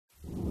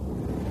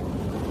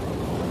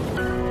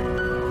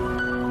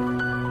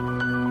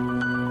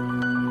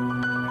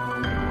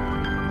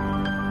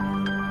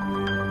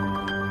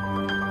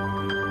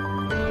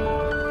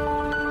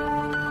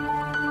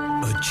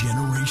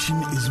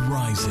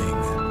Rising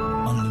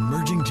on an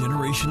emerging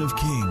generation of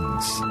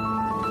kings.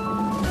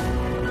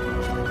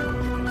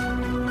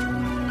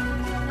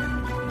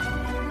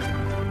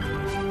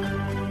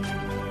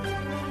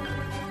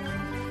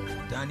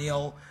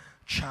 Daniel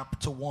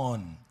chapter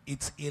 1.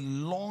 It's a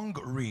long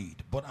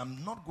read, but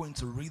I'm not going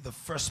to read the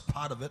first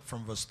part of it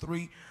from verse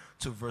 3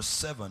 to verse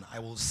 7. I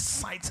will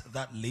cite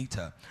that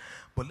later.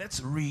 But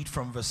let's read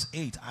from verse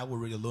 8. I will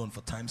read alone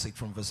for time's sake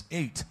from verse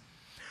 8.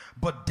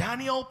 But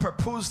Daniel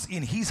purposed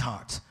in his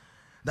heart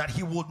that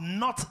he would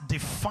not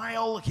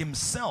defile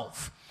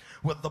himself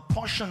with the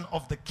portion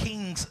of the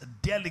king's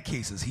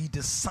delicacies. He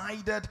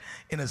decided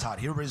in his heart.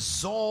 He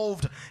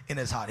resolved in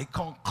his heart. He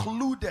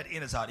concluded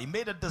in his heart. He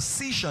made a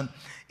decision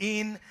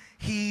in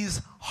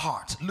his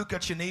heart. Look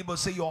at your neighbor.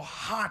 Say, your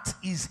heart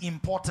is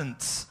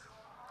important.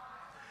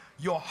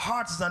 Your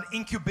heart is an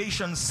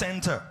incubation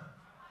center.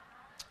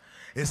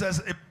 It says,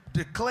 it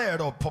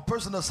declared or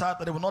purposed in his heart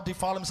that he would not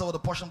defile himself with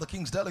the portion of the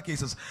king's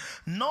delicacies,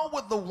 nor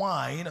with the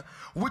wine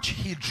which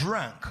he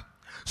drank.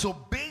 So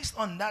based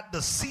on that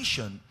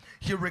decision,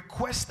 he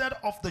requested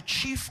of the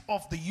chief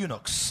of the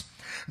eunuchs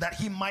that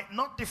he might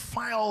not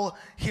defile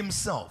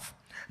himself.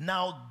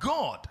 Now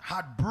God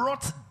had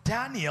brought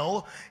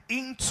Daniel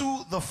into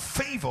the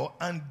favor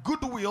and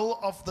goodwill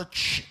of the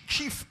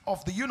chief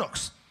of the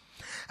eunuchs.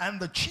 And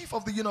the chief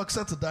of the eunuchs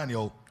said to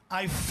Daniel,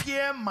 I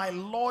fear my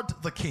lord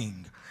the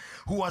king,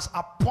 who has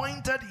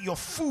appointed your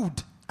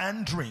food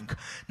and drink.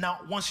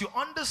 Now, once you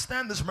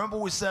understand this, remember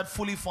we said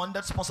fully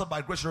funded, sponsored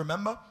by grace,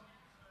 remember?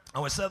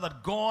 And we said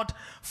that God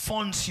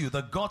funds you,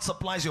 that God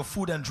supplies your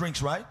food and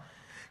drinks, right?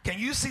 Can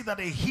you see that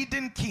a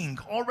hidden king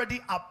already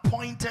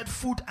appointed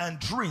food and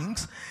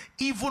drinks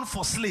even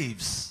for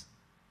slaves?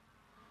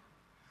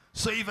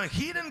 So if a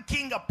hidden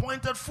king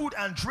appointed food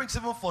and drinks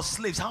even for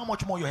slaves, how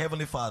much more your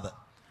heavenly Father?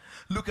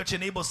 Look at your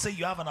neighbor, say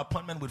you have an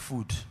appointment with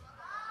food.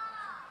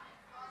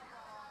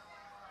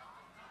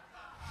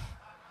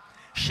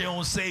 She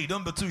won't say,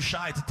 don't be too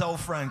shy to tell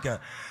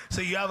Franca.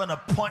 So you have an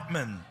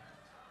appointment.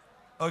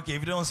 Okay,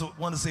 if you don't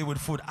want to say with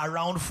food,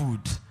 around food,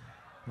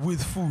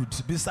 with food,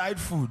 beside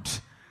food.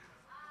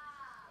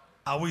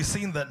 Are we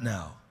seeing that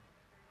now?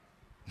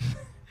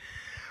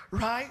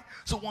 Right?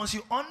 So once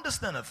you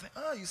understand a thing,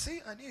 you see,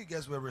 I knew you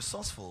guys were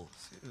resourceful.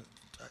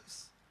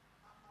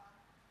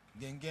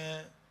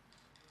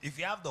 If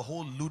you have the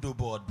whole Ludo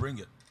board, bring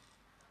it.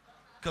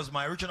 Because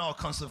my original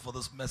concept for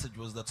this message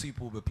was that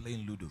people will be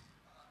playing Ludo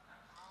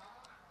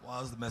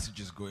whilst the message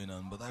is going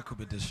on, but that could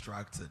be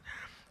distracted.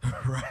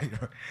 Right?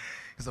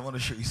 Because I want to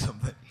show you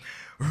something.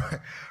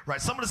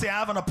 Right. Somebody say, I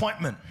have an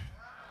appointment.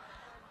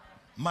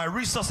 My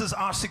resources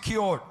are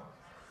secured.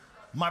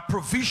 My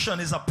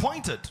provision is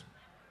appointed.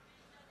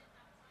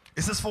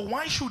 It says, for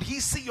why should he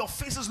see your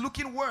faces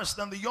looking worse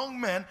than the young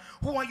men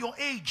who are your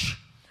age?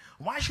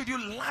 Why should you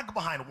lag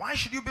behind? Why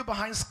should you be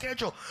behind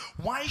schedule?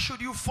 Why should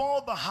you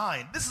fall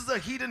behind? This is a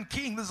hidden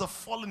king. This is a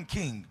fallen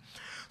king.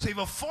 So if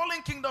a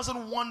fallen king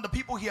doesn't want the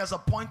people he has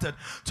appointed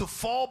to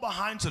fall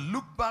behind, to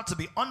look back, to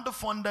be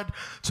underfunded,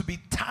 to be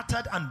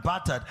tattered and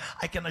battered,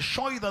 I can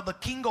assure you that the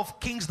King of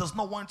Kings does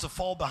not want it to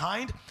fall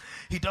behind.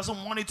 He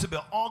doesn't want it to be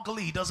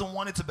ugly. He doesn't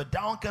want it to be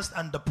downcast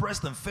and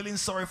depressed and feeling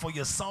sorry for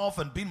yourself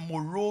and being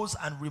morose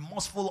and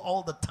remorseful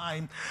all the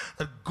time.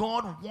 That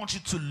God wants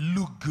you to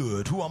look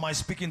good. Who am I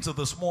speaking to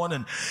this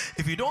morning?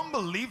 If you don't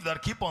believe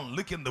that, keep on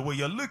looking the way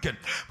you're looking.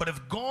 But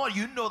if God,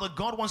 you know that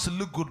God wants to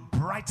look good,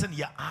 brighten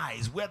your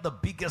eyes, wear the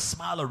biggest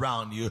smile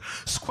around you,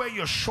 square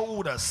your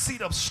shoulders,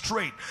 sit up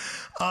straight,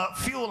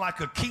 feel like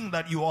a king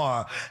that you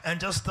are, and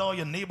just tell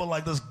your neighbor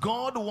like this,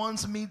 God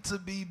wants me to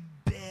be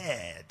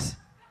bad.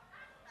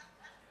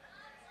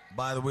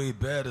 By the way,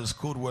 bad is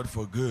code word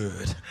for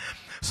good.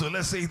 So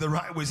let's say it the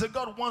right way. Say,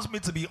 God wants me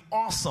to be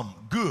awesome,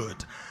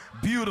 good,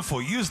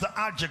 beautiful. Use the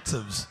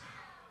adjectives.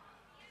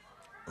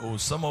 Oh,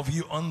 some of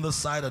you on the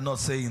side are not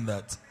saying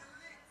that.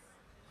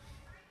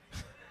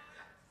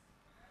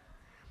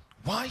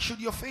 Why should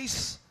your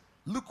face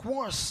look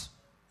worse?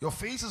 Your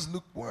faces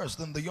look worse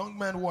than the young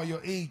men who are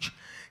your age.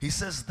 He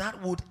says that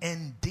would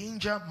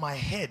endanger my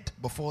head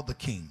before the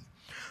king.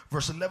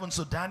 Verse 11,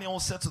 so Daniel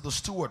said to the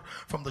steward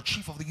from the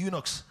chief of the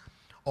eunuchs,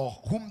 or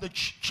whom the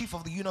chief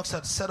of the eunuchs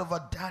had set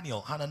over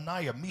Daniel,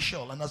 Hananiah,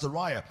 Mishael, and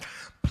Azariah,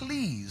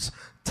 please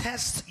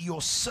test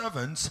your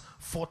servants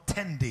for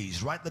 10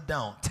 days. Write that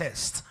down.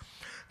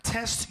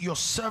 Test your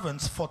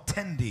servants for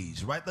 10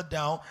 days. Write that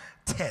down.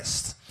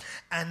 Test.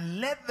 And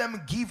let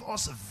them give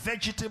us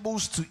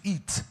vegetables to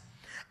eat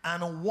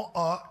and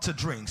water to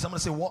drink.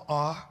 Somebody say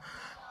water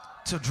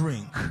to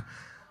drink.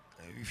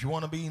 If you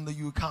want to be in the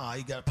UK,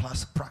 you got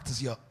to practice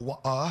your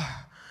water.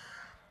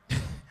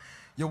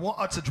 Your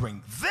water to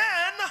drink.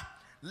 Then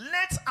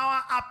let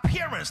our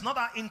appearance, not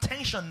our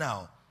intention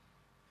now.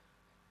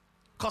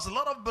 Because a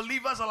lot of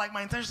believers are like,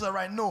 my intentions are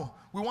right. No,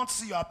 we want to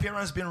see your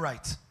appearance being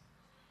right.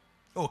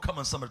 Oh, come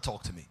on, somebody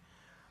talk to me.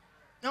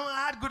 No,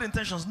 I had good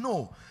intentions.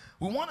 No,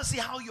 we want to see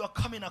how you are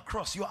coming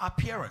across, your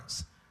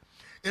appearance.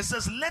 It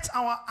says, let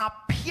our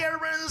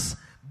appearance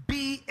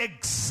be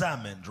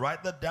examined.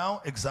 Write that down.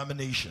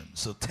 Examination.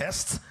 So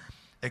test,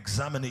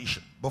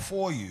 examination.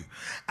 before you,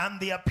 and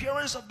the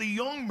appearance of the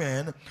young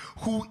men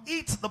who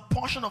eat the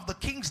portion of the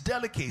king's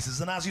delicacies,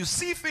 and as you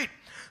see fit,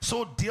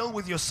 so deal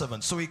with your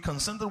servants. So he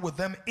consented with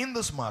them in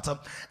this matter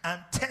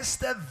and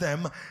tested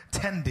them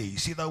 10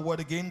 days. See that word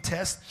again,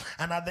 test.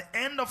 And at the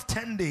end of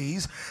 10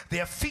 days,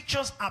 their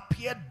features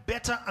appeared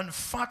better and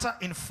fatter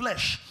in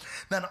flesh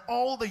than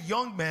all the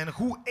young men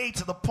who ate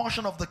the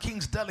portion of the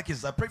king's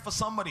delicacies. I pray for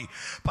somebody,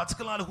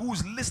 particularly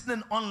who's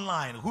listening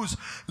online,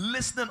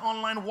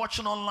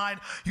 watching online.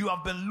 You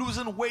have been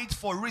losing weight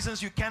for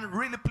reasons you can't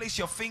really place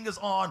your fingers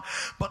on,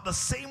 but the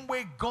same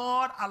way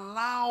God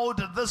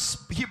allowed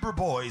this Hebrew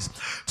boys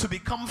to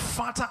become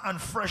fatter and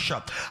fresher,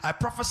 I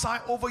prophesy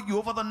over you,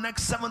 over the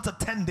next 7 to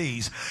 10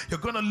 days, you're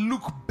going to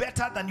look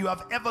better than you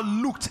have ever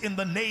looked in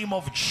the name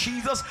of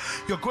Jesus.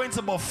 You're going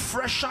to be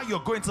fresher, you're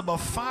going to be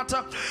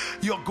fatter,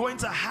 you're going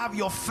to have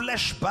your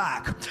flesh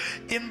back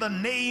in the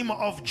name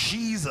of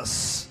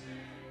Jesus.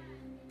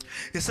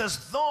 It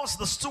says, thus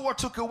the steward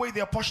took away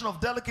their portion of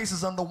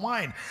delicacies and the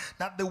wine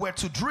that they were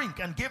to drink,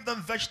 and gave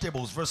them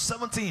vegetables. Verse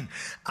 17,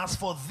 as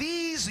for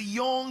these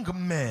young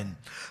men,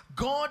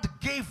 God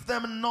gave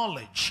them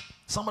knowledge.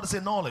 Somebody say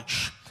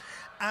knowledge.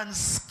 And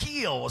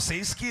skill,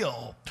 say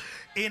skill,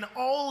 in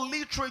all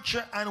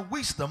literature and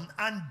wisdom,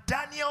 and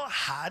Daniel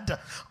had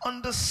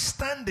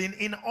understanding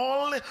in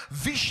all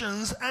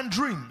visions and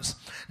dreams.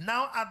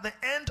 Now at the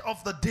end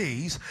of the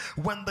days,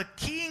 when the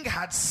king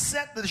had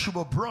said that they should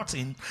be brought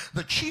in,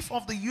 the chief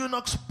of the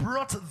eunuchs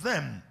brought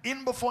them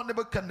in before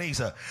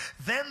Nebuchadnezzar.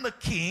 Then the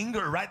king,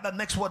 write that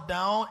next word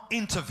down,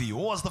 interview.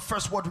 What was the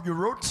first word you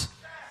wrote?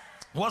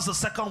 What's the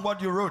second word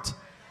you wrote?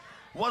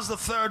 What's the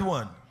third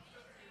one?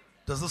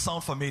 Does this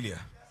sound familiar?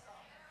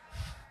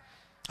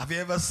 Have you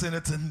ever seen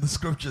it in the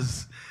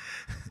scriptures?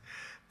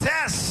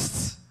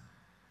 Test,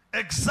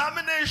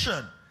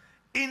 examination,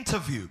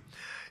 interview.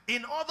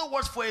 In other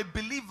words, for a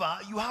believer,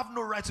 you have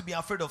no right to be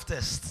afraid of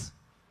tests.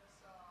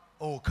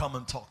 Oh, come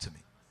and talk to me.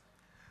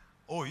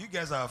 Oh, you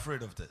guys are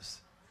afraid of this.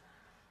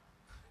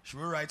 Should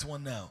we write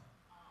one now?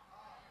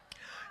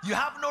 You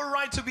have no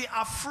right to be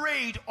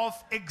afraid of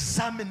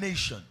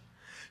examination.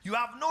 You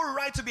have no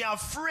right to be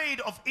afraid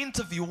of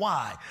interview.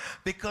 Why?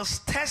 Because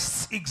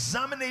tests,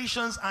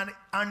 examinations, and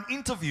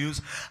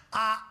interviews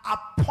are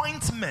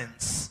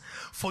appointments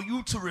for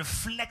you to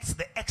reflect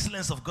the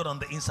excellence of God on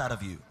the inside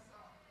of you.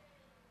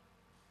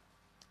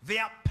 They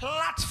are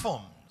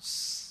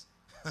platforms,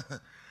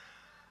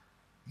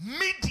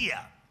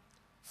 media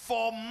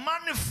for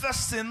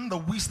manifesting the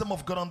wisdom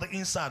of God on the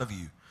inside of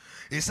you.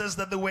 It says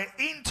that they were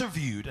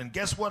interviewed, and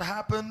guess what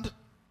happened?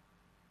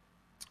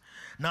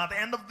 Now, at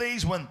the end of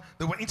days, when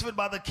they were interviewed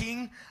by the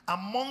king,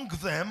 among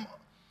them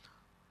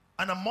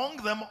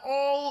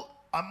all,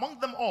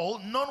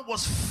 none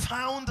was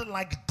found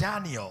like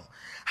Daniel,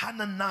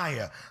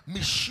 Hananiah,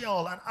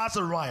 Mishael, and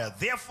Azariah.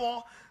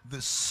 Therefore, they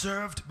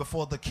served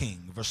before the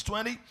king. Verse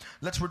 20.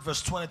 Let's read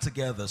verse 20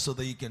 together so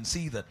that you can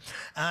see that.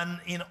 And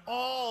in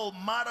all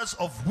matters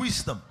of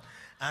wisdom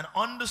and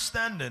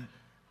understanding.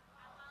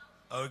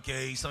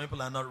 Okay, some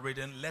people are not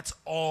reading. Let's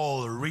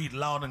all read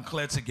loud and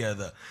clear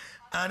together.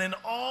 And in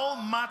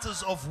all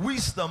matters of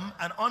wisdom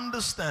and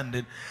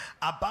understanding,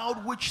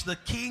 about which the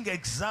king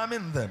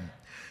examined them,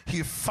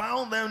 he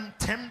found them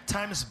 10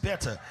 times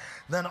better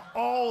than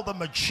all the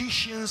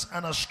magicians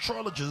and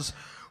astrologers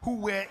who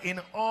were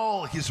in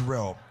all his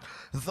realm.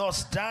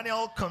 Thus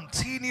Daniel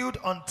continued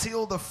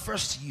until the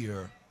first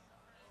year.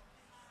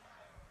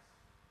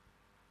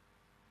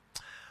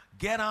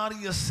 Get out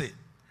of your seat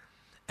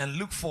and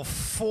look for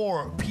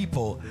 4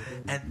 people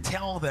and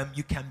tell them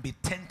you can be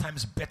 10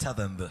 times better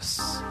than this.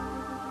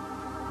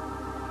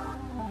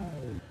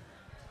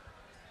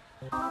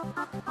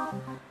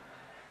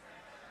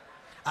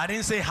 I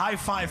didn't say high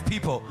five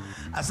people.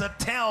 I said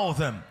tell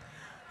them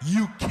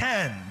you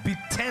can be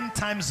 10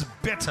 times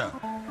better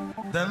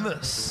than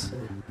this.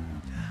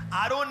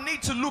 I don't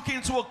need to look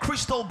into a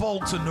crystal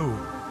ball to know.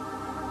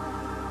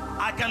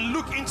 I can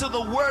look into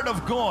the Word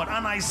of God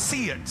and I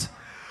see it.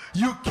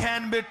 You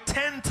can be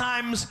 10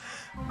 times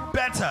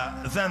better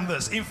than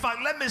this. In fact,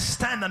 let me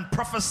stand and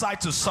prophesy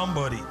to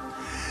somebody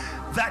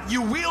that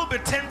you will be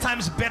 10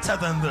 times better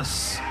than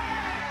this.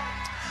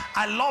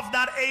 I love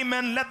that.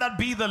 Amen. Let that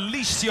be the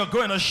least you're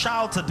going to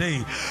shout today.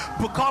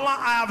 Bukola,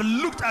 I have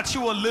looked at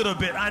you a little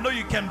bit. I know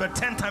you can be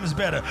 10 times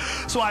better.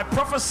 So I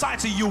prophesy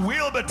to you, you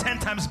will be 10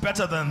 times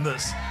better than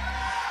this.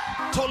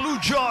 Tolu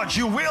George,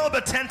 you will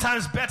be 10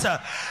 times better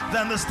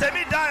than this.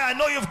 Temidai, I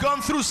know you've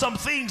gone through some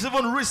things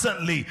even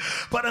recently,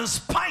 but in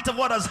spite of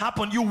what has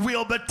happened, you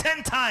will be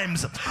 10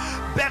 times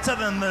better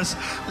than this.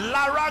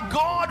 Lara,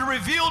 God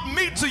revealed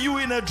me to you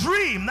in a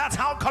dream. That's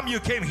how come you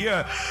came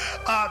here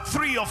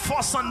 3 or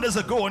 4 Sundays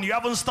ago and you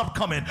haven't stopped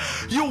coming.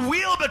 You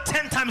will be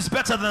 10 times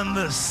better than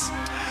this.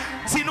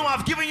 See, no,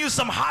 I've given you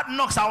some hard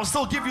knocks. I will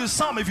still give you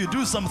some if you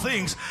do some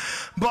things.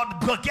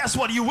 But guess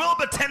what? You will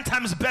be 10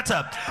 times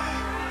better.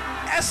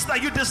 Esther,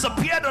 you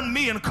disappeared on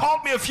me and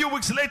called me a few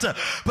weeks later,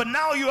 but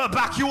now you are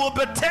back. You will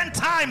be 10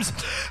 times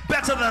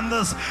better than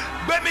this.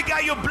 Baby guy,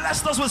 you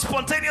blessed us with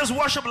spontaneous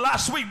worship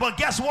last week, but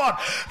guess what?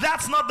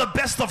 That's not the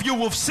best of you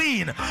we've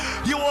seen.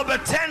 You will be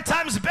 10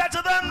 times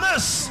better than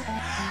this.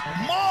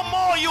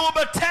 More, you will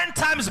be 10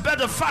 times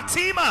better.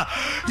 Fatima,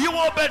 you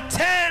will be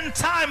 10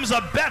 times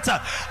better.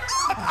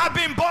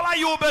 Abimbola,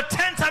 you will be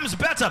 10 times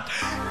better.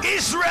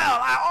 Israel,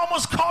 I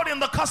almost called in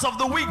the curse of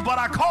the week, but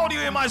I called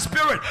you in my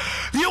spirit.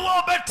 You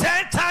will be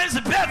 10 times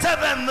better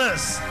than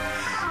this.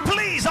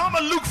 Please, I'm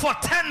going to look for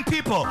 10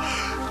 people.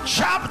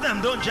 Jab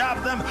them, don't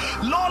jab them.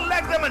 Lord,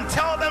 leg them and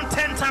tell them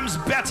 10 times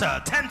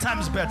better. 10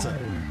 times better.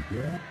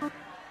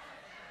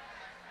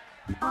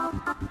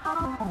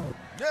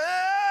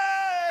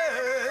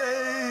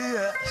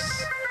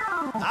 Yes,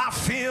 I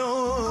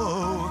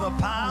feel the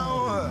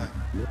power.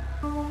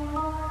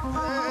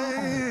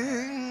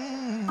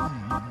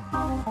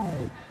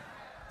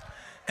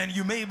 And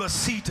you may be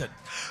seated.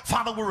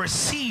 Father, we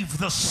receive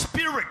the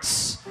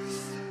spirits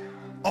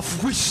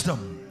of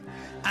wisdom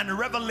and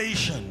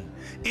revelation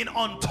in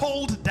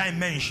untold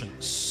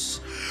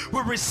dimensions.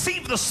 We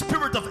receive the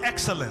spirit of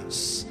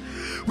excellence.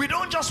 We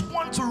don't just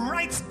want to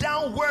write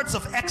down words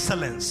of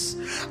excellence.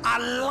 Our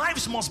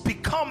lives must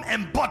become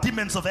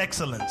embodiments of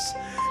excellence.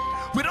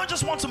 We don't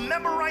just want to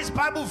memorize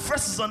Bible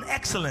verses on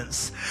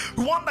excellence.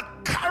 We want to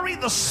carry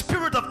the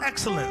spirit of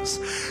excellence.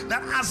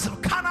 That as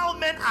carnal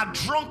men are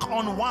drunk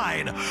on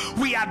wine,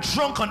 we are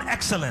drunk on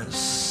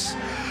excellence.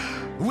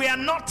 We are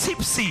not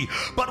tipsy,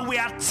 but we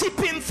are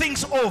tipping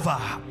things over.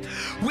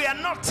 We are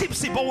not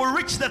tipsy, but we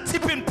reach the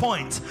tipping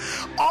point.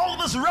 All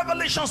these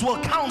revelations will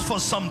count for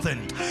something.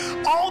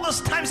 All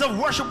these times of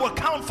worship will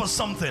count for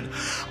something.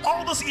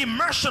 All this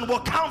immersion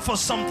will count for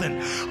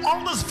something.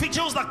 All these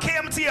videos that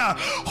KMT are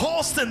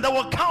hosting, that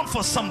will count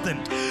for something.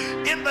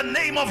 In the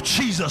name of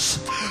Jesus,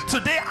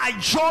 today I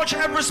judge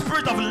every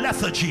spirit of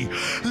lethargy,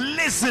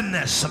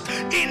 laziness,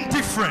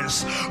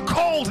 indifference,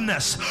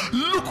 coldness,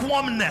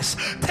 lukewarmness,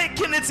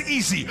 taking it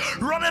easy,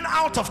 running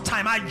out of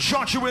time. I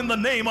judge you in the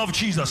name of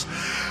Jesus.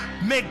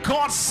 May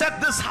God set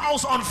this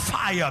house on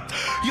fire.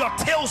 Your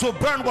tails will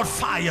burn with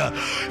fire.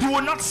 You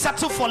will not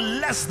settle for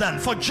less than,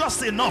 for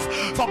just enough,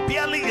 for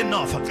barely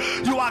enough.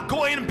 You are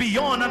going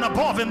beyond and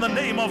above in the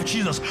name of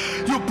Jesus.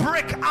 You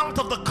break out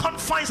of the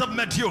confines of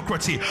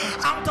mediocrity,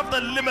 out of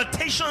the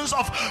limitations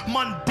of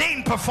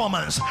mundane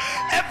performance.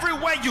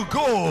 Everywhere you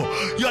go,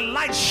 your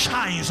light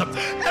shines.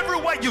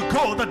 Everywhere you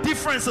go, the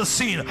difference is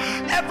seen.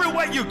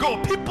 Everywhere you go,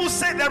 people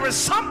say there is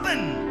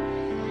something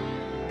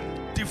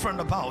different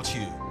about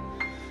you.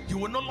 You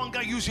will no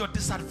longer use your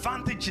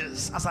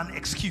disadvantages as an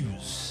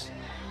excuse.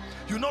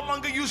 You no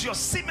longer use your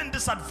seeming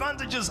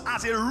disadvantages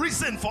as a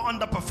reason for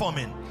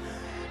underperforming.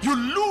 You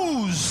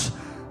lose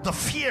the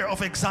fear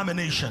of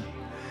examination,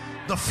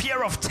 the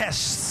fear of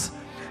tests,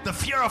 the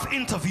fear of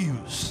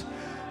interviews,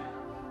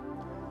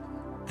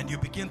 and you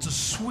begin to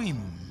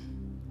swim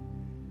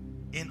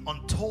in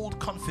untold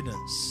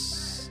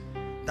confidence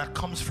that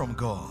comes from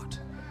God.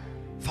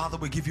 Father,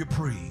 we give you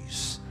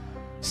praise.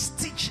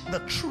 Stitch the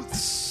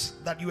truths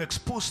that you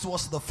expose to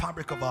us to the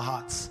fabric of our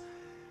hearts.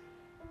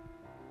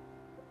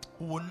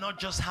 We will not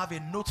just have a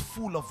note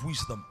full of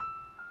wisdom.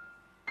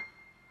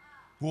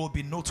 We will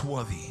be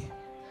noteworthy.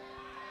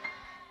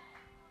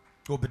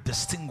 We will be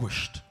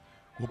distinguished.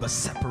 We will be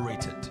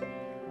separated.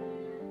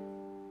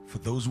 For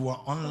those who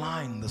are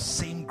online, the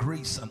same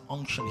grace and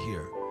unction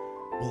here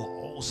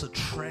will also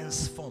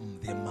transform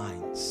their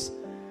minds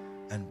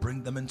and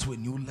bring them into a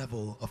new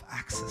level of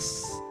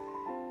access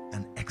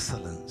and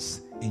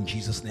excellence. In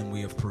Jesus' name we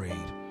have prayed.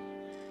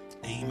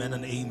 Amen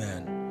and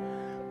amen.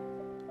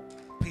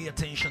 Pay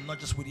attention, not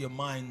just with your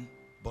mind,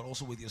 but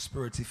also with your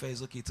spirit. If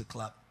it's okay to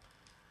clap.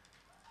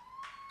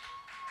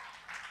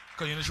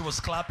 Because you know she was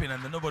clapping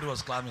and then nobody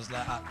was clapping. It's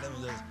like,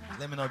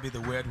 let me not be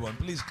the weird one.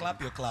 Please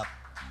clap your clap.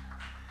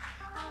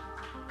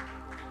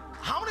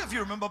 How many of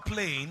you remember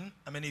playing?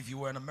 I mean, if you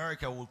were in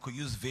America, we could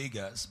use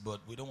Vegas,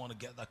 but we don't want to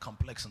get that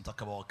complex and talk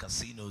about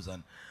casinos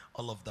and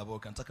all of that, but we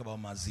can talk about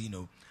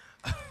Mazino.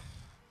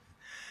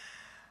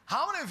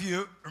 How many of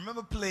you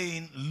remember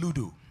playing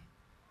Ludo?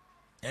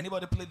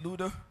 Anybody played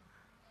Ludo?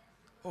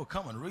 Oh,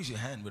 come on, raise your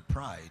hand with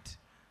pride.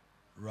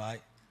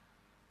 Right?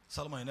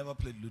 Solomon, you never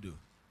played Ludo?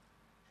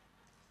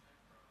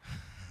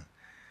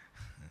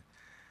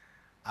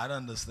 I don't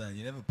understand.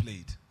 You never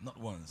played? Not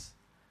once.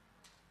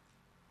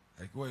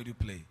 Like, where do you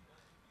play?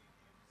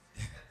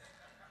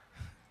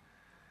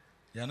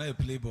 You're not a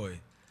playboy.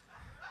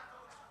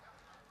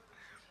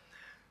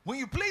 When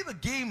you play the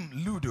game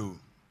Ludo,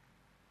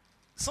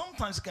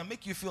 sometimes it can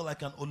make you feel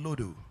like an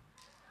Olodo.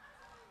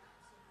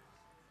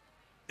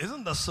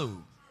 Isn't that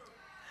so?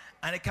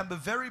 And it can be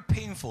very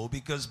painful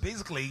because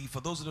basically, for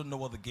those who don't know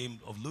what the game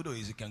of Ludo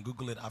is, you can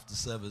Google it after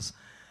service.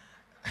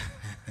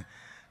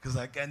 Because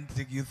I can't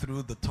take you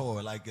through the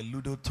tour, like a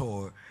Ludo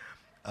tour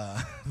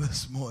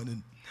this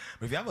morning.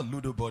 But if you have a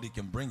Ludo board, you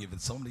can bring it. If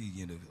it's only,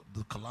 you know,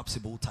 the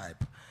collapsible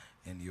type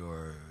in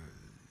your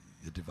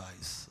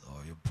device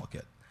or your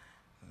pocket.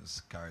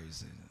 This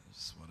carries,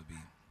 just want to be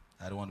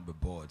I don't want to be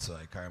bored, so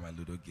I carry my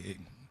Ludo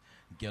game,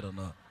 get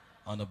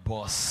on a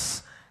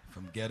bus. If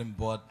I'm getting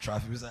bored,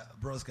 traffic is like,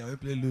 bros, can we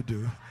play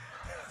Ludo?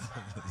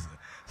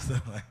 So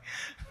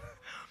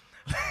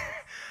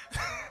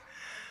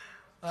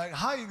like,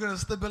 how are you gonna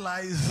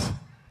stabilize?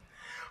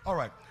 All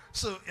right.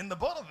 So in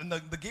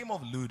the game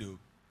of Ludo,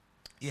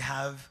 you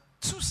have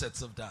two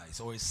sets of dice,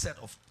 or a set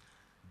of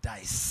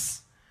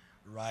dice,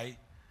 right?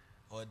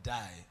 Or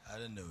die. I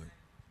don't know.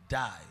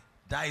 Die.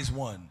 Die is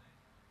one.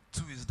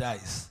 Two is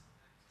dice.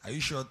 Are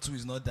you sure two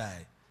is not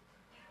die?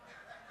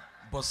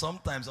 But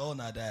sometimes all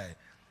not die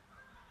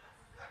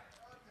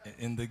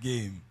in the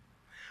game.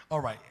 All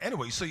right.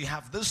 Anyway, so you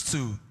have these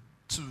two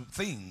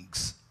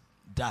things,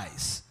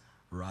 dice,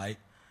 right?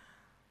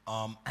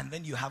 And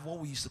then you have what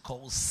we used to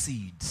call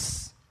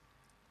seeds.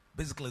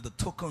 Basically, the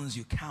tokens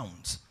you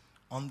count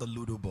on the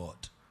Ludo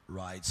board,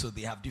 right? So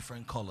they have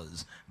different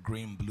colors,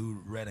 green,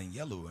 blue, red, and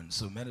yellow. And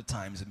so many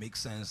times it makes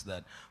sense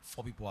that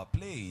 4 people are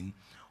playing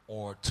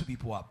or 2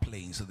 people are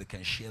playing so they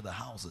can share the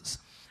houses.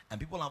 And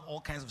people have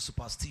all kinds of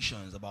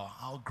superstitions about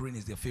how green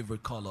is their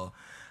favorite color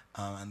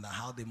and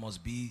how they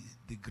must be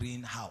the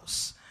green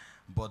house.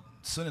 But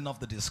soon enough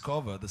they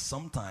discover that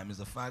sometimes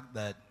the fact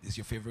that it's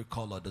your favorite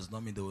color does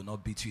not mean they will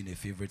not beat you in a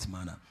favorite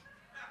manner,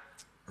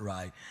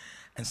 right?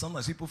 And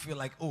sometimes people feel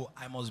like, oh,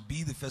 I must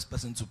be the first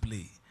person to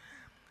play.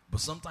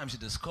 But sometimes you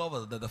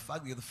discover that the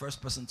fact that you're the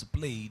first person to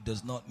play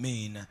does not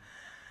mean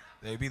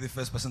that you'll be the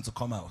first person to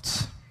come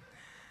out.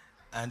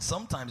 And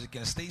sometimes you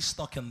can stay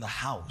stuck in the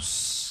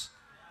house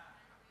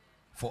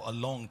for a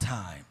long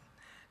time.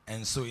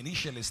 And so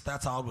initially it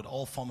starts out with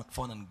all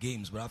fun and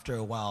games, but after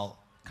a while,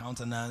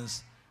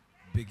 countenance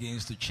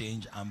begins to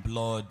change and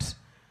blood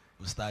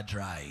will start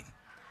drying.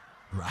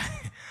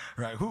 Right?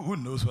 Right? Who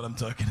knows what I'm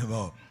talking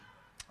about?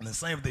 And the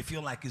same if they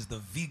feel like it's the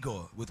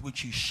vigor with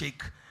which you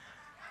shake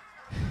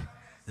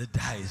the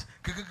dice.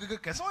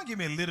 Can someone give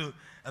me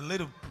a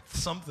little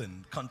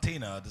something,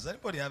 container? Does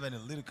anybody have any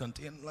little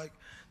container? Like,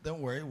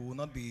 don't worry, we will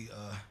not be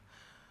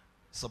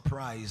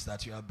surprised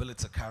at your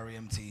ability to carry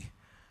empty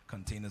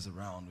containers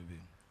around with you.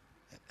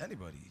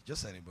 Anybody,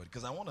 just anybody,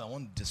 because I want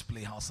to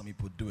display how some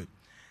people do it.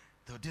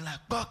 They'll do like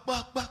buck,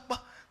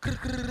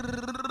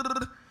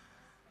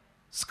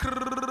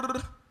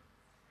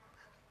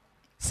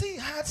 see,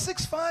 I had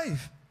 6-5.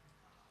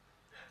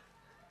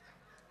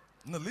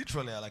 No,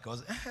 literally, I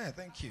was,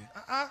 thank you.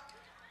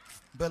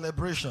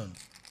 Celebration.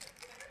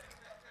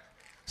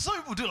 Some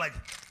people do like,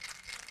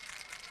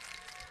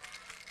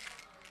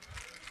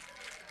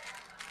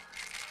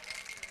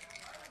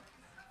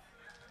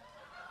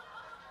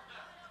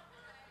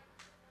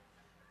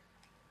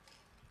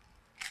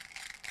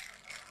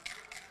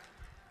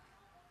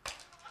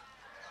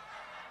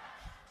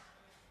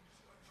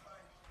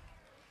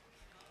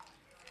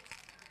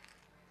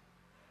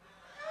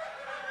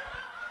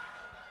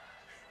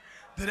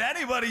 did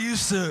anybody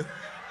used to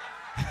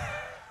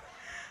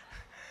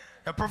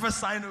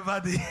prophesying over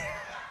the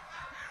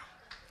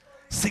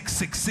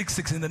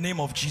 6666 in the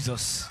name of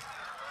Jesus?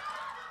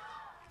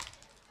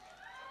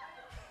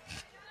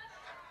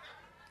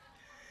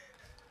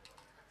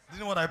 Do you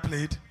know what I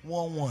played?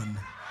 1-1.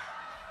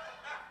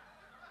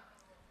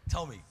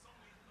 Tell me.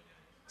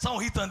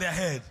 Someone hit on their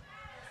head.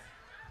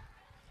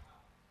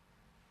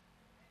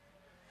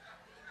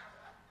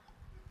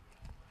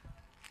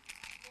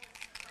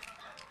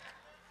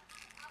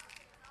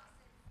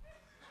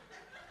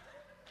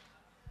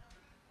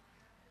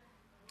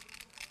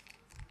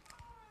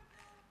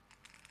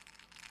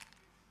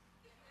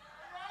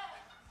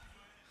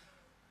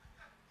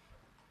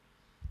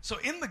 So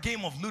in the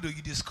game of Ludo,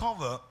 you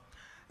discover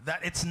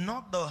that it's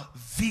not the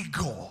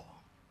vigor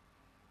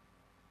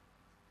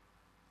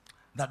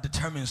that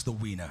determines the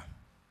winner.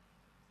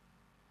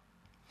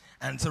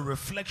 And it's a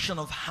reflection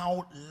of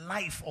how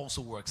life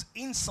also works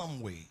in some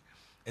way.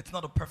 It's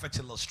not a perfect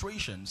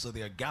illustration, so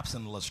there are gaps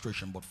in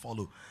illustration, but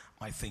follow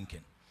my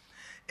thinking.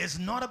 It's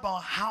not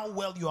about how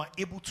well you are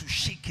able to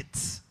shake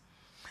it.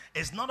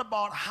 It's not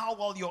about how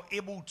well you're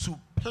able to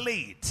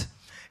play it.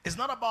 It's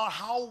not about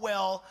how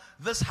well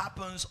this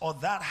happens or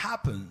that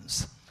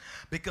happens.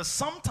 Because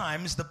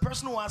sometimes the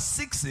person who has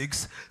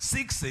 6-6,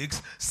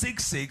 6-6,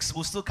 6-6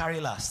 will still carry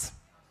last.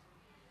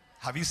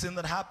 Have you seen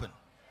that happen?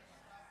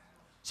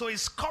 So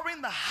he's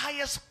scoring the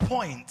highest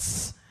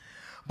points.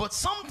 But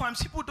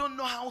sometimes people don't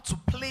know how to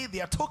play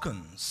their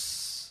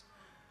tokens.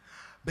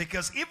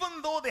 Because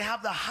even though they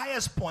have the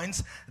highest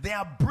points, they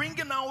are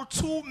bringing out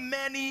too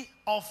many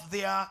of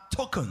their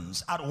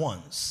tokens at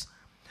once.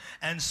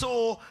 And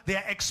so they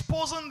are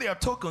exposing their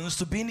tokens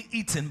to being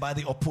eaten by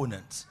the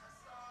opponent.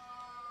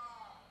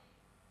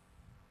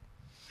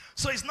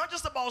 So it's not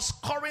just about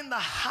scoring the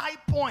high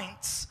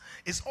points,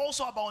 it's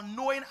also about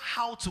knowing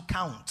how to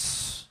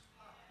count.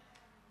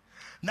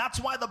 That's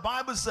why the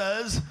Bible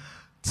says,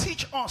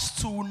 teach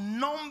us to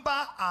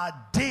number our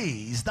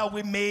days that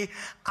we may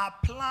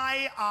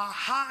apply our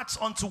hearts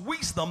unto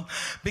wisdom,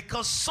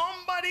 because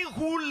somebody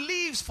who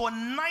lives for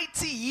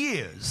 90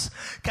 years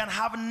can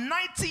have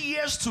 90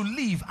 years to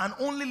live and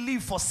only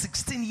live for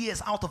 16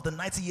 years out of the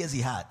 90 years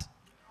he had.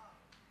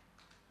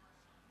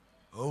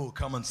 Oh,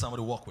 come on,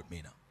 somebody walk with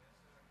me now.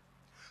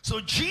 So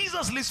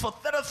Jesus lives for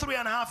 33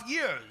 and a half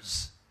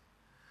years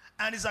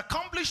and he's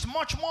accomplished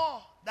much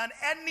more than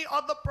any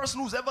other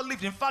person who's ever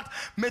lived. In fact,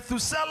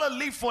 Methuselah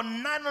lived for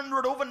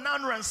over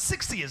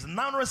 960 years,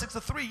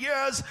 963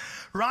 years,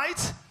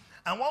 right?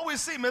 And what we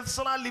see,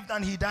 Methuselah lived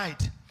and he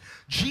died.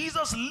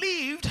 Jesus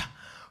lived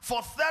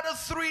for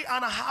 33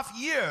 and a half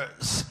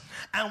years.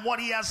 And what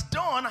he has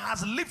done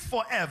has lived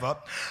forever,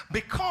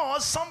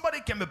 because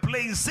somebody can be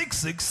playing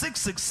 6-6,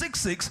 6-6,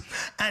 6-6,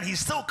 and he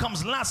still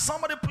comes last.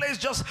 Somebody plays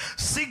just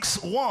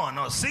 6-1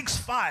 or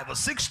 6-5 or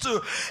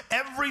 6-2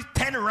 every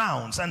 10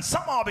 rounds. And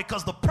somehow,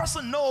 because the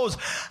person knows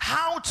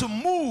how to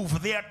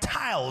move their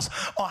tiles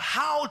or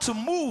how to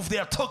move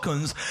their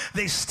tokens,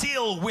 they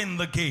still win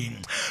the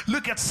game.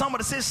 Look at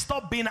somebody, say,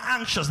 stop being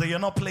anxious that you're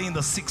not playing the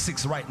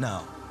 6-6 right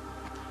now.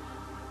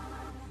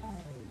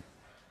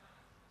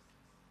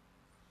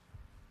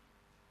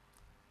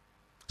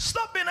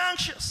 Stop being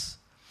anxious.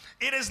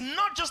 It is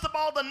not just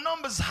about the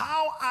numbers.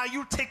 How are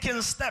you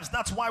taking steps?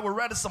 That's why we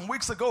read it some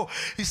weeks ago.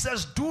 He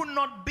says, do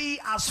not be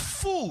as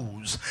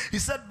fools. He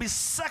said, be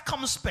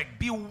circumspect,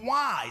 be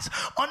wise,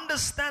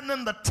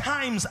 understanding the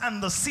times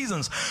and the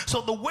seasons.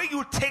 So the way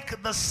you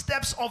take the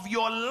steps of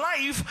your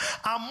life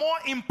are more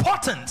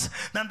important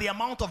than the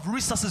amount of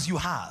resources you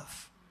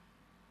have.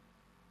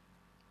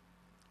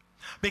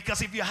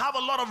 Because if you have a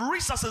lot of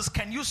resources,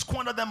 can you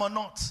squander them or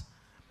not?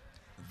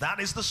 That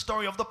is the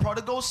story of the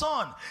prodigal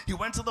son. He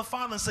went to the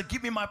father and said,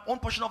 give me my own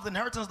portion of the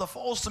inheritance that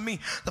falls to me.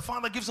 The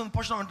father gives him the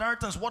portion of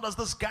inheritance. What does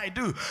this guy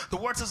do? The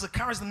word says he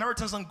carries the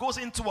inheritance and goes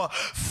into a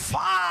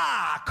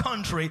far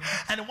country.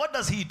 And what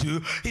does he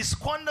do? He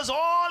squanders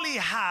all he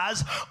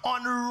has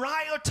on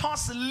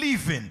riotous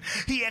living.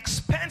 He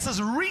expends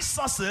his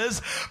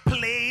resources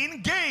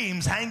playing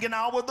games, hanging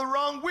out with the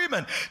wrong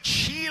women,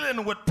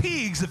 chilling with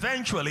pigs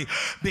eventually.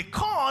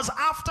 Because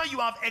after you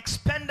have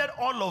expended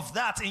all of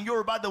that, in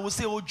Yoruba they will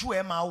say, Oju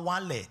ema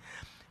wale.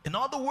 In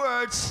other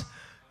words,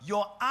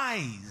 your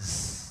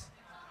eyes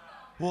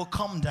will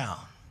come down.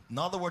 In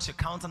other words, your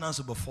countenance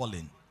will be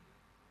falling.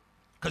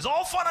 Because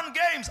all fun and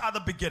games are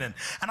the beginning.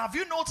 And have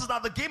you noticed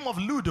that the game of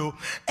Ludo,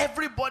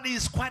 everybody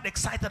is quite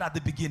excited at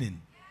the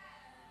beginning?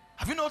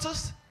 Have you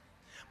noticed?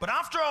 But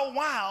after a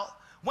while,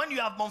 when you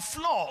have been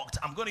flogged,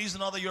 I'm going to use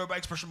another Yoruba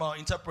expression, but I'll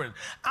interpret it.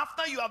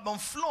 After you have been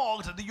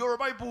flogged, the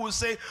Yoruba people will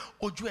say,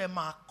 Oju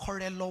ema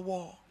kore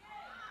lowo.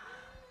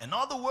 In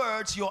other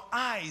words, your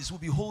eyes will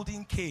be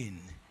holding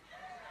cane.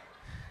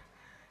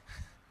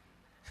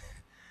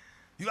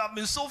 You have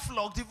been so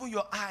flogged, even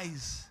your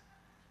eyes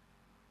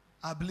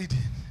are bleeding.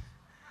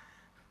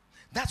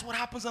 That's what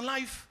happens in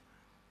life.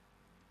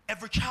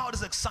 Every child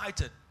is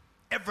excited.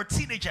 Every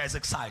teenager is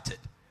excited.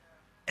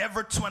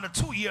 Every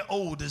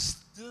 22-year-old is...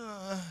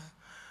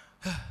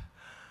 the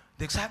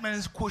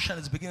excitement quotient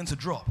is beginning to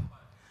drop.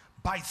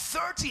 By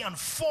 30 and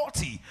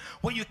 40,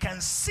 when you can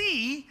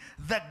see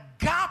the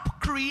gap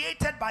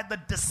created by the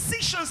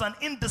decisions and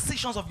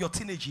indecisions of your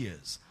teenage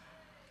years,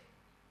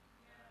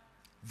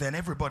 then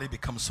everybody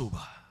becomes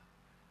sober.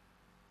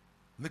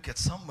 Look at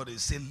somebody,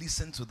 say,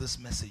 listen to this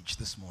message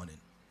this morning.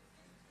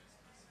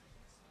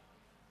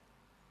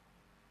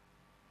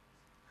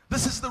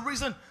 This is the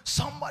reason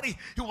somebody,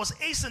 he was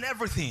acing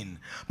everything.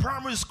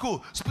 Primary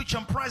school, speech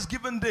and prize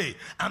given day,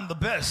 and the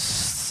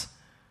best.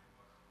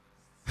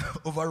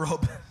 Overall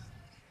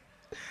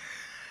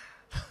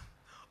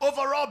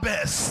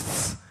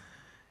best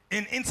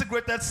in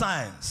integrated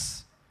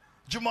science.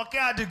 Jumoke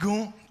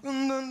Adigun,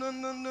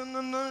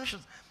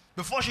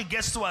 before she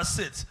gets to her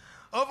seat,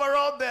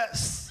 overall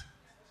best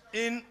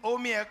in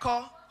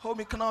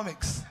home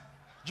economics.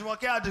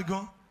 Jumoke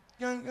Adigun,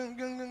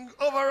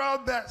 overall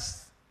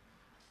best.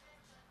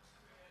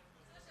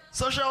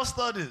 Social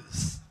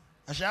studies,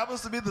 and she happens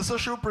to be the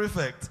social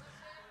prefect.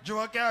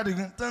 Jumoke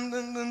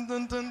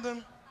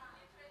Adigun,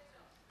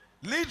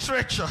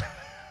 literature.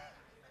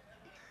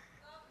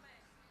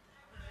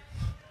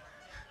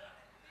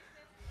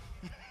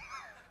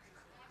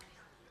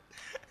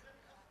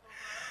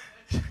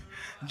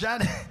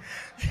 Jade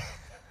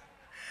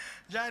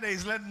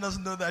is letting us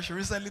know that she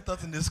recently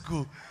taught in the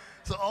school.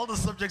 So all the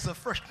subjects are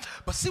fresh.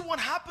 But see what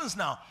happens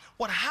now.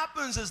 What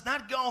happens is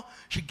that girl,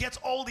 she gets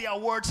all the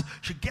awards.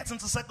 She gets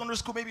into secondary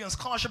school, maybe on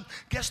scholarship,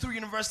 gets through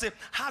university,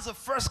 has a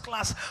first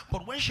class.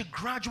 But when she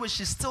graduates,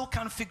 she still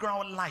can't figure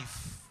out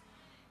life.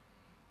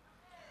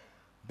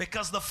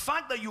 Because the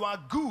fact that you are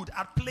good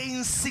at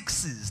playing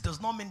sixes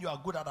does not mean you are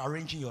good at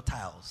arranging your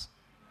tiles.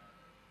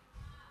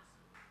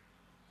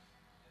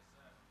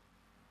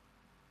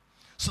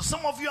 So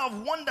some of you have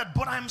wondered,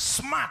 but I'm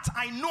smart.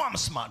 I know I'm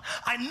smart.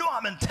 I know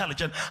I'm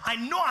intelligent. I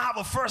know I have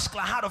a first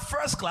class. I had a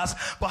first class,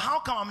 but how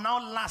come I'm now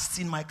last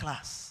in my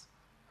class?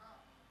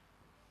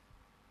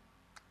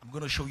 I'm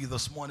going to show you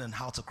this morning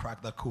how to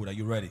crack that code. Are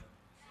you ready?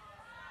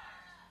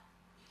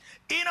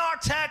 In our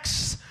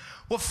text,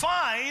 we'll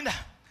find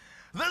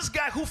this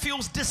guy who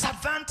feels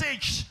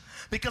disadvantaged,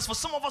 because for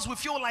some of us, we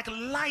feel like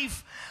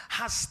life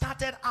has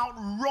started out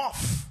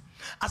rough.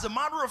 As a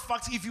matter of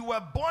fact, if you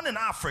were born in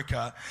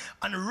Africa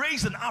and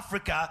raised in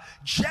Africa,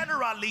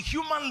 generally,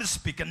 humanly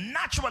speaking,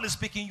 naturally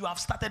speaking, you have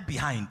started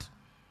behind.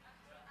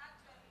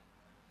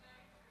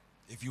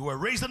 If you were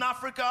raised in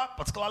Africa,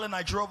 particularly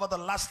Nigeria, over the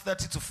last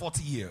 30 to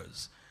 40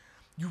 years,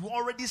 you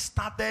already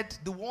started,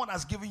 the one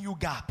has given you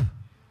gap.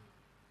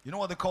 You know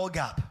what they call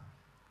gap?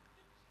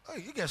 Oh,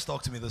 you guys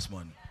talk to me this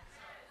morning.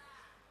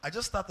 I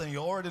just started and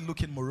you're already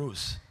looking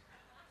morose.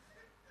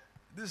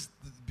 This is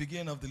the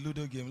beginning of the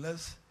Ludo game.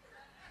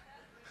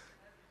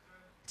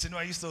 Tino,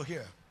 are you still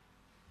here?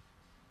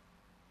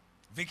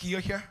 Vicky, you're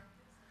here?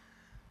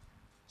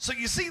 So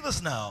you see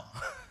this now.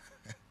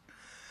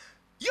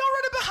 You're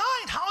already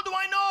behind. How do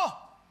I know?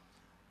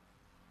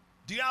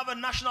 Do you have a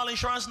national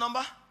insurance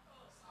number?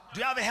 Do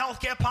you have a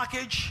healthcare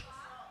package?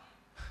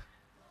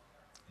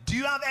 Do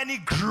you have any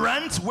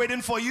grant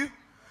waiting for you?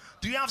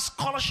 Do you have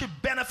scholarship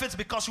benefits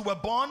because you were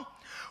born?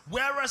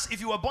 Whereas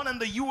if you were born in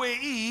the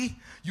UAE,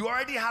 you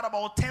already had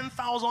about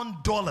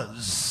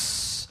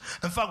 $10,000.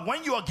 In fact,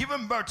 when you are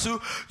given birth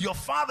to, your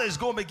father is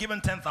going to be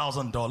given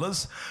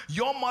 $10,000.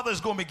 Your mother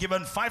is going to be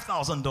given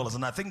 $5,000.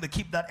 And I think they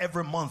keep that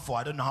every month for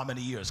I don't know how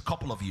many years,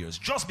 couple of years,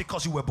 just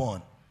because you were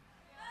born.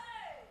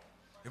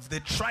 If they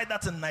try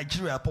that in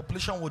Nigeria,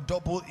 population will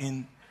double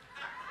in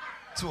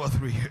 2 or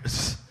 3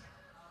 years.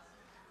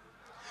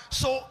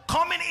 So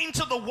coming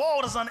into the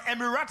world as an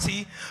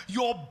Emirati,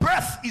 your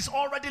birth is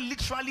already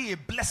literally a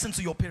blessing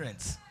to your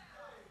parents.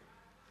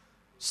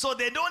 So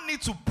they don't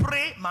need to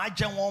pray,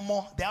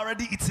 they're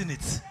already eating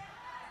it.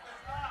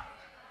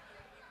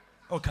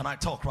 Oh, can I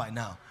talk right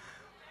now?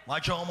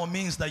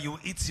 Means that you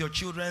eat your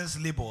children's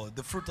labor,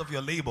 the fruit of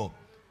your labor,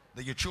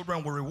 that your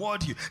children will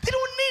reward you. They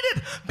don't need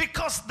it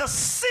because the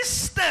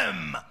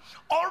system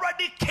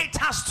already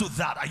caters to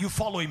that. Are you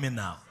following me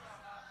now?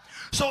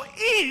 So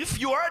if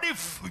you're already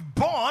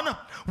born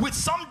with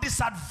some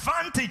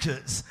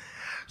disadvantages,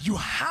 you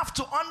have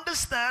to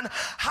understand,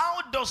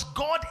 how does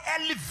God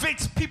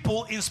elevate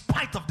people in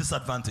spite of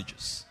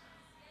disadvantages?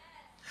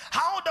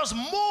 How does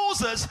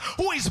Moses,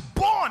 who is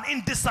born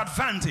in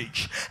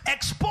disadvantage,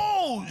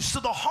 exposed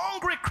to the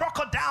hungry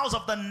crocodiles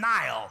of the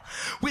Nile,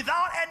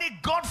 without any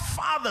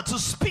godfather to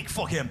speak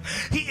for him,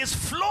 he is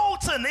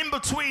floating in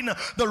between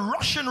the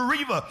Russian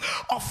river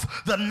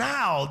of the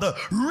Nile. The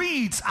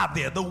reeds are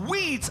there, the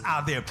weeds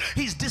are there.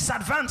 He's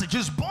disadvantaged,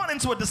 he's born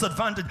into a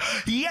disadvantage.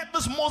 Yet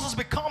this Moses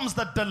becomes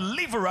the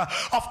deliverer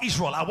of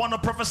Israel. I want to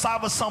prophesy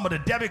over somebody.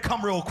 Debbie,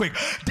 come real quick.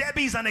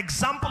 Debbie is an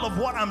example of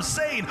what I'm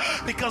saying,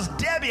 because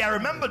Debbie, I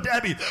remember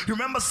Debbie. You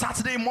remember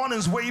Saturday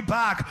mornings way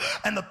back,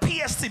 and the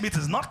PST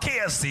meetings, not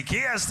KST.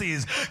 KST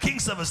is King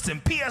Service Team.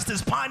 PST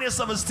is Pioneer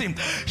Service Team.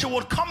 She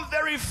would come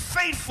very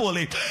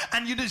faithfully,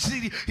 and you just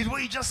see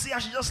how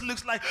she just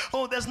looks like,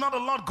 oh, there's not a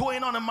lot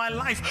going on in my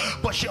life,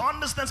 but she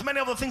understands many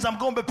of the things I'm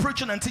going to be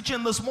preaching and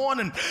teaching this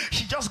morning.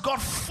 She just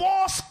got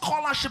 4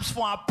 scholarships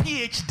for her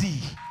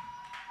PhD.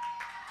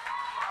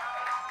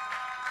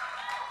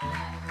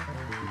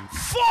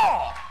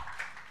 4.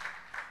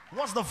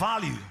 What's the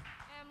value?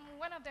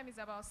 One of them is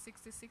about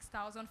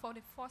 66,000 for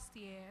the first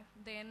year,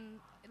 then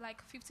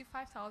like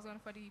 55,000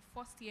 for the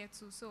first year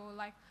too. So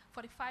like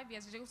for the 5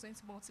 years, you're just going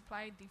to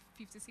multiply the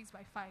 56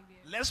 by 5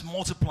 years. Let's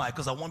multiply,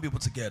 because I want people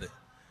to get it.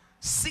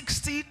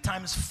 60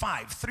 times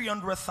 5,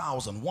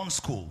 300,000, one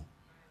school.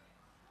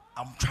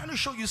 I'm trying to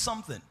show you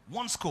something.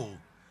 One school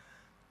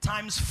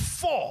times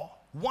 4,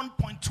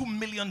 $1.2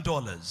 million.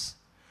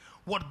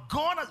 What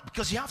God has,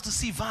 because you have to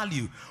see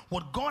value,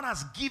 what God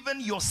has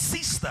given your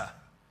sister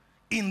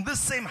in the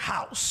same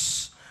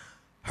house.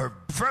 Her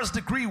first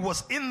degree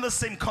was in the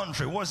same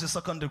country. What was your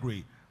second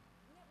degree?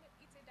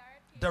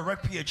 It's a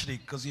direct PhD,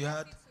 because you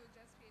had,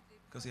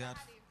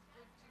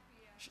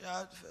 she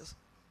had first.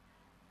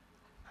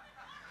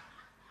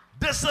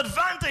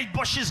 Disadvantage,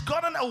 but she's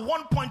gotten a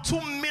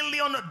 $1.2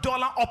 million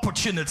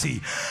opportunity.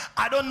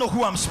 I don't know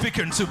who I'm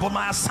speaking to, but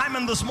my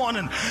assignment this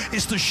morning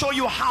is to show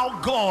you how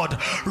God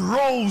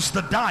rolls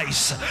the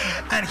dice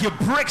and he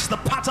breaks the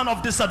pattern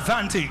of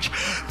disadvantage.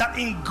 That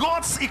in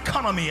God's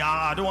economy,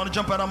 I don't want to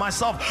jump out of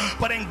myself,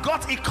 but in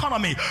God's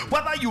economy,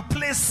 whether you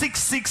play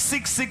 6, 6,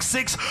 6, 6,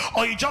 6,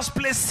 or you just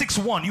play 6,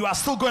 1, you are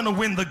still going to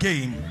win the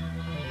game.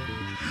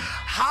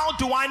 How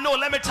do I know?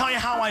 Let me tell you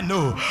how I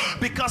know.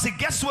 Because it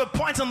gets to a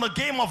point in the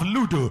game of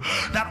Ludo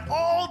that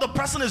all the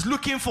person is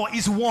looking for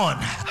is 1.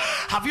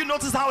 Have you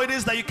noticed how it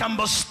is that you can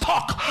be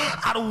stuck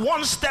at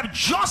one step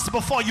just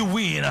before you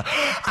win? And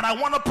I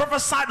want to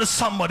prophesy to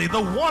somebody,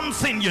 the one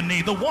thing you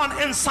need, the one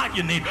insight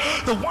you need,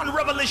 the one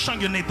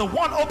revelation you need, the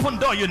one open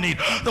door you need,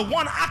 the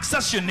one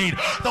access you need,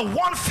 the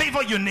one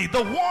favor you need,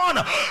 the one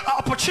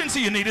opportunity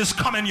you need is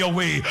coming your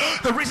way.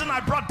 The reason I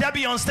brought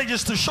Debbie on stage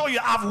is to show you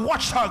I've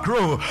watched her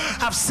grow.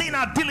 I've seen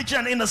her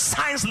diligent in the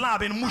science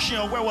lab in Mushin,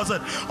 or where was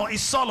it? Or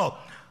Isolo.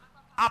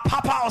 a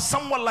papa or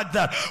someone like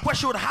that, where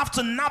she would have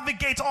to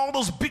navigate all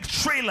those big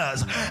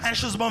trailers. And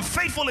she's been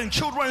faithful in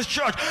children's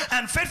church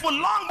and faithful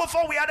long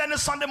before we had any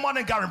Sunday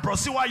morning gathering, bro.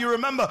 See why you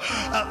remember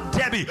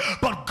Debbie?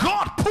 But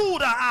God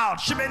pulled her out.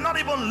 She may not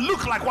even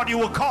look like what you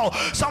would call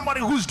somebody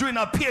who's doing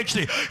a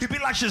PhD. You'd be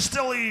like she's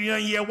still in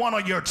year 1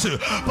 or year 2.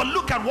 But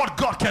look at what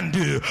God can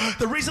do.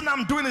 The reason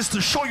I'm doing this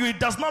to show you it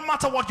does not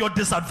matter what your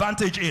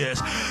disadvantage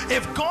is.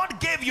 If God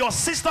gave your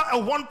sister a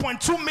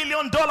 $1.2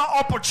 million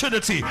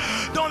opportunity,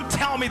 don't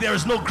tell me there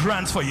is no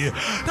grants for you.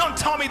 Don't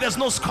tell me there's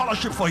no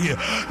scholarship for you.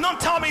 Don't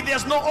tell me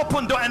there's no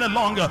open door any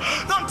longer.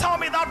 Don't tell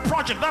me that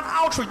project, that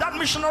outreach, that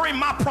missionary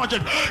map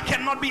project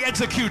cannot be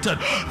executed.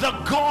 The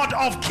God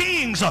of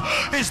kings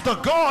is the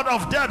God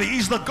of Debbie.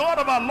 He's the God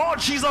of our Lord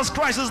Jesus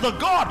Christ. Is the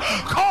God,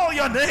 call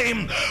your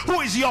name,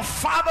 who is your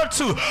father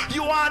too.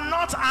 You are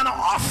not an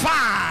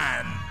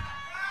orphan.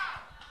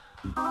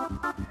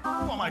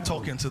 Who am I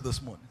talking to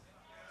this morning?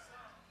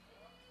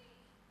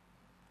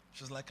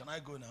 She's like, can I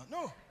go now?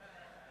 No.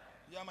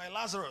 You are my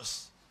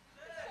Lazarus.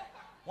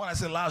 When I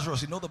say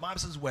Lazarus, you know the Bible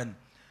says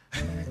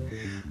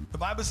the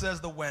Bible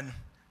says that when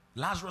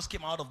Lazarus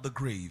came out of the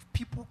grave,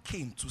 people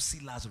came to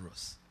see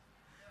Lazarus.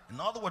 In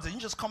other words, they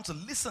didn't just come to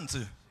listen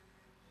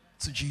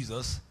to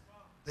Jesus.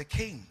 They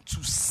came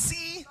to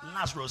see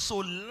Lazarus. So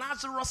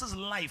Lazarus'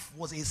 life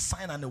was a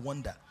sign and a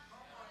wonder.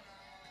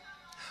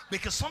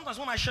 Because sometimes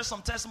when I share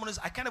some testimonies,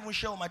 I can't even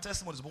share all my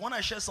testimonies. But when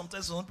I share some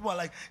testimonies, people are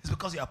like, it's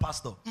because you're a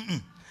pastor.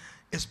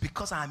 It's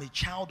because I am a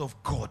child of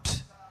God,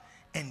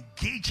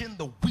 engaging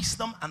the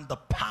wisdom and the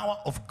power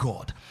of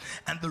God.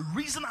 And the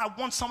reason I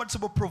want somebody to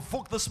be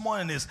provoked this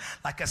morning is,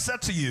 like I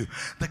said to you,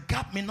 the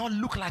gap may not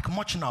look like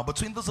much now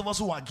between those of us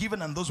who are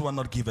given and those who are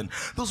not given,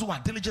 those who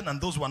are diligent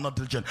and those who are not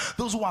diligent,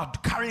 those who are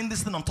carrying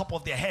this thing on top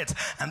of their heads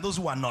and those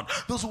who are not,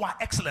 those who are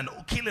excellent,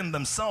 killing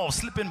themselves,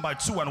 sleeping by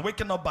 2 and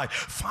waking up by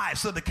 5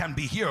 so they can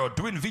be here, or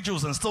doing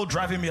vigils and still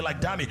driving me like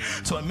dummy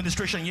to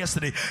administration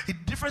yesterday. The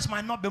difference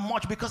might not be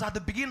much, because at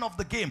the beginning of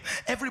the game,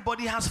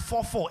 everybody has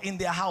 4-4 in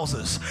their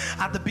houses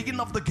at the beginning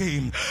of the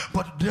game.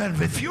 But then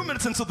a few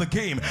minutes into the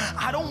game,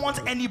 I don't want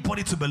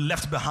anybody to be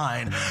left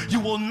behind. You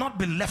will not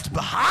be left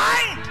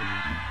behind.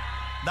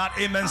 That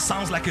amen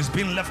sounds like it's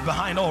been left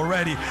behind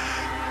already.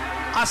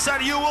 I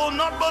said you will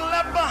not be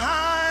left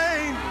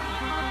behind.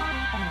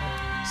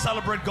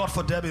 Celebrate God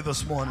for Debbie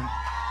this morning.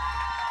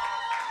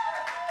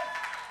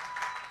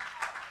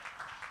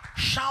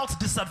 Shout,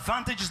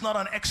 disadvantage is not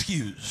an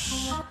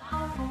excuse.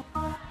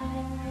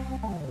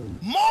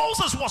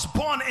 Moses was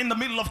born in the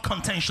middle of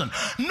contention.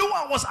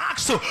 Noah was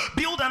asked to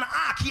build an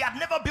ark. He had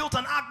never built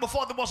an ark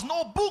before. There was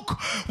no book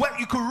where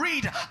you could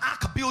read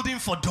ark building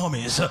for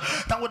dummies.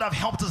 That would have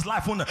helped his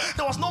life.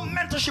 There was no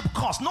mentorship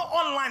course, no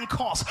online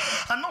course,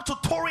 and no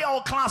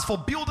tutorial class for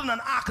building an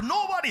ark.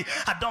 Nobody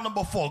had done it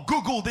before.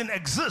 Google didn't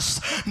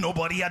exist.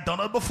 Nobody had done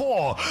it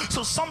before.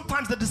 So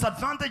sometimes the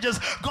disadvantage is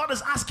God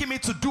is asking me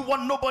to do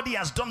what nobody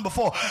has done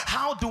before.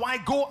 How do I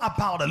go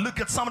about it? Look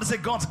at somebody, say,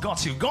 God's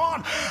got you.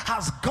 God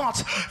has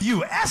got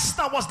you.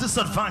 Esther was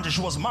disadvantaged.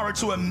 She was married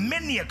to a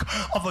maniac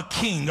of a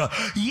king.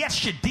 Yes,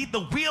 she did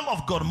the will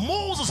of God.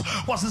 Moses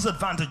was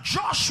disadvantaged.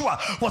 Joshua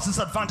was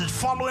disadvantaged,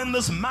 following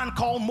this man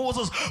called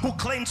Moses, who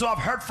claimed to have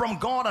heard from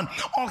God, and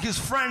all his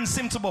friends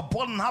seemed to be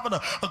bored and having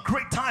a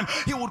great time.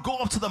 He would go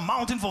up to the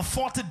mountain for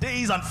 40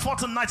 days and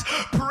 40 nights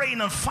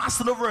praying and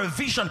fasting over a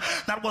vision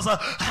that was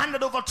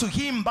handed over to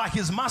him by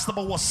his master,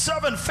 but was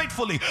serving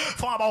faithfully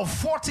for about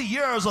 40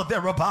 years or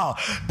thereabout.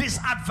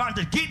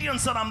 Disadvantage. Gideon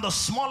said, I'm the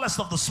smallest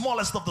of the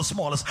smallest of the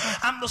smallest.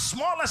 I'm the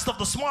smallest of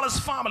the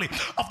smallest family,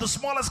 of the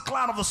smallest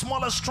clan, of the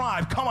smallest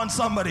tribe. Come on,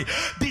 somebody.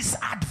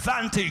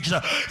 Disadvantage.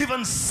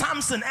 Even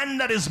Samson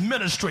ended his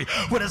ministry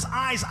with his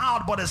eyes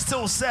out, but he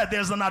still said,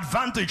 there's an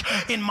advantage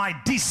in my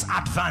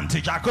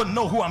disadvantage. I couldn't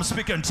know who I'm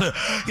speaking to.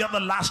 You're the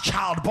last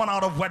child born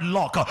out of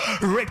wedlock,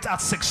 raped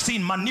at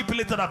 16,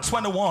 manipulated at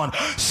 21,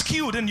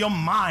 skewed in your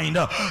mind,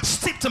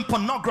 steeped in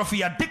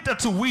pornography, addicted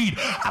to weed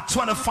at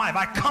 25.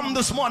 I come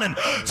this morning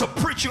to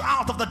preach you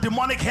out of the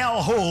demonic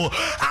hellhole,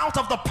 out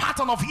of the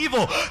pattern of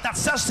evil that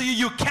says to you,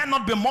 you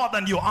cannot be more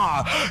than you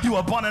are. You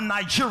were born in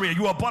Nigeria.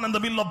 You were born in the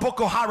middle of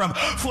Boko Haram,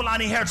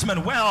 Fulani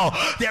herdsmen. Well,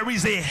 there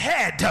is a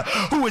head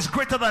who is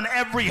greater than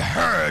every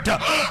herd.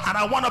 And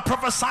I want to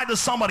prophesy to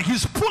somebody.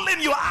 He's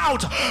pulling you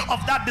out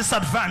of that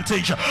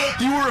disadvantage.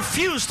 You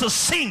refuse to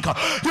sink.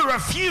 You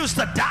refuse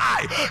to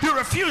die. You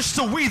refuse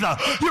to wither.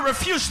 You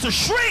refuse to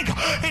shrink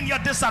in your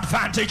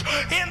disadvantage.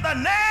 In the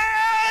name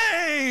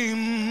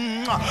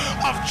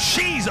of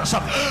Jesus,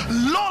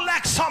 low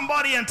like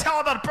somebody and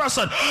tell that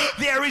person,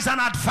 there is an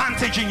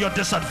advantage in your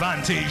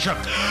disadvantage.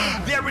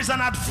 There is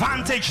an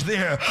advantage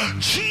there.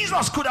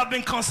 Jesus could have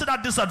been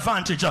considered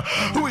disadvantaged.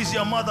 Who is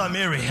your mother,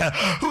 Mary?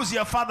 Who's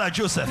your father,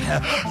 Joseph?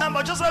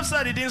 But Joseph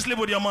said he didn't sleep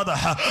with your mother.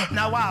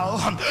 Now,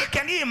 wow,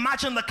 can you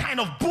imagine the kind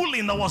of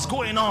bullying that was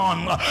going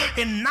on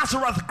in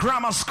Nazareth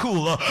Grammar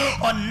School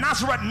or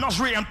Nazareth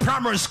Nursery and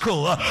Primary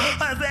School?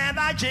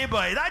 That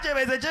J-boy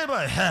is a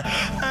J-boy.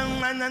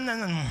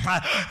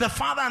 The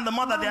father and the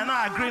mother, they are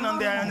not agreeing on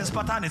their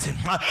paternity,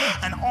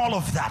 and all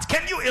of that.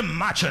 Can you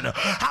imagine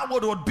how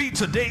it would be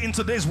today in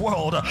today's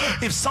world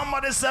if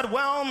somebody said,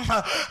 well,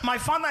 my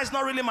father is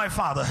not really my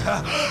father,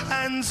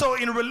 and so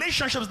in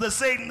relationships they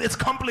say it's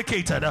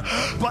complicated,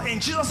 but in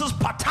Jesus'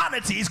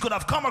 paternity it could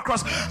have come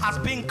across as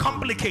being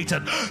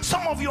complicated.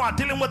 Some of you are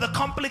dealing with the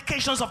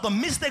complications of the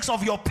mistakes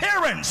of your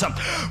parents,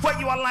 where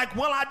you are like,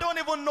 well, I don't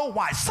even know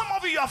why. Some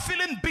of you are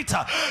feeling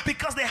bitter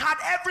because they had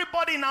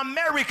everybody in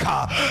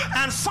America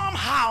and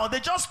somehow they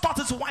just thought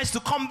it's wise to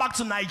come back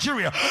to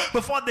Nigeria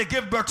before they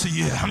gave birth to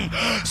you.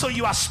 So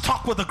you are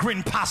stuck with a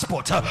green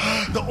passport.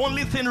 The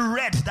only thing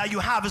red that you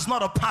have is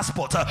not a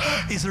passport,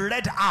 is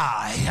red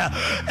eye.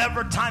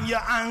 Every time you're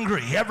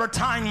angry, every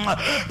time.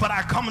 But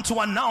I come to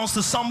announce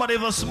to somebody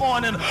this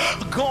morning,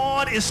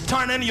 God is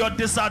turning your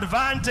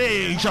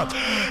disadvantage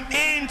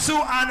into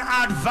an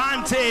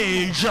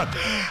advantage.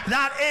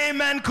 That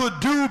amen could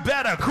do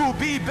better, could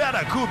be better,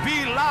 could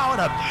be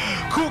louder.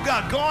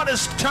 Cougar, God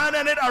is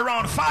turning it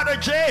around. Father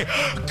J,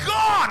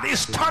 God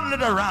is turning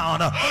it around.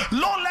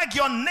 Don't let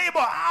your neighbor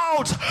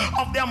out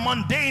of their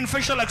mundane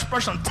facial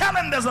expression. Tell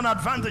him there's an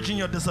advantage in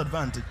your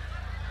disadvantage.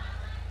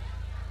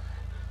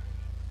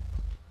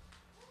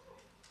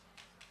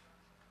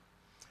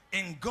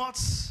 In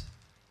God's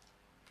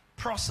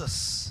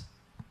process,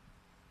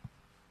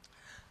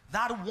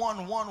 that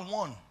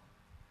 1-1-1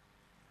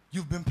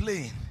 you've been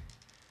playing,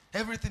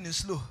 everything is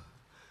slow.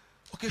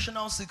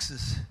 Occasional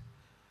sixes.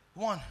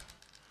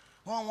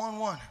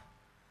 1-1-1-1.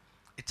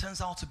 It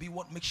turns out to be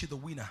what makes you the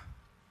winner.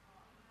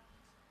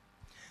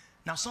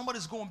 Now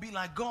somebody's going to be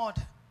like, God,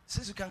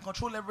 since you can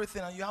control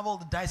everything and you have all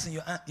the dice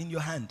in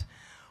your hand,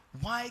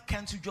 why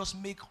can't you just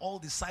make all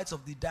the sides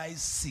of the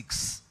dice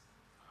 6?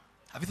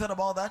 Have you thought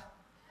about that?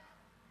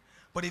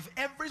 But if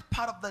every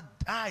part of the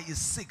die is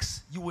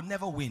 6, you will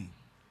never win.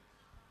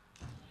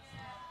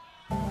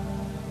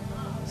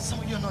 Some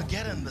of you are not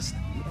getting this.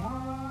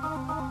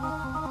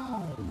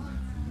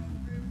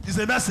 It's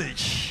a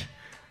message.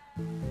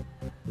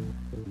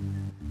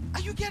 Are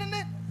you getting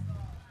it?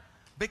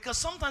 Because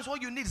sometimes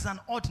what you need is an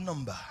odd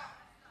number,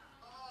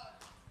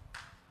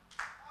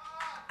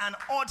 an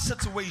odd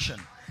situation,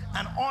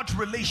 an odd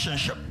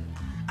relationship,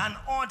 an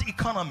odd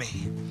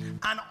economy,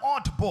 an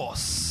odd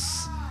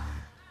boss,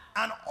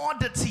 an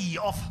oddity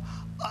of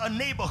a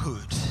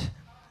neighborhood.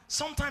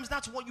 Sometimes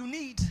that's what you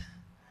need.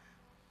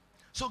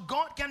 So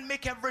God can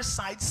make every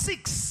side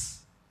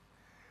 6,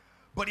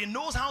 but he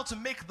knows how to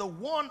make the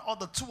 1 or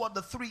the 2 or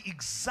the 3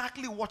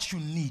 exactly what you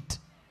need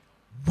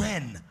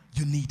when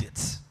you need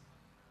it.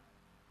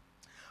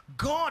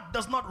 God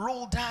does not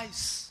roll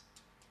dice.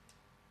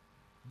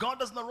 God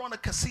does not run a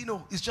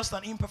casino. It's just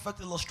an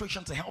imperfect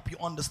illustration to help you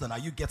understand. Are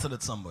you getting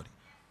it, somebody?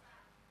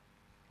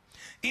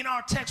 In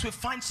our text, we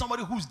find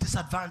somebody who's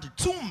disadvantaged.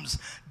 Tombs,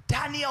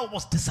 Daniel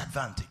was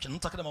disadvantaged. I'm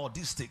not talking about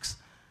these sticks,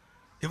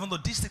 even though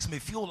these sticks may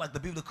feel like the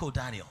biblical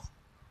Daniel.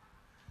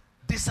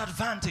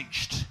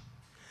 Disadvantaged.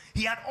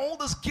 He had all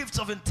those gifts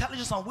of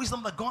intelligence and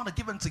wisdom that God had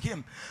given to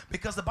him,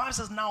 because the Bible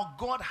says now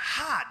God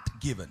had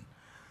given.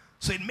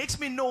 So it makes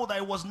me know that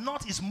it was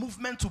not his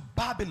movement to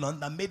Babylon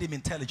that made him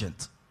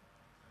intelligent.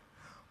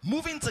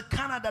 Moving to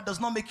Canada does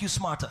not make you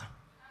smarter.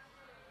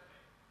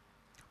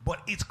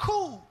 But it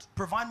could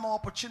provide more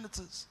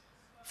opportunities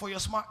for your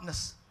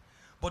smartness.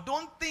 But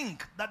don't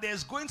think that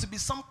there's going to be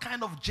some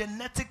kind of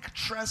genetic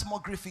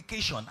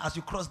transmogrification as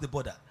you cross the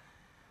border.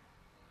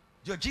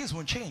 Your genes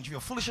won't change. If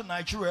you're foolish in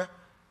Nigeria,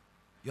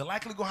 you're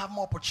likely going to have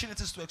more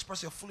opportunities to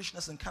express your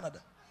foolishness in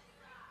Canada.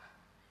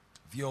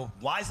 If you're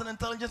wise and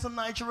intelligent in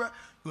Nigeria,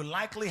 you'll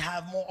likely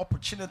have more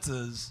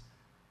opportunities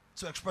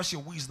to express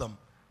your wisdom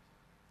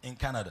in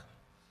Canada.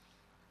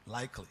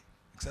 Likely.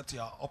 Except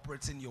you are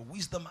operating your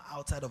wisdom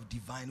outside of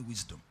divine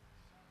wisdom,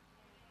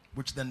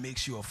 which then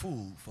makes you a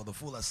fool. For the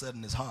fool has said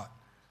in his heart,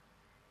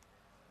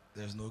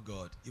 there's no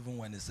God, even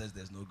when it says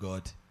there's no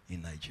God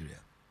in Nigeria.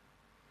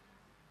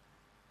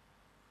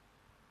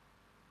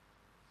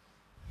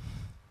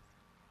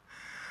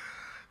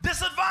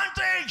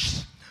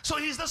 Disadvantage. So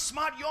he's the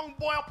smart young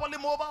boy up on the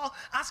mobile,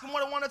 asking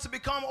what he wanted to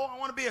become. Oh, I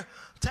want to be a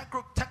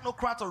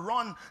technocrat to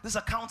run this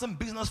accounting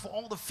business for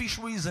all the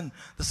fisheries in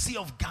the Sea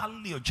of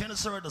Galilee or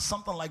Gennesaret or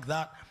something like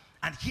that.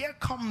 And here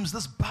comes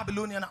this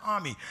Babylonian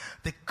army.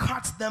 They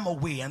cut them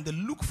away and they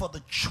look for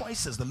the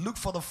choices. They look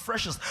for the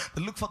freshest.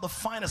 They look for the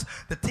finest.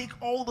 They take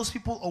all those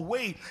people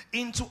away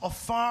into a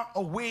far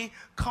away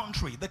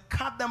country. They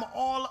cut them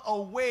all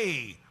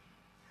away.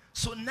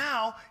 So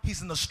now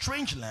he's in a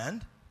strange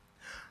land.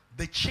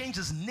 They changed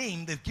his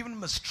name. They've given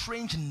him a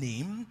strange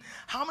name.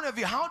 How many of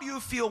you, how do you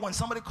feel when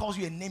somebody calls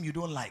you a name you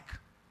don't like?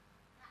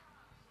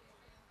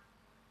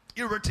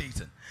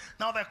 Irritating.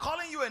 Now they're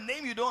calling you a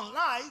name you don't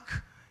like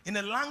in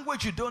a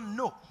language you don't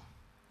know.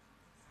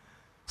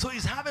 So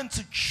he's having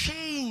to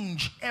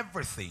change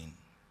everything.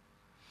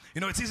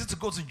 You know, it's easy to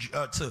go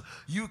to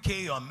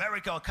UK or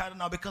America or Canada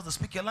now because they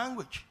speak your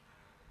language.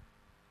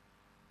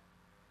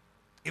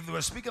 If they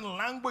were speaking a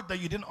language that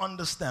you didn't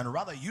understand,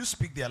 rather you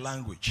speak their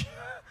language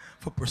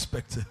for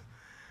perspective.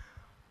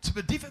 To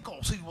be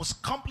difficult, so it was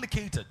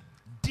complicated,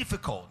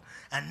 difficult,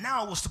 and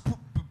now it was to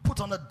put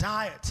on a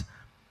diet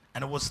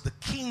And it was the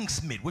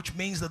king's meat, which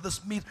means that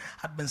this meat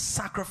had been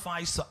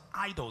sacrificed to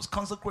idols,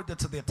 consecrated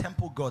to their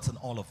temple gods and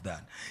all of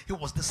that. It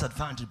was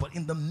disadvantaged. But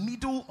in the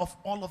middle of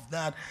all of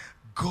that,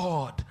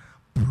 God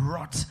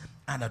brought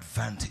an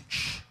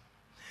advantage.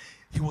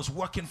 He was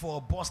working for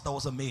a boss that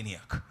was a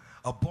maniac,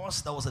 a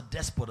boss that was a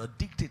despot, a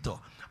dictator,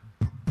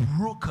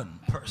 broken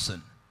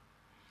person.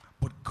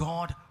 But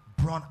God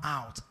brought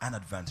out an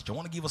advantage. I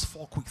want to give us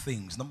 4 quick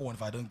things. Number one,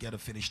 if I don't get to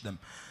finish them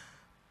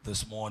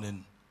this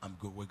morning, I'm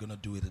good. We're going to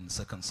do it in the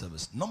second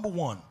service. Number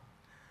one,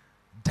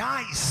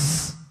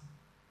 DICE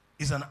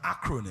is an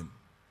acronym.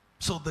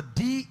 So the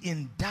D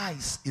in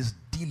DICE is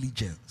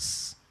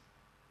diligence.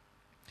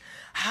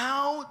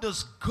 How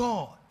does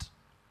God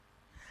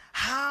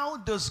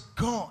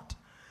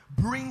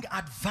bring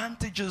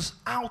advantages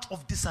out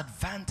of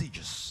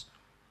disadvantages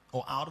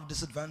or out of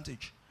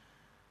disadvantage?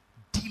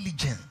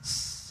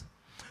 Diligence.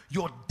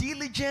 Your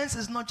diligence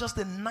is not just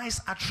a nice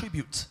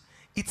attribute.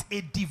 It's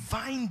a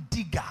divine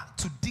digger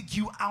to dig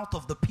you out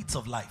of the pits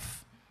of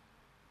life.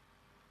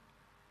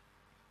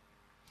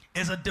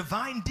 Is a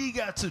divine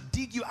digger to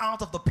dig you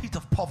out of the pit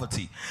of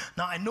poverty.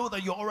 Now, I know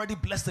that you're already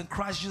blessed in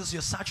Christ Jesus.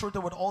 You're saturated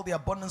with all the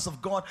abundance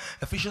of God.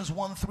 Ephesians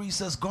 1:3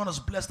 says God has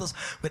blessed us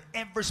with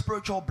every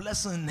spiritual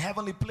blessing in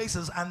heavenly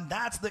places. And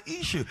that's the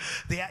issue.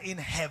 They are in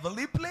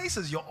heavenly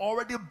places. You're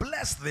already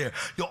blessed there.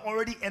 You're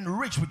already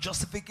enriched with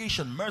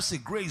justification, mercy,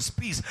 grace,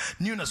 peace,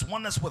 newness,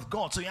 oneness with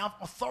God. So you have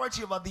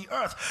authority over the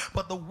earth.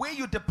 But the way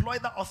you deploy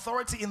that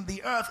authority in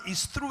the earth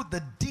is through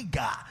the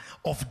digger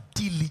of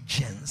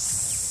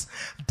diligence.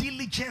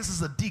 Diligence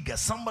is a digger.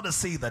 Somebody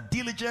say that.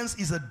 Diligence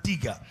is a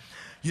digger.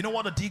 You know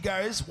what a digger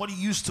is? What you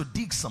use to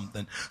dig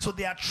something. So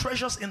there are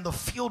treasures in the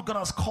field God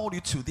has called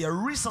you to. There are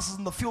resources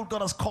in the field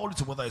God has called you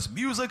to, whether it's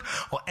music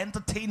or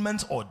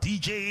entertainment or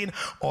DJing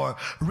or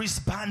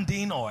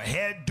wristbanding or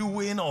hair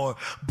doing or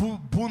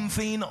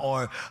boothing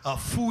or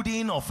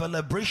fooding or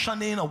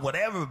celebrationing or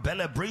whatever,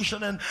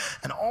 celebrationing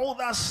and all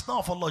that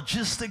stuff or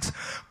logistics.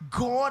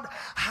 God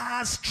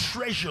has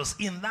treasures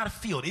in that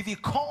field. If He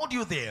called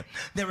you there,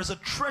 there is a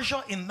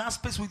treasure in that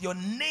space with your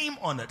name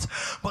on it.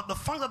 But the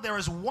fact that there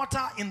is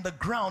water in the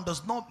ground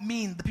does not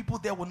mean the people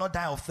there will not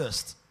die of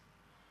thirst.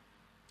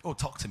 Oh,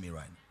 talk to me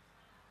right now.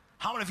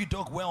 How many of you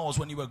dug wells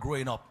when you were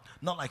growing up?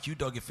 Not like you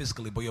dug it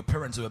physically, but your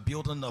parents were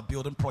building a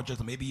building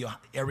project, or maybe your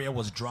area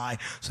was dry,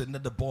 so they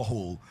needed the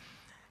borehole.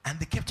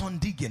 And they kept on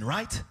digging,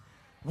 right?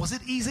 Was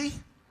it easy?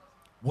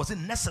 Was it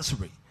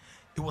necessary?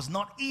 It was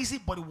not easy,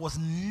 but it was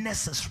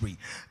necessary.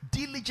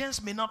 Diligence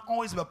may not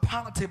always be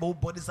palatable,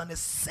 but it's an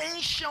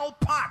essential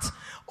part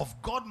of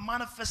God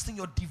manifesting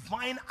your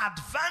divine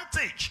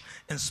advantage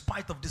in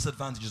spite of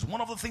disadvantages.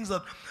 One of the things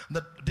that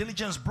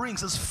diligence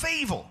brings is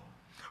favor.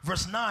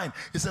 Verse 9,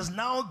 it says,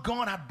 now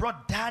God had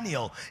brought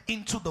Daniel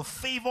into the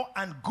favor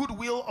and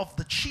goodwill of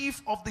the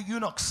chief of the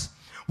eunuchs.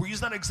 We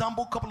used that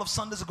example a couple of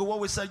Sundays ago where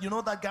we said, you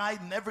know that guy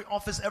in every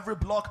office, every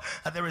block,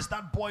 and there is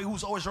that boy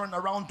who's always running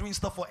around doing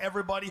stuff for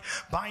everybody,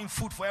 buying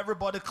food for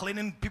everybody,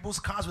 cleaning people's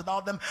cars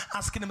without them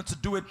asking him to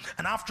do it.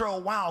 And after a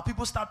while,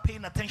 people start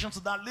paying attention to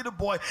that little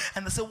boy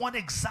and they say, what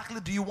exactly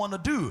do you want to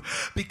do?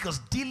 Because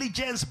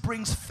diligence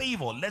brings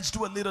favor. Let's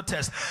do a little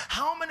test.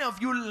 How many of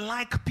you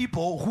like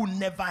people who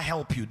never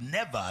help you?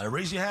 Never.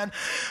 Raise your hand.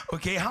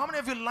 Okay. How many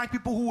of you like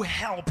people who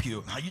help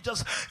you? You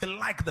just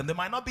like them. They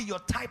might not be your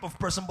type of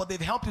person, but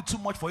they've helped you too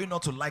much for you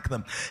not to like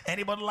them.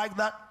 Anybody like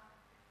that?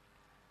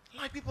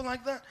 Like people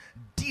like that?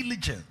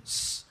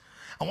 Diligence.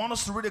 I want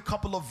us to read a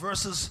couple of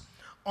verses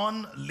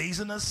on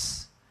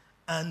laziness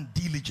and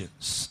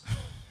diligence.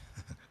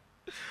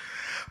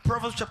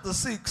 Proverbs chapter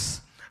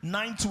 6,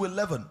 9 to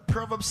 11.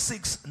 Proverbs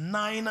 6,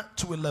 9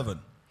 to 11.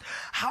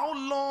 How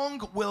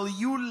long will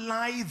you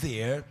lie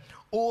there,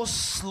 O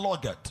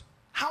sluggard?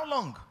 How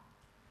long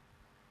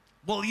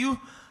will you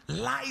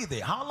lie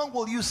there? How long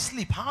will you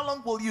sleep? How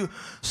long will you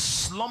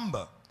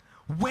slumber?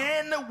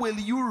 When will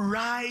you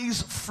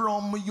rise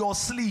from your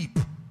sleep?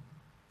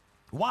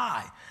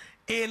 Why?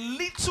 A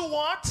little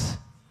what?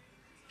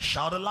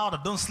 Shout it louder.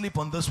 Don't sleep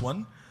on this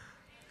one.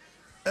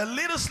 A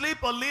little sleep,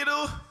 a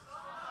little.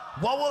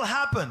 What will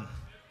happen?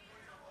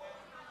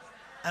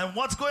 And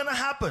what's going to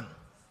happen?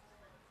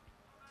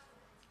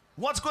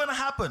 What's going to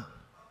happen?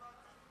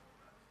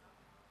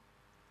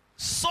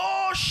 So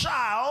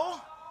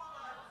shall.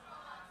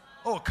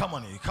 Oh, come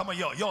on,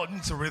 y'all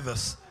need to read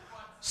this.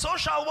 So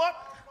shall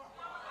what?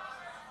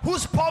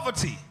 Whose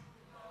poverty?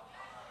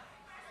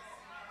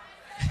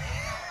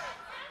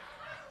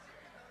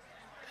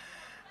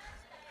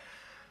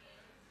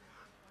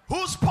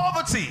 Whose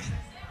poverty?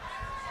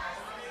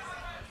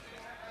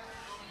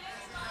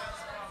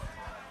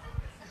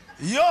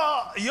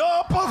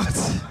 Your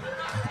poverty.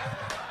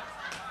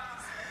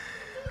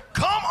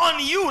 Come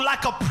on you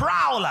like a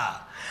prowler,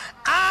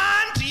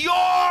 and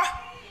your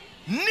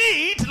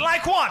need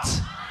like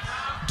what?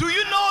 Do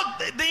you know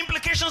the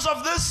implications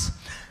of this?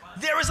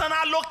 There is an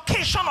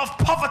allocation of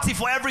poverty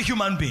for every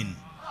human being.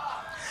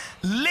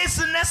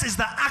 Laziness is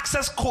the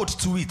access code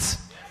to it.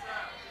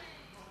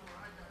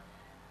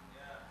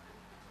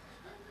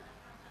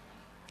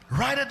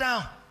 Write it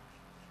down.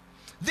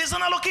 There's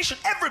an allocation.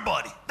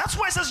 Everybody. That's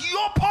why it says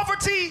your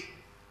poverty.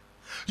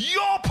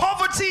 Your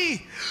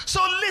poverty.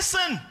 So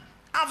listen,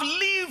 I've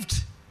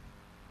lived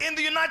in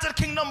the United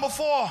Kingdom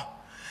before.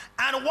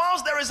 And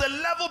whilst there is a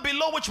level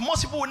below which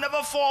most people will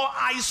never fall,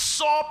 I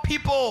saw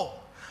people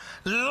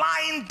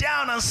lying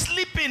down and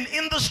sleeping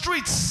in the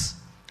streets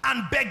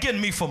and begging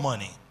me for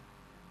money.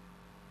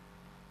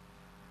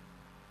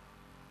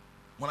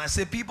 When I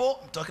say people,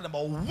 I'm talking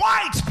about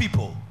white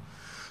people.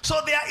 So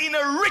they are in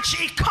a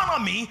rich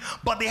economy,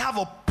 but they have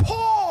a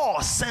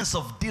poor sense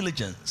of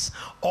diligence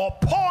or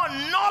poor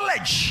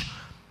knowledge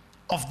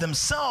of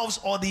themselves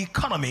or the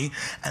economy,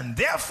 and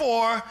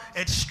therefore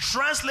it's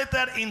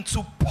translated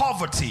into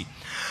poverty.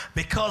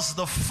 Because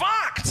the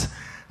fact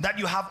that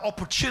you have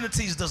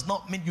opportunities does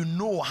not mean you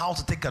know how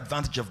to take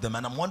advantage of them.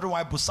 And I'm wondering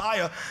why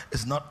Busiah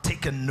is not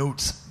taking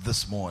notes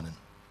this morning.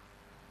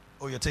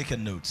 Oh, you're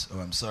taking notes. Oh,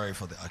 I'm sorry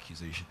for the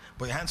accusation.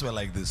 But your hands were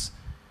like this.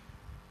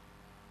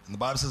 And the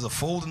Bible says a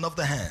folding of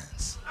the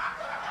hands.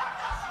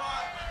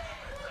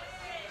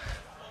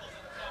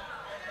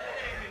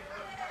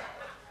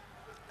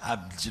 I'm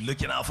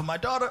looking out for my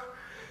daughter.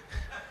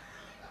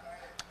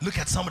 Look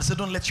at somebody, say,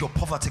 don't let your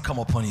poverty come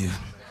upon you.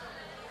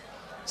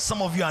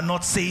 Some of you are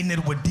not saying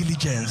it with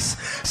diligence.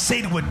 Say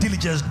it with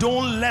diligence.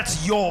 Don't let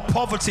your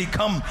poverty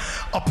come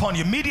upon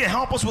you. Media,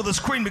 help us with the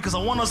screen, because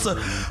I want us to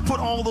put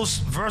all those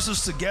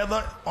verses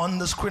together on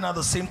the screen at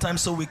the same time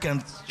so we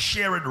can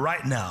share it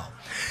right now.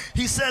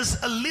 He says,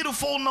 a little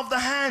folding of the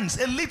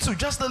hands. A little,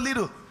 just a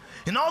little.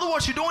 In other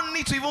words, you don't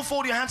need to even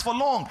fold your hands for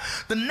long.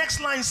 The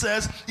next line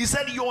says, he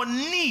said, your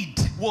need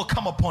will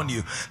come upon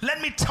you. Let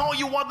me tell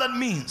you what that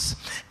means.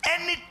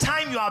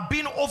 Anytime you are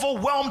being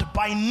overwhelmed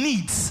by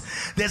needs,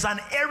 there's an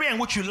area in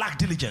which you lack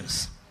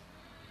diligence.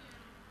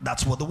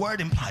 That's what the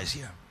word implies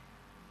here.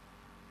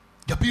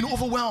 You're being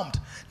overwhelmed.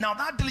 Now,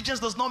 that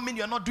diligence does not mean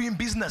you're not doing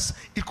business.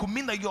 It could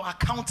mean that your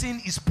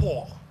accounting is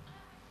poor.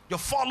 Your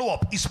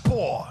follow-up is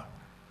poor.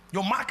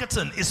 Your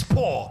marketing is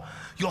poor.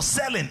 Your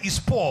selling is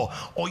poor.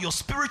 Or your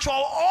spiritual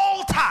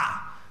altar,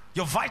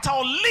 your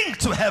vital link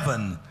to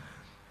heaven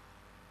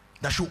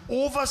that should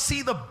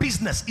oversee the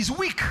business is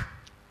weak.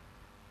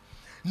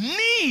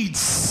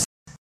 Needs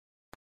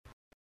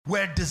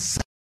were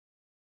designed.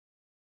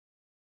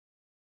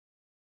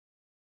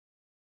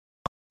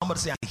 Somebody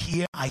say,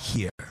 I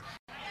hear.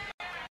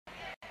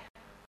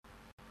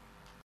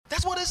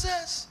 That's what it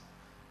says.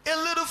 A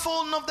little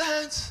folding of the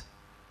hands.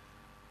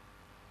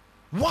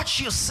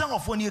 Watch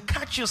yourself when you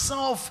catch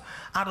yourself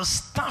at a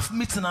staff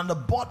meeting and a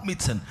board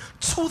meeting.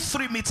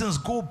 2-3 meetings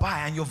go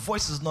by and your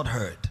voice is not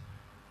heard.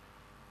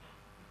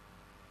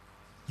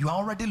 You are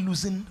already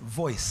losing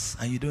voice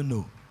and you don't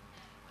know.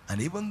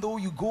 And even though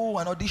you go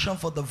and audition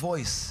for The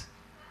Voice,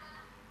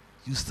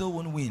 you still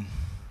won't win.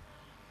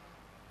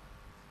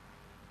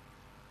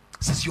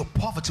 This is your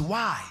poverty.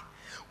 Why?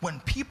 When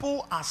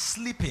people are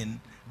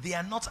sleeping, they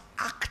are not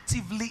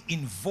actively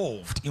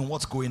involved in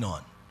what's going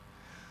on.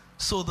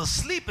 So the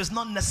sleep is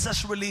not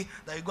necessarily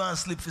that you go and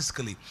sleep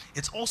physically.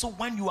 It's also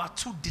when you are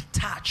too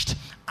detached,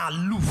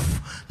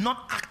 aloof,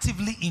 not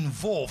actively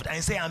involved, and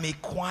you say, I'm a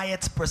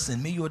quiet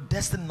person. May your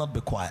destiny not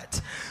be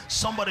quiet.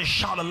 Somebody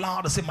shout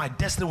aloud and say, my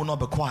destiny will not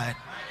be quiet.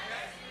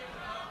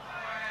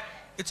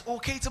 It's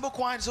okay to be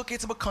quiet, it's okay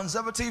to be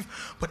conservative,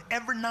 but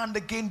every now and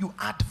again you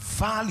add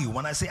value.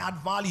 When I say add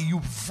value, you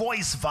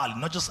voice value,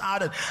 not just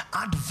add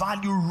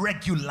value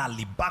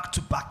regularly, back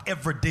to back,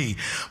 every day.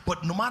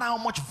 But no matter how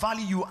much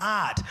value you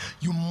add,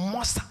 you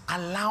must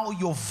allow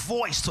your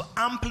voice to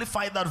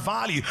amplify that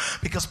value,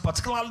 because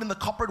particularly in the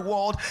corporate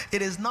world,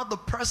 it is not the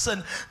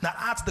person that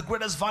adds the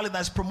greatest value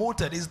that is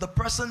promoted, it's the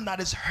person that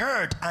is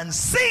heard and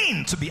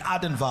seen to be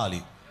adding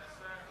value.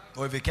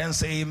 Or if you can't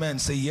say amen,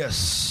 say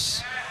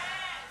yes.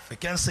 If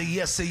you can't say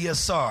yes, say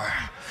yes, sir.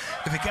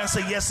 If you can't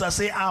say yes, sir,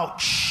 say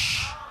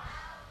ouch.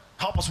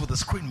 Help us with the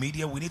screen,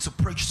 media. We need to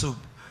preach to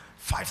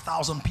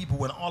 5,000 people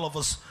when all of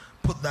us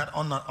put that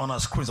on our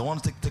screens. I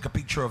want to take a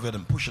picture of it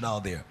and push it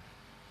out there.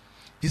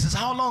 He says,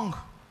 how long?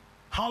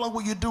 How long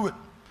will you do it?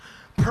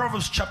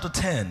 Proverbs chapter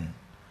 10.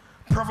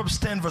 Proverbs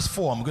 10 verse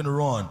 4. I'm going to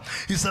run.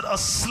 He said, a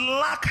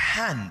slack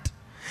hand.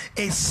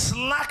 A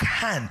slack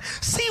hand.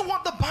 See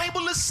what the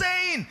Bible is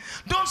saying.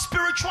 Don't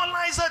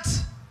spiritualize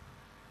it.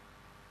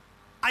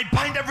 I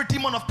bind every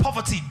demon of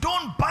poverty.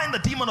 Don't bind the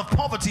demon of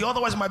poverty,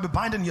 otherwise you might be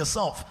binding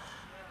yourself.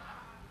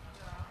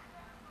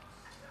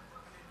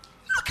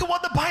 Look at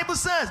what the Bible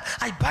says.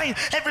 I bind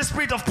every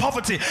spirit of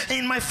poverty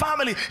in my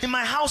family, in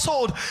my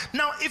household.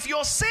 Now, if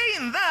you're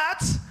saying that,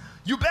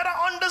 you better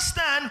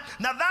understand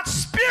that that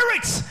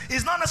spirit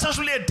is not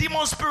necessarily a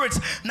demon spirit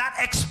that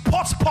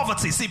exports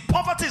poverty. See,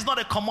 poverty is not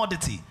a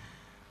commodity.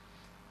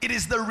 It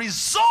is the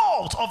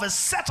result of a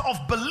set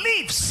of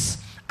beliefs,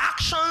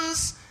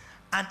 actions,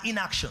 and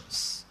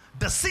inactions,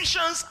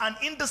 decisions and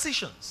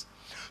indecisions.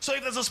 So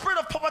if there's a spirit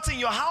of poverty in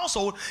your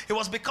household, it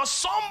was because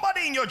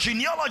somebody in your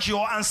genealogy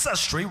or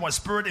ancestry, one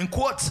spirit in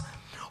quotes,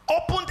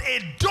 opened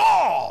a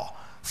door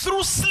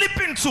through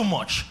sleeping too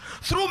much,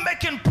 through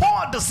making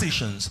poor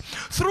decisions,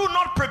 through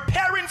not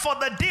preparing for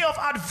the day of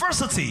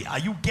adversity. Are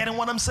you getting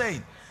what I'm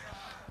saying?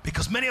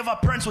 Because many of our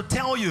parents would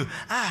tell you,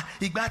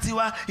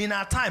 Igbatiwa, in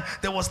our time,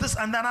 there was this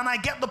and that, and I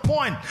get the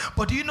point.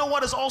 But do you know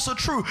what is also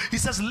true? He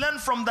says, learn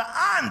from the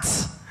ant.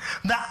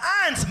 The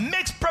ant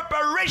makes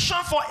preparation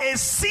for a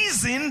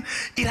season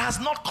it has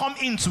not come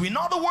into. In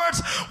other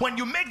words, when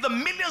you make the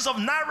millions of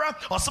naira,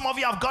 or some of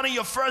you have gotten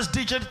your first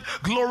digit,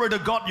 glory to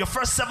God, your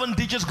first 7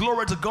 digits,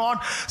 glory to God.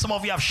 Some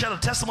of you have shared a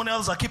testimony,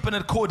 others are keeping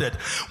it coded.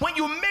 When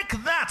you make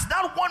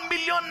that 1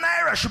 million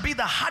naira should be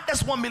the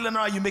hardest 1 million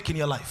naira you make in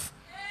your life.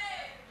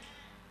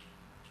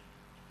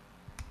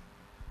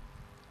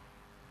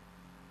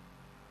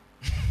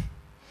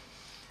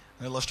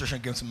 An illustration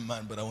came to my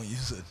mind, but I won't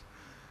use it.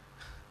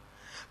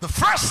 The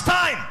first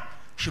time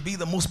should be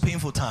the most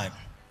painful time,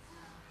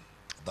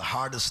 the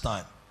hardest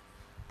time.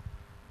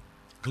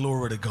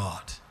 Glory to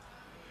God.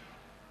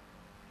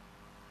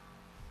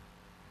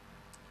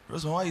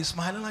 Rosemary, why are you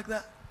smiling like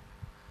that?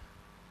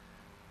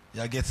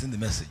 You're getting the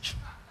message.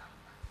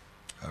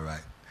 All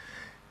right.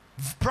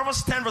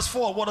 Proverbs 10 verse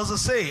 4, what does it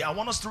say? I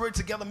want us to read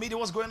together. Media,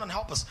 what's going on?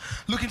 Help us.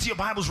 Look into your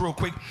Bibles real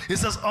quick. It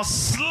says, a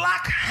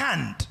slack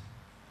hand.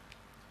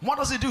 What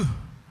does it do?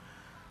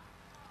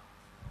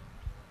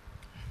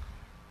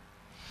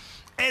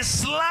 A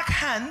slack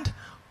hand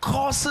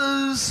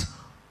causes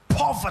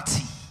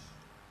poverty.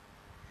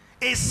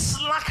 A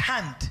slack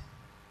hand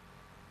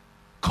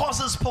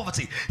causes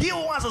poverty. He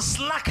who has a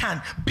slack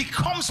hand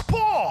becomes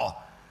poor.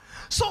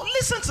 So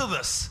listen to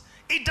this.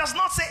 It does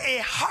not say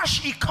a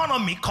harsh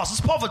economy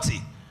causes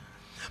poverty.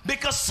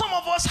 Because some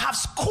of us have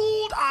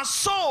schooled our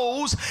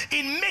souls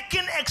in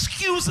making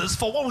excuses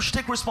for what we should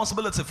take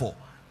responsibility for.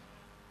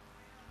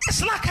 A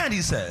slack hand,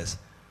 he says.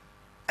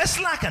 A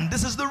slack hand.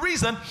 This is the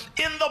reason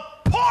in the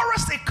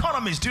poorest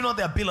economies, do you know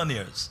they are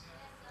billionaires?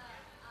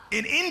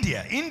 In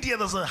India,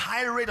 there's a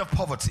high rate of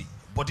poverty.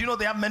 But do you know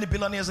they have many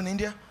billionaires in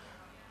India?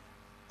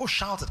 Oh,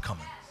 shout it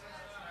coming.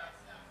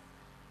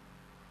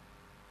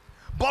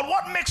 But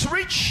what makes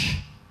rich?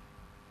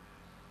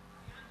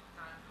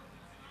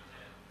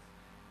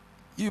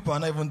 You are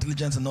not even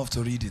diligent enough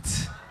to read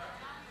it.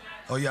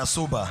 Or you are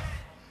sober.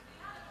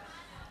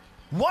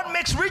 What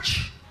makes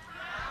rich?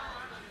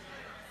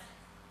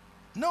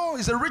 No,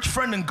 he's a rich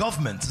friend in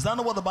government. Is that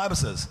not what the Bible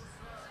says?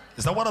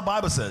 Is that what the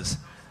Bible says?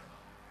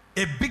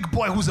 A big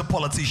boy who's a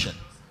politician.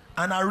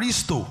 An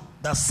aristo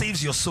that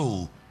saves your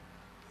soul.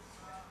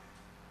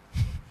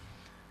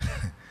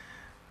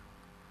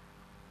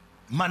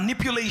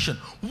 Manipulation.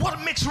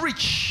 What makes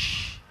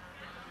rich?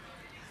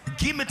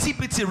 Give me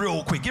TPT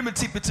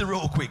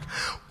real quick.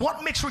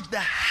 What makes rich? The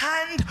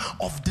hand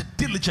of the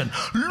diligent.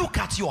 Look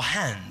at your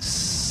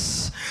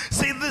hands.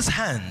 Say these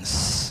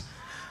hands.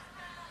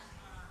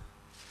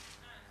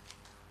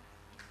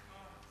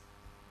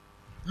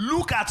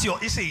 Look at your,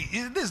 you see,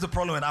 this is the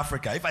problem in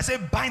Africa. If I say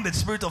bind the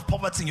spirit of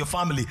poverty in your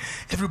family,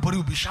 everybody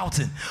will be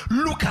shouting.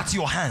 Look at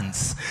your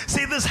hands.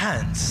 Say these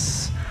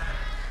hands.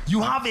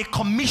 You have a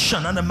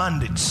commission and a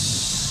mandate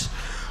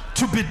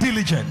to be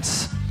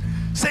diligent.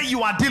 Say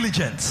you are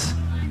diligent.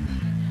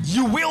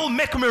 You will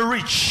make me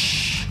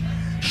rich.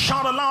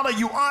 Shout louder,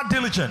 you are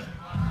diligent.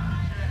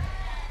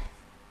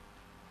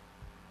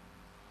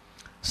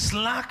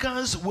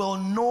 Slackers will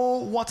know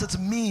what it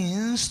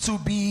means to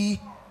be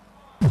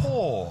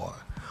poor,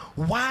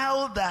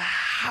 while the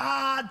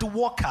hard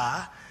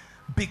worker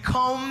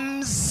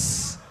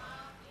becomes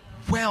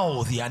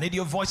wealthy. I need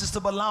your voices to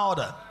be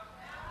louder.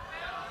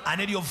 I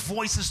need your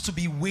voices to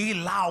be way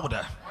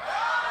louder.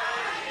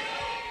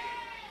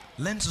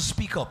 Learn to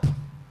speak up.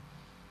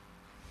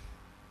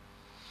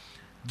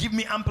 Give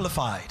me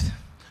amplified.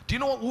 Do you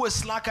know who a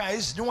slacker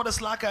is? Do you know what a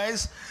slacker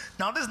is?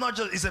 Now this is not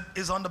just,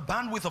 is on the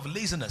bandwidth of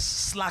laziness,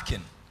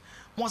 slacking.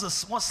 What's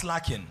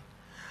slacking?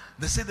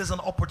 They say there's an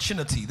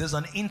opportunity, there's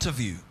an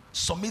interview.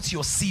 Submit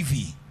your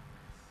CV.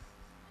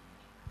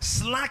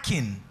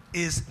 Slacking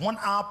is 1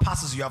 hour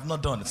passes you have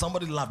not done it.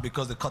 Somebody laughed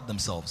because they cut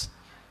themselves.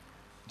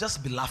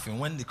 Just be laughing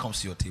when it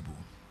comes to your table.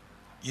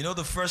 You know,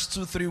 the first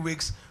 2-3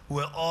 weeks,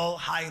 we're all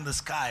high in the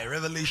sky,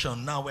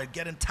 revelation. Now we're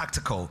getting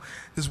tactical.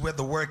 This is where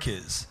the work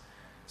is.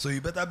 So you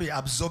better be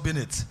absorbing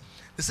it.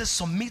 They say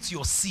submit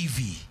your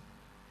CV.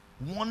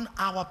 1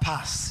 hour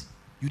passed.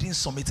 You didn't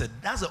submit it.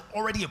 That's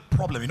already a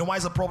problem. You know why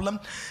it's a problem?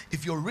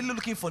 If you're really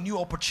looking for new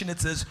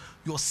opportunities,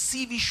 your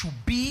CV should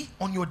be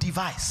on your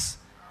device.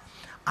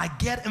 I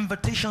get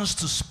invitations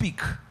to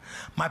speak.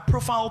 My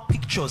profile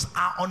pictures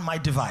are on my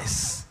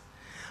device.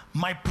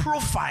 My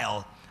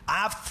profile, I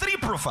have 3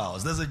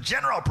 profiles. There's a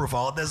general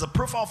profile, there's a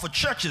profile for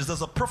churches,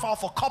 there's a profile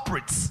for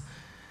corporates.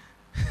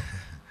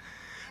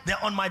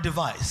 They're on my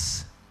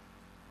device.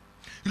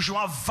 You should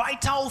have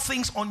vital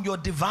things on your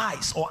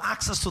device or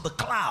access to the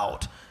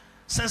cloud.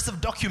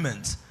 Sensitive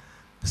documents.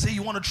 Say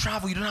you want to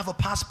travel, you don't have a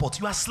passport,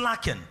 you are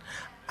slacking.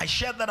 I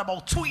shared that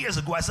about 2 years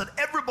ago. I said,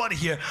 everybody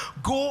here,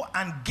 go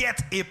and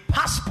get a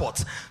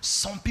passport.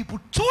 Some people,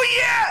 2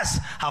 years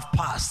have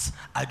passed.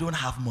 I don't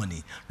have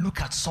money.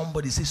 Look at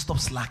somebody, say, stop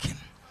slacking.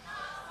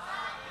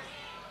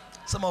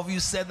 Some of you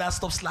said that,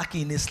 stop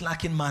slacking in a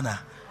slacking manner.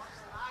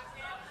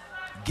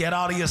 Get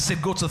out of your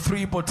seat, go to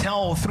 3 people,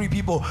 tell 3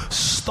 people,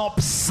 stop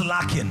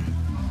slacking.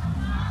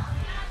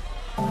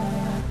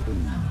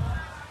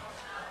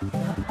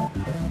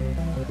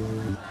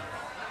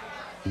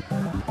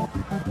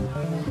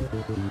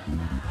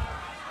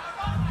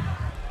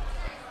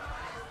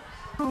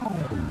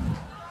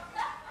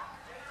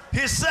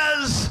 He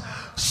says,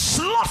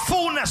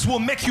 slothfulness will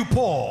make you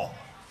poor.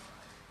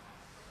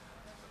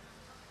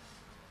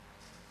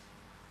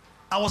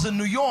 I was in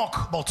New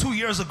York about 2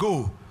 years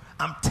ago.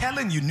 I'm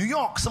telling you, New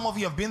York, some of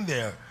you have been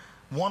there.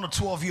 1 or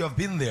 2 of you have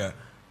been there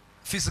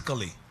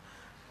physically.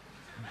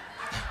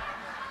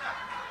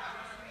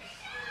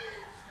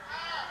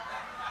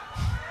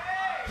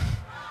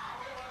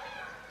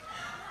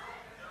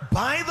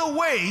 By the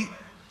way,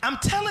 I'm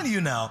telling you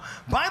now,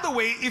 by the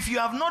way, if you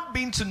have not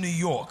been to New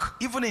York,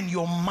 even in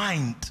your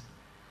mind,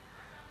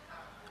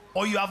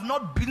 or you have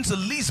not been to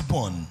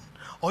Lisbon,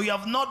 or you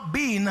have not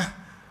been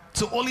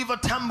to Oliver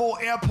Tambo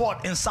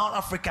Airport in South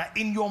Africa,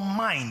 in your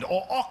mind,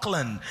 or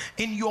Auckland,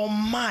 in your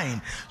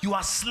mind, you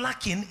are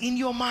slacking in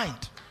your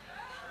mind.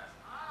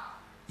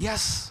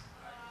 Yes,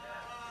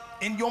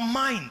 in your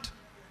mind.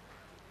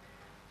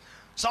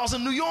 So I was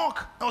in New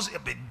York. That was a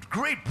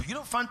great,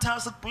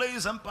 fantastic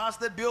place. Empire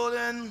State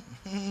Building,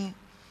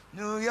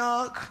 New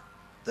York.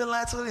 The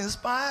lights will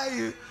inspire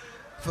you,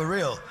 for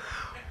real,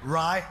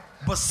 right?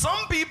 But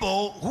some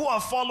people who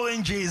are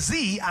following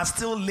Jay-Z are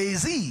still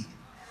lazy.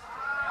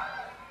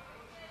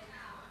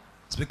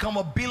 It's become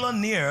a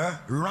billionaire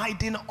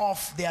riding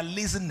off their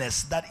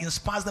laziness that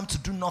inspires them to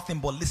do nothing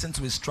but listen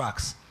to his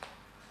tracks.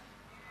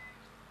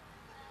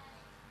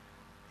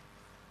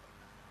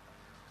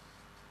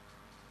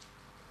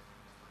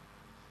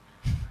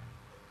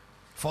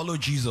 Follow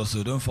Jesus,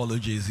 so don't follow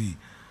Jay-Z.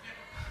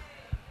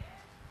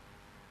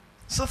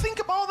 So think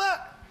about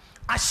that.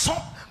 I saw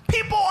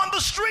people on the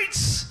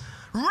streets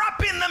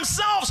wrapping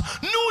themselves.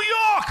 New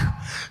York,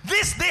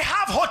 they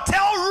have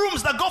hotel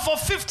rooms that go for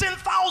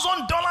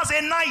 $15,000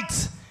 a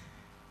night.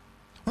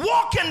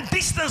 Walking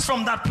distance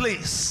from that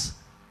place.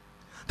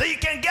 That you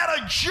can get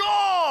a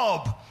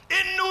job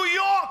in New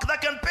York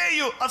that can pay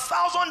you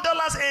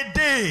 $1,000 a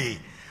day.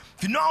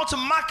 If you know how to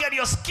market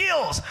your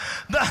skills.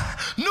 The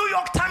New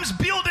York Times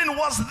building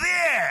was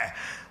there.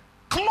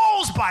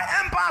 Close by.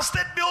 Empire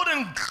State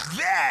Building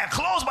there.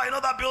 Close by. You know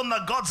that building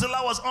that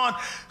Godzilla was on?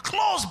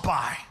 Close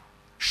by.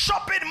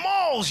 Shopping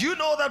malls. You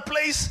know that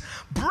place.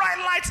 Bright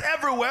lights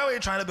everywhere. We're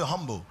trying to be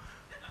humble.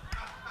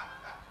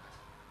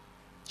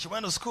 She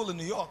went to school in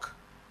New York.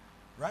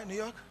 Right, New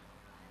York?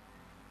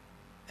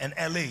 And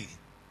LA.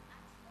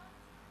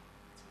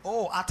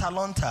 Oh,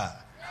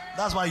 Atalanta.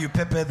 That's why you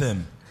pepper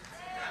them.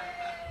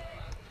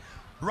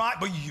 Right,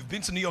 but you've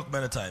been to New York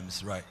many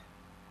times, right?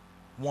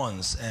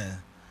 Once, and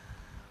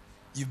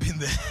you've been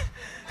there.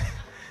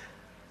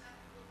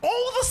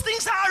 All those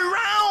things are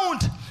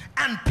around,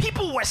 and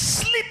people were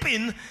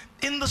sleeping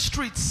in the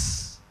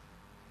streets.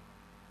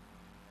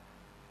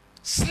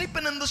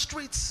 Sleeping in the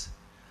streets.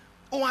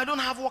 Oh, I don't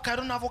have work, I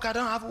don't have work, I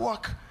don't have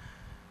work.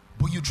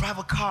 But you drive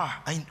a car,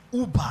 and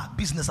Uber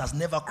business has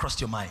never crossed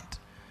your mind.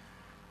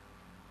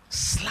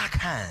 Slack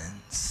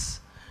hands.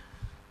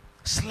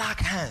 Slack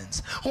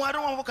hands. Oh, I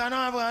don't want work, I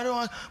don't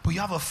want. But you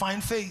have a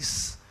fine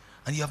face,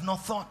 and you have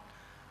not thought,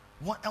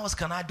 what else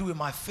can I do with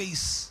my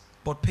face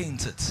but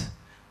paint it?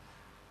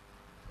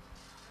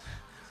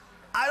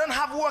 I don't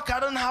have work, I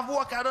don't have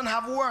work, I don't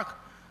have work.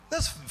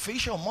 That's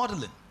facial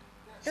modeling,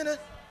 isn't it?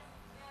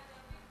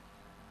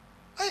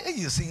 Are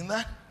you seeing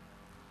that?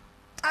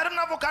 I don't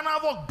have work, I don't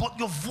have work, but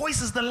your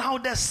voice is the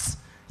loudest,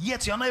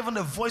 yet you're not even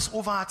a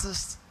voiceover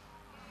artist.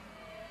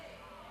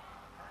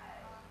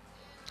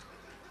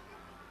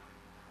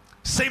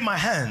 Say, my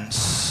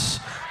hands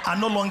are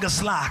no longer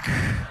slack.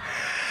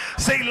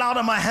 Say it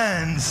louder, my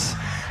hands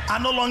are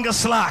no longer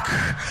slack.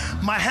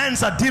 My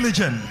hands are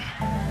diligent.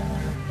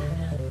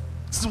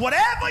 So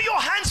whatever your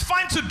hands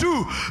find to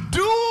do,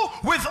 do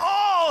with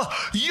all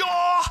your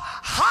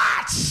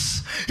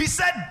hearts. He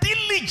said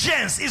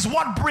diligence is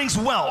what brings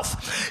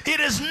wealth. It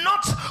is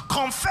not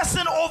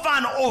confessing over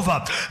and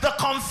over. The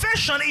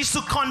confession is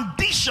to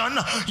condition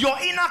your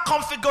inner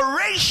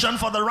configuration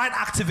for the right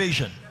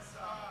activation.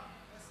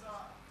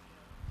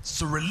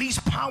 To release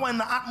power in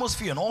the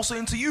atmosphere and also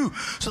into you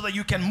so that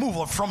you can move,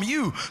 or from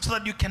you so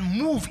that you can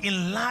move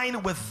in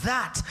line with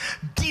that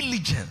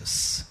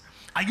diligence.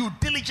 Are you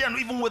diligent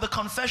even with the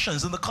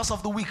confessions in the course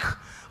of the week?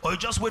 Or you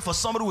just wait for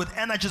somebody with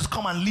energy to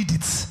come and lead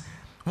it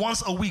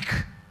once a week?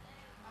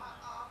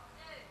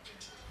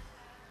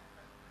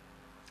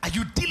 Are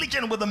you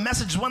diligent with the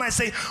message? When I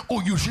say,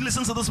 oh, you should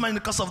listen to this man in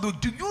the course of the week,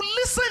 do you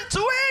listen to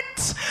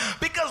it?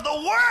 Because the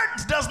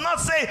word does not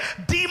say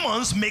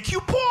demons make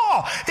you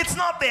poor. It's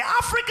not there.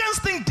 Africans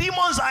think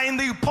demons are in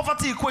the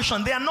poverty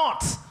equation. They are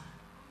not.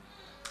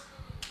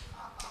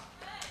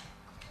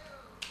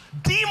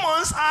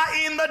 Demons are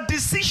in the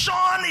decision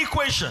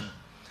equation.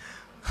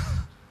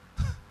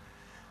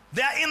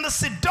 They are in the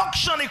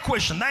seduction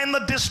equation. They are in the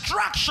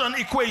distraction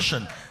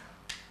equation.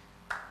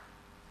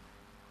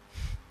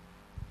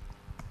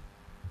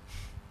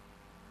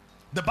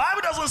 The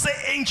Bible doesn't say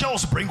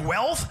angels bring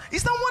wealth.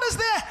 Is that what is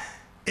there?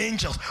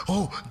 Angels.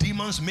 Oh,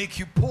 demons make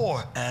you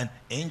poor and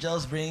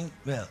angels bring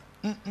wealth.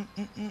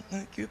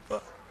 Make you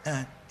poor.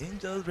 and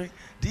angels ring.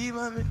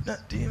 Demons ring,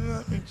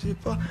 demons ring,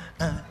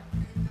 and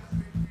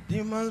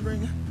demons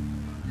ring.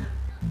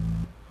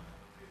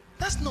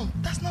 That's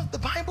not the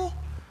Bible.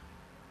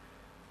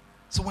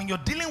 So when you're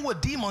dealing with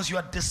demons, you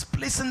are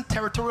displacing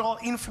territorial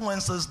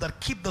influences that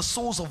keep the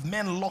souls of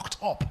men locked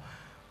up.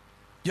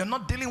 You're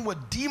not dealing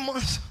with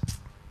demons.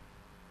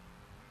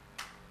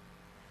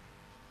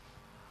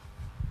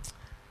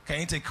 Can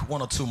you take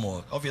one or two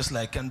more? Obviously,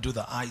 I can't do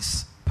the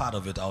ice part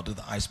of it. I'll do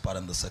the ice part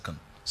in the second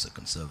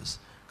service.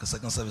 Because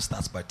second service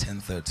starts by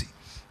 10:30.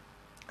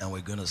 And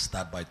we're going to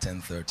start by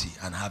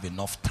 10:30 and have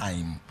enough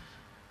time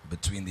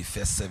between the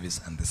first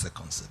service and the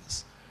second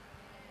service.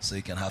 So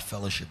you can have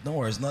fellowship. Don't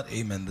worry, it's not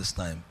amen this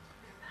time.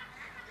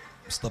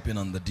 I'm stopping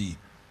on the D.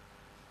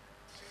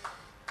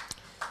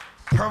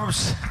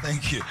 Proverbs,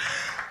 thank you.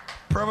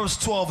 Proverbs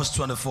 12 verse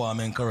 24, I'm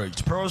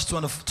encouraged. Proverbs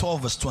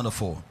 12 verse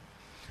 24.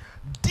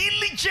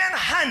 Diligent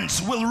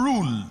hands will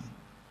rule,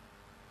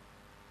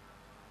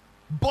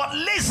 but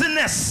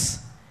laziness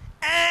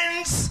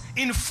ends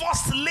in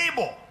forced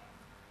labor.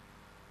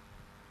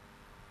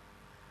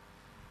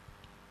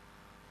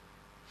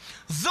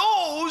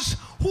 Those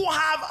who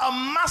have a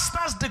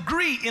master's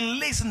degree in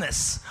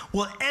laziness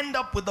will end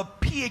up with a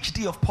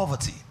PhD of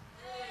poverty.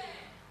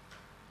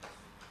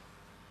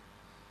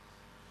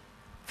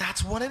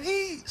 That's what it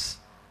is.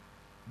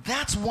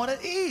 That's what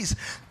it is.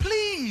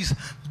 Please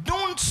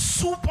don't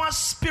super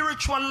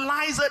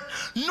spiritualize it.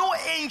 No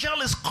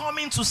angel is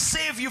coming to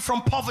save you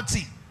from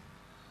poverty.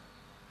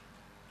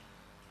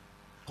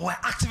 Oh, I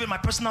activate my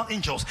personal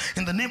angels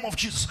in the name of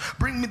Jesus.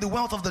 Bring me the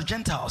wealth of the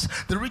Gentiles,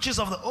 the riches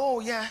of the... Oh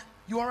yeah,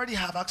 you already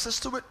have access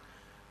to it.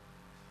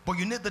 But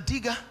you need the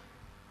digger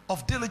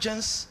of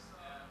diligence.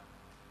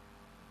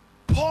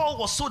 Paul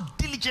was so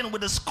diligent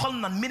with his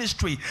calling and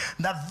ministry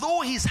that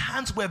though his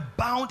hands were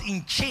bound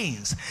in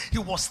chains, he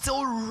was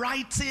still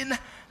writing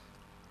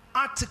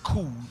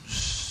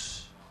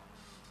articles.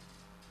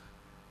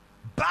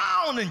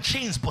 Bound in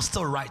chains, but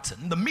still writing.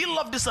 In the middle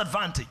of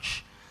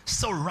disadvantage,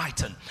 still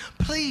writing.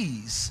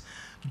 Please,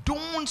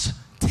 don't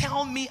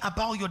tell me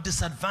about your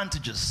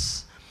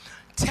disadvantages.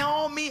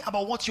 Tell me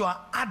about what you are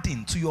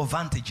adding to your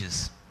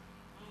advantages.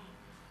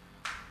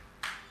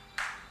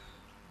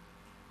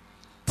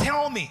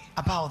 Tell me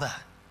about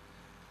that.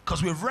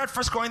 Because we've read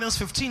 1 Corinthians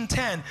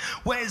 15:10,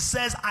 where it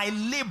says, I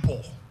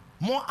labor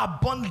more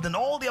abundantly than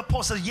all the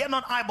apostles, yet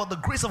not I, but the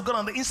grace of God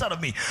on the inside of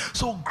me.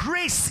 So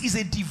grace is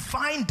a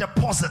divine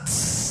deposit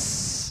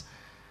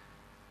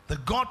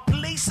that God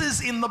places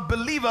in the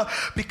believer,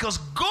 because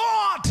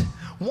God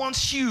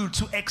wants you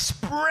to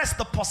express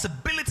the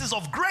possibilities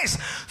of grace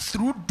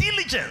through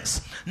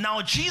diligence.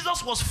 Now,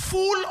 Jesus was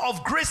full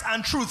of grace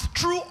and truth.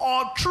 True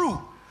or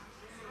true?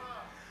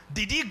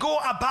 Did he go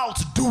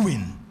about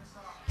doing?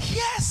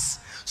 Yes.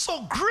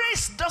 So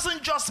grace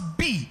doesn't just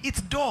be,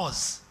 it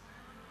does.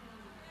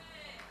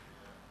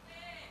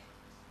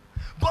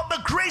 But the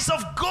grace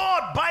of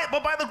God,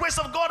 by the grace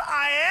of God,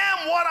 I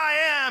am what I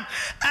am.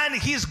 And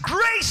his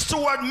grace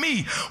toward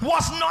me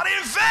was not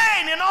in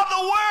vain. In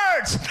other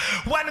words,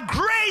 when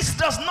grace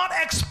does not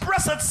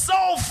express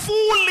itself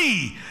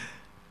fully,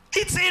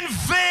 it's in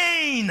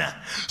vain.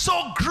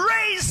 So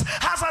grace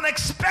has an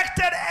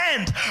expected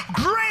end.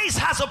 Grace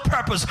has a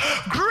purpose.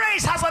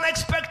 Grace has an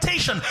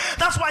expectation.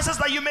 That's why it says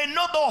that you may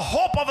know the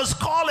hope of his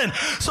calling.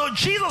 So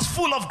Jesus,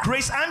 full of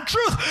grace and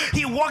truth,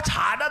 he worked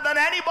harder than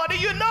anybody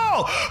you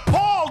know.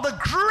 Paul, the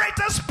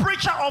greatest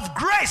preacher of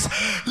grace,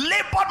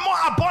 labored more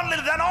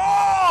abundantly than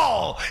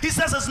all. He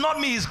says it's not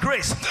me, it's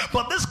grace.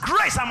 But this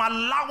grace, I'm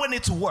allowing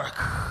it to work.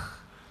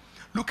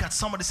 Look at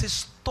somebody, say,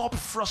 stop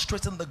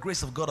frustrating the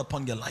grace of God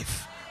upon your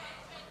life.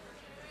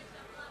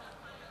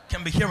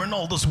 Can be hearing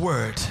all this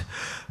word,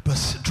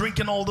 but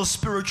drinking all this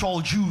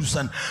spiritual juice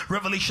and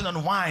revelation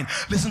and wine,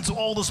 listen to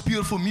all this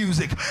beautiful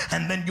music,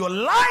 and then your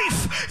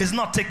life is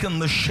not taking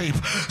the shape.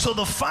 So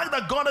the fact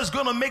that God is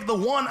going to make the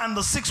 1 and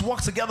the 6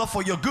 work together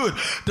for your good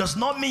does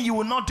not mean you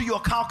will not do your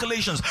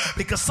calculations,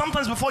 because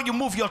sometimes before you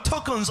move your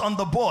tokens on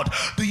the board,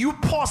 do you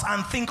pause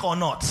and think or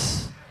not?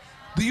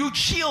 Do you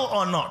chill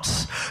or not?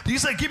 Do you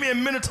say, give me a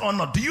minute or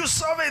not? Do you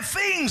survey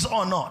things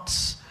or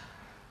not?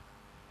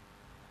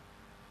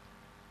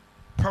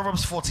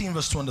 Proverbs 14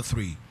 verse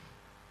 23.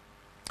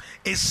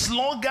 A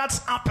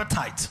sluggard's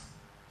appetite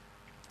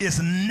is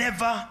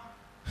never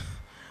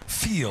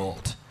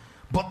filled,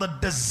 but the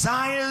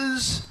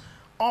desires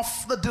of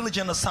the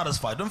diligent are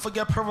satisfied. Don't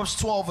forget Proverbs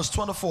 12 verse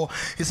 24.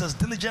 It says,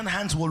 diligent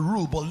hands will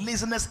rule, but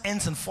laziness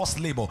ends in forced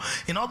labor.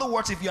 In other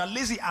words, if you are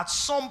lazy, at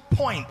some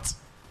point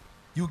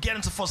you get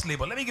into forced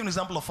labor. Let me give you an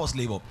example of forced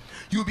labor.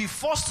 You'll be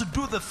forced to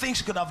do the things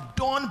you could have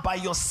done by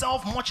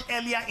yourself much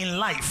earlier in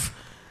life,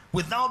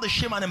 without the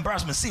shame and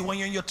embarrassment. See, when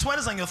you're in your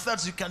 20s and your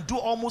 30s, you can do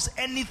almost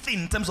anything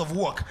in terms of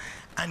work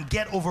and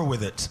get over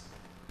with it.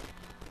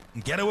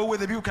 Get away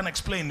with it. People can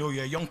explain, oh,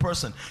 you're a young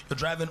person, you're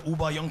driving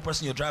Uber, a young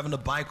person, you're driving a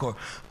bike or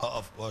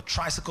a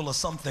tricycle or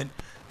something.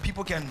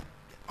 People can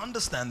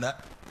understand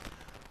that.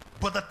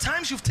 But the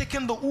times you've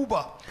taken the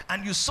Uber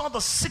and you saw the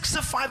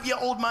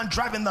 65-year-old man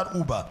driving that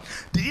Uber,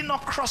 did it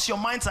not cross your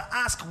mind to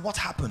ask what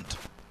happened?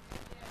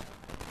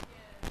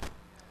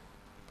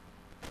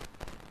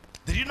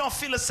 Did you not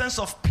feel a sense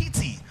of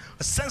pity,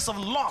 a sense of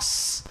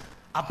loss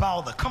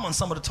about that? Come on,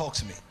 somebody talk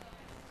to me.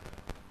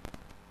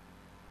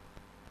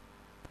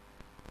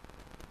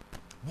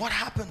 What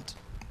happened?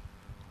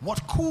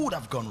 What could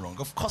have gone wrong?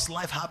 Of course,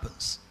 life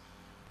happens.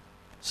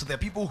 So there are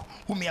people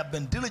who may have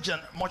been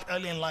diligent much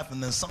earlier in life,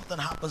 and then something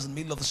happens in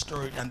the middle of the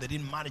story and they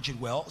didn't manage it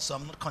well. So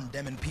I'm not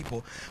condemning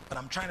people, but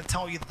I'm trying to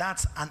tell you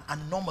that's an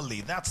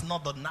anomaly. That's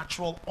not the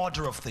natural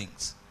order of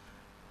things.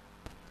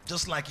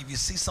 Just like if you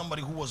see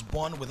somebody who was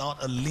born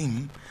without a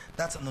limb,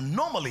 that's an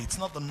anomaly. It's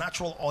not the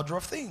natural order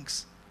of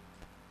things.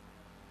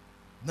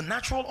 The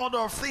natural order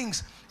of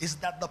things is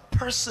that the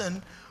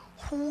person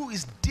who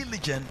is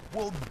diligent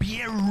will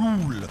bear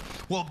rule,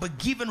 will be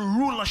given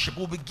rulership,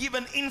 will be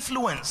given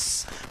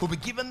influence, will be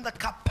given the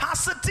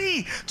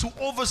capacity to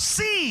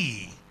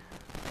oversee.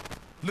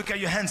 Look at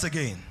your hands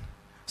again.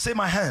 Say,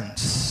 my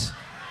hands,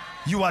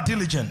 you are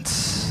diligent.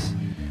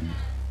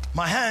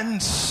 My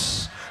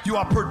hands, you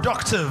are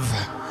productive.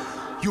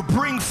 You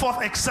bring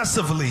forth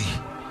excessively.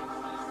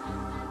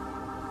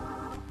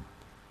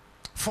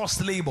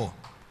 Forced labor.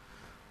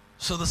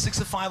 So the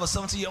 65 or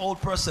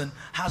 70-year-old person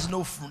has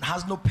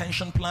no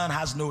pension plan,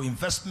 has no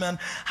investment,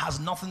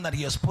 has nothing that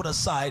he has put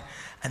aside,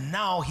 and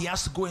now he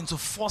has to go into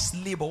forced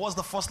labor. What's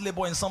the forced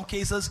labor in some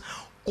cases?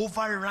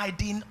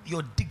 Overriding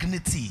your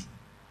dignity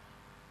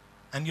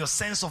and your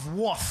sense of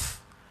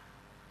worth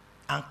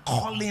and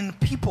calling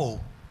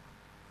people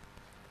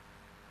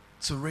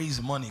to raise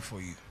money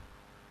for you.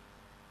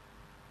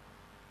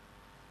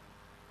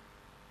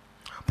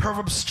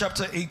 Proverbs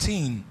chapter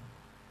 18,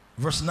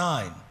 verse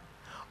 9.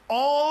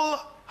 All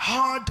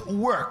hard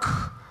work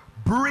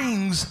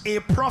brings a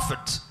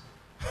profit,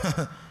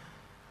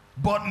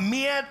 but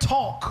mere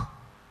talk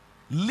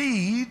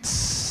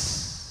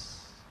leads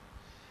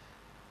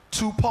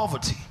to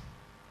poverty.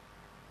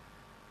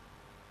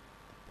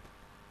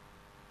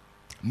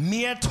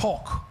 Mere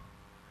talk.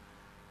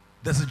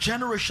 There's a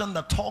generation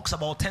that talks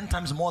about 10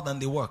 times more than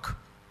they work.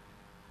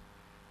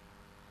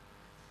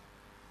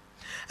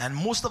 And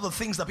most of the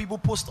things that people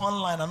post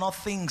online are not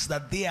things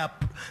that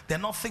they're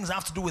not things that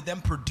have to do with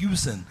them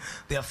producing.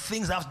 They are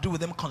things that have to do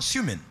with them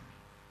consuming.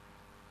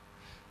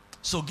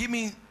 So give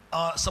me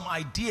some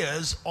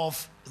ideas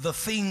of the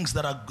things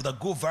that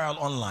go viral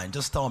online.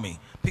 Just tell me.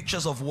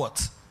 Pictures of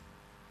what?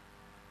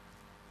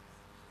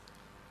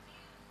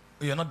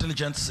 You're not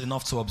diligent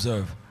enough to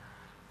observe.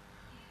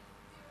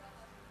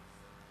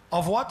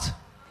 Of what?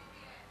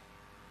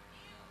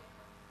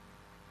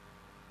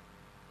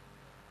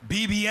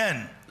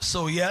 BBN.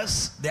 So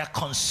yes, they are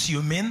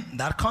consuming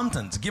that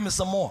content. Give me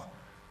some more.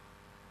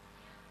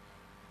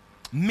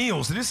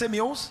 Meals. Did you say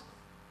meals?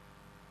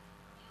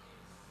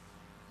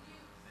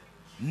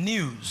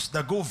 News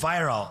that go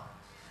viral.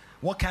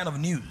 What kind of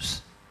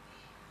news?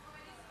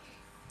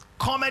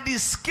 Comedy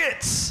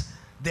skits.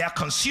 They are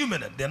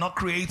consuming it. They're not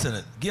creating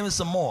it. Give me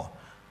some more.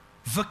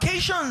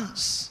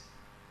 Vacations.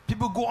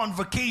 People go on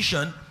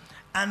vacation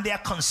and they are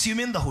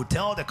consuming the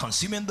hotel. They're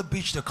consuming the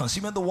beach. They're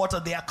consuming the water.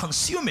 They are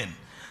consuming.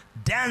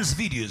 Dance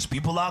videos,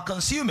 people are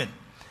consuming.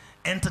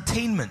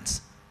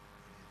 Entertainment,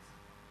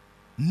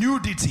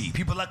 nudity,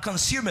 people are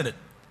consuming it.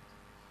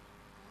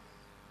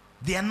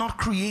 They are not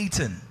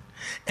creating.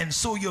 And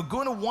so you're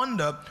going to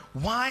wonder,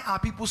 why are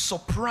people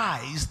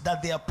surprised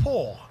that they are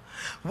poor?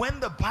 When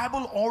the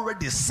Bible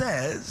already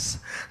says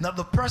that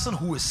the person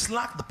who is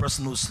slack, the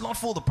person who is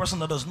slothful, the person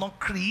that does not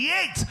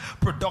create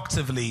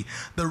productively,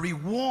 the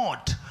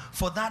reward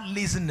for that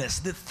laziness,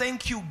 the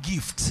thank you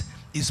gift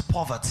is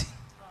poverty.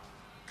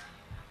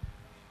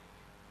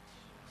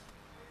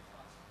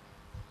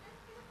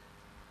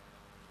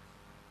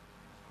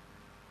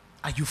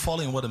 Are you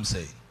following what I'm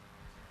saying?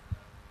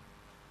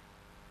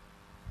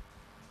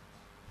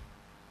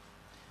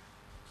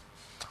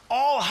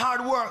 All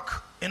hard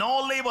work, in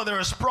all labor there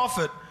is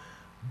profit,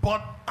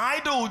 but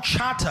idle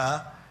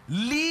chatter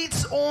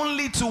leads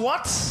only to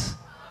what?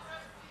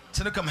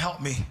 Tina, come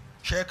help me.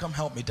 Cher, come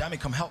help me. Dammy,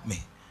 come help me.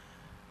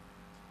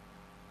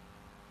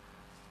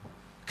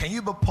 Can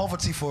you be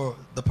poverty for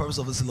the purpose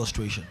of this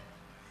illustration?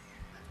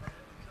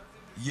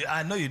 Yeah,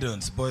 I know you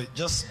don't, but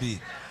just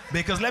be.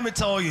 Because let me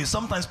tell you,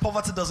 sometimes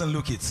poverty doesn't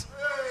look it.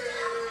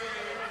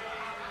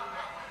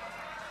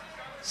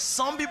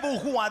 Some people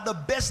who are the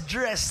best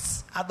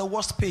dressed are the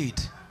worst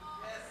paid.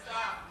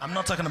 I'm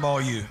not talking about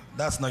you.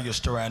 That's not your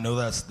story. I know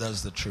that's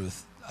the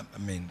truth. I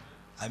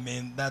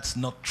mean that's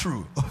not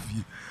true of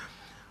you.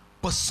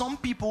 But some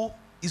people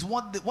is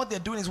what they're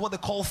doing is what they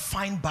call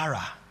fine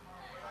bara.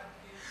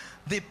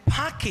 They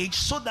package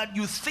so that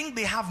you think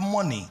they have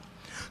money.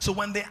 So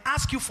when they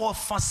ask you for a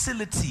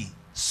facility,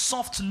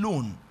 soft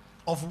loan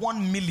of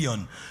 1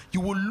 million,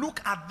 you will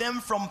look at them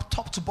from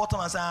top to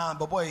bottom and say,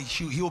 but boy,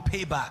 he'll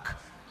pay back.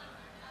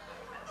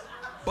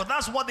 But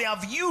that's what they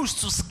have used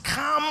to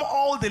scam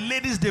all the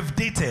ladies they've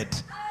dated.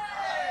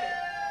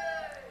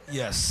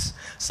 Yes.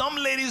 Some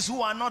ladies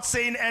who are not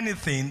saying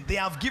anything, they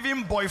have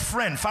given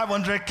boyfriend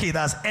 500K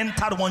that's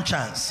entered one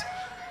chance.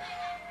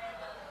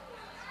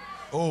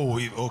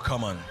 Oh,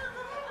 come on.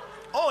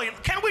 Oh,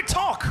 can we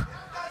talk?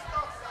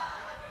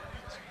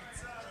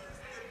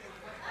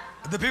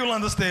 The people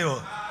on this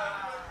table.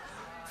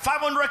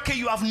 500K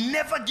you have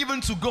never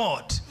given to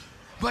God.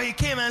 But he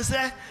came and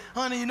said,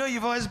 honey, you know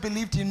you've always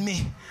believed in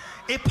me.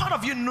 A part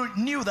of you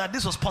knew that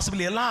this was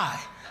possibly a lie.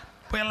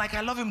 But you're like,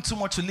 I love him too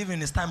much to live in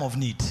his time of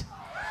need.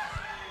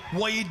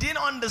 What you didn't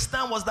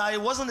understand was that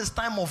it wasn't his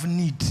time of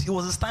need. It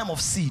was his time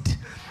of seed.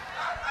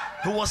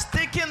 He was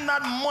taking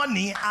that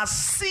money as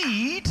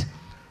seed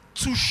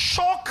to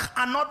shock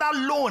another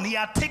loan he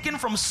had taken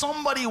from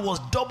somebody he was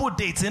double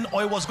dating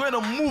or he was going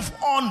to move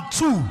on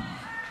to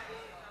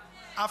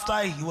after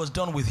he was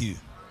done with you.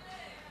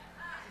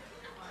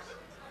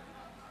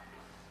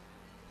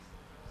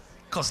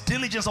 Because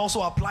diligence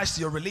also applies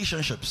to your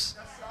relationships.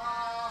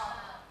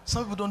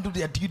 Some people don't do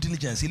their due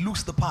diligence. He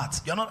looks the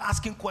part. You're not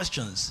asking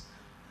questions.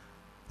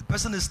 The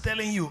person is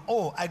telling you,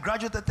 oh, I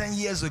graduated 10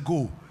 years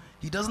ago.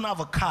 He doesn't have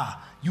a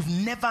car. You've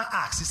never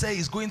asked. He said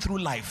he's going through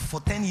life for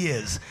 10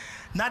 years.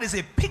 That is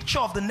a picture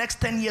of the next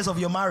 10 years of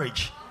your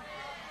marriage.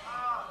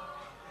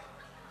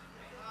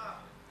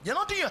 You're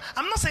not doing,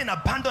 I'm not saying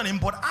abandon him,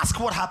 but ask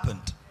what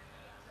happened.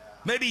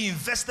 Maybe he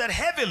invested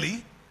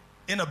heavily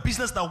in a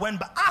business that went,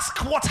 but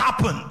ask what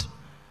happened.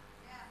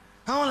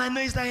 All I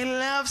know is that he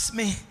loves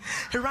me.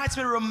 He writes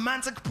me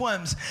romantic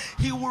poems.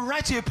 He will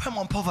write you a poem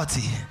on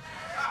poverty.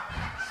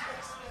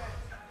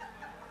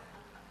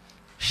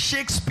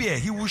 Shakespeare,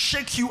 he will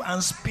shake you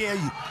and spare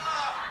you.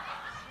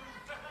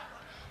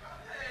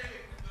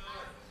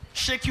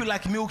 Shake you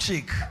like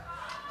milkshake.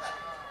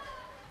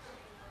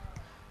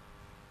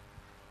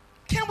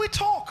 Can we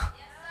talk?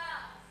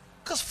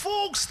 Because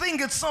folks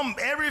think it's some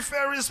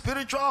airy-fairy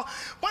spiritual.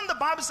 When the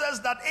Bible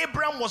says that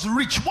Abraham was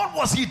rich, what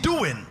was he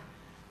doing?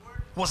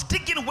 Was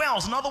digging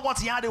wells. In other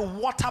words, he had a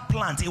water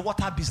plant, a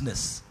water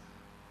business.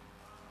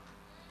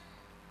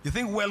 You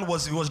think he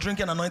was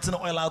drinking anointing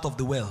oil out of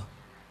the well?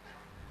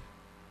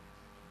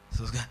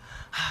 So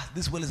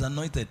this well is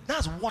anointed.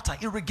 That's water,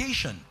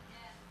 irrigation.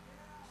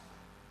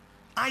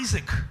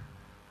 Isaac,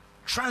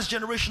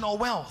 transgenerational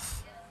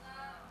wealth,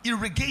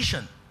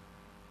 irrigation.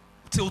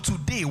 Till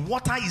today,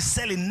 water is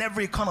selling in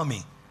every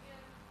economy.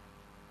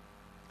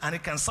 And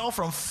it can sell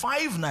from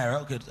 5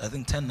 naira, okay, I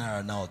think 10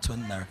 naira now,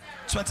 20 naira.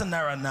 20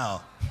 naira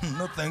now.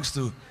 No thanks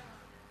to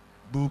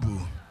Boo Boo.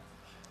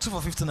 2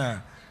 for 50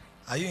 naira.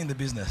 Are you in the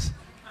business?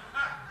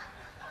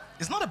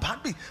 It's not a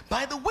bad thing.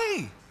 By the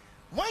way,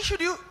 why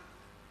should you?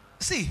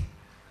 See,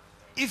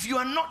 if you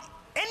are not,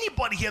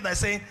 anybody here that's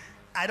saying,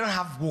 I don't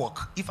have work,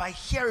 if I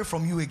hear it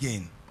from you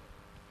again,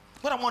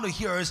 what I want to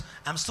hear is,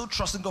 I'm still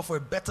trusting God for a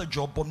better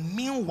job, but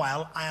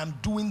meanwhile, I am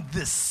doing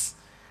this.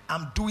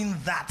 I'm doing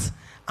that.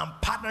 I'm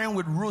partnering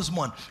with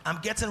Rosemont. I'm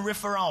getting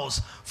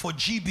referrals for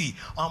GB.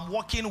 I'm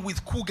working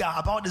with Cougar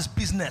about this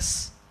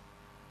business.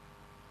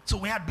 So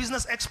we had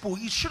Business Expo.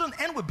 It shouldn't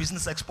end with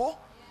Business Expo.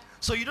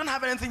 So you don't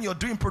have anything you're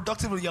doing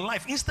productive with your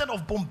life. Instead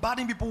of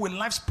bombarding people with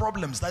life's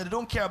problems that they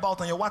don't care about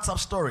on your WhatsApp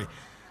story.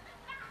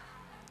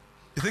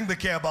 You think they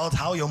care about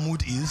how your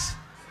mood is?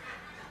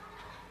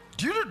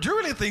 Do you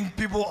really think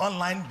people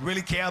online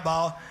really care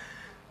about,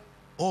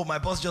 oh, my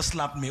boss just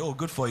slapped me. Oh,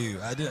 good for you.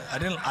 I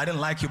didn't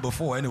like you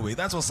before anyway.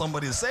 That's what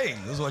somebody is saying.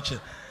 That's what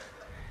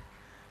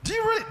do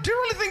you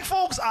really think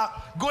folks are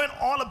going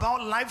all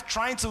about life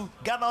trying to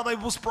gather other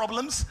people's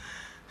problems?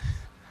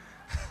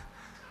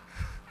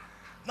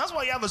 That's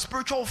why you have a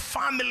spiritual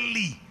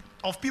family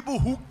of people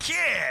who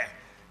care.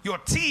 Your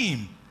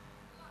team,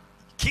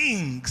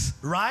 kings,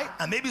 right?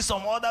 And maybe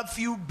some other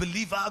few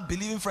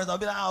believing friends. I'll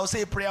be like, I'll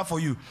say a prayer for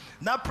you.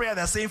 That prayer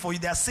they're saying for you,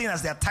 they're saying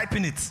as they're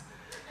typing it.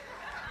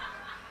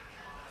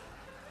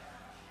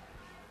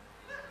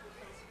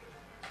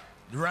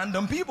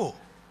 Random people.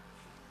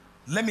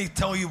 Let me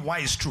tell you why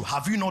it's true.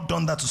 Have you not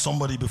done that to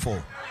somebody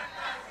before?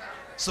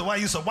 So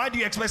why do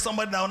you expect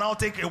somebody that will now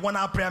take a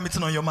 1-hour prayer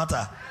meeting on your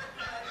matter?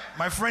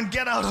 My friend,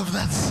 get out of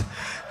that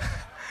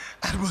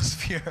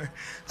atmosphere.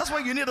 That's why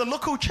you need a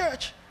local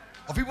church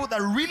of people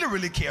that really,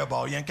 really care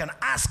about you and can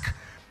ask,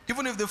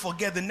 even if they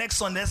forget the next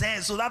Sunday, say, hey,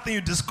 so that thing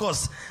you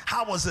discussed,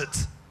 how was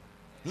it?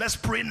 Let's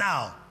pray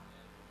now.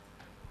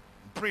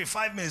 Pray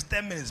 5 minutes,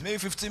 10 minutes, maybe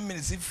 15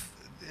 minutes if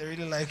they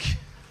really like.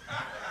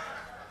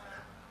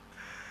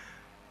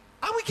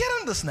 Are we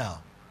getting this now?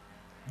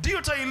 Do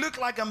you look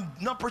like I'm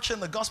not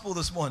preaching the gospel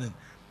this morning?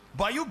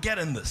 But are you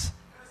getting this?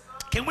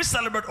 Can we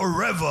celebrate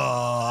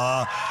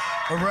Oreva?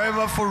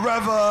 Oreva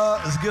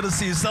forever. It's good to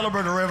see you.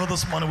 Celebrate Oreva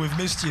this morning. We've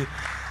missed you.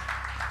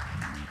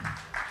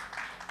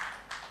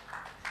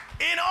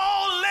 In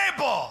all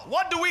labor,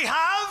 what do we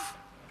have?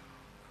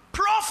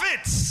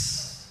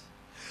 Profits.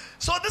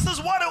 So this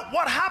is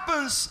what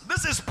happens.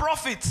 This is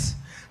profits.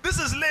 This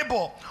is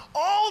labor.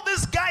 All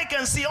this guy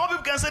can see, all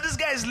people can say, this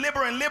guy is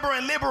laboring.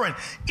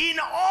 In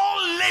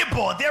all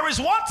labor, there is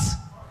what?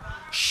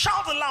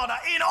 Shout louder.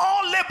 In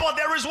all labor,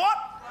 there is what?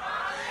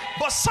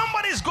 But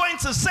somebody is going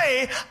to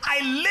say,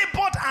 I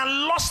labored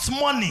and lost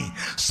money.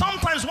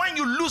 Sometimes when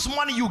you lose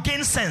money, you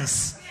gain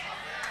sense.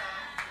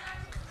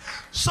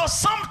 So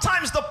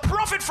sometimes the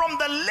profit from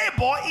the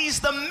labor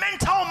is the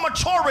mental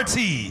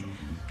maturity,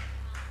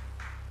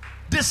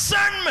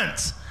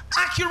 discernment,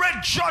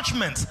 Accurate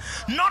judgment,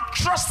 not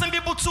trusting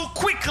people too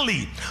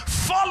quickly,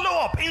 follow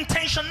up,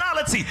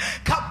 intentionality,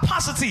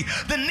 capacity,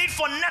 the need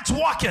for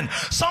networking.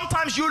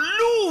 Sometimes you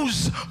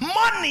lose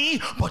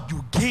money, but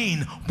you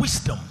gain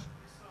wisdom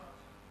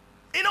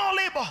in all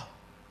labor.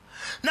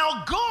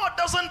 Now, God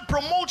doesn't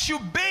promote you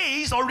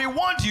based or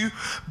reward you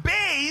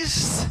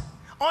based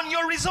on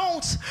your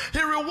results.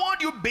 He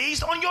rewards you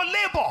based on your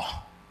labor.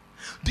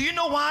 Do you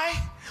know why?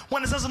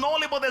 When it says in all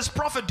labor there's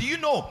profit, do you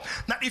know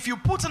that if you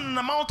put in an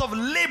amount of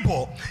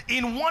labor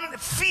in one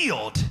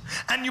field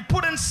and you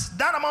put in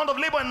that amount of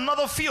labor in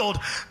another field,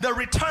 the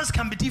returns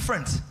can be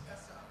different?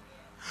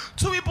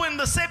 Two people in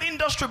the same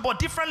industry but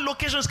different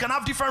locations can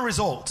have different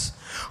results.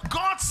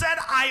 God said,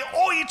 I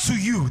owe it to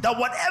you that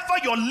whatever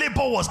your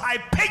labor was, I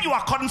pay you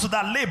according to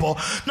that labor,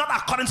 not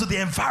according to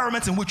the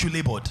environment in which you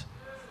labored.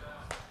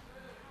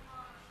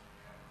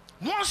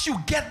 Once you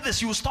get this,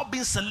 you will stop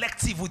being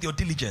selective with your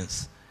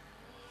diligence.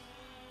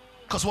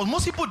 Because what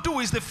most people do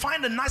is they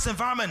find a nice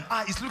environment.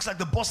 It looks like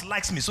the boss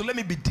likes me, so let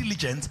me be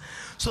diligent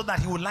so that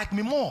he will like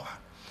me more.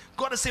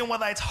 God is saying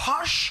whether it's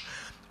harsh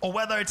or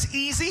whether it's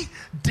easy,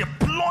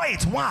 deploy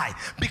it. Why?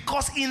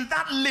 Because in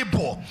that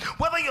labor,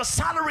 whether your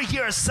salary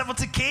here is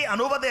 70K and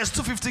over there is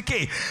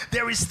 250K,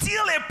 there is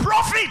still a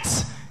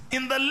profit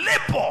in the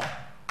labor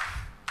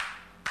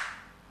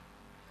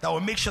that will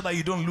make sure that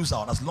you don't lose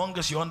out as long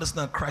as you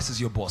understand Christ is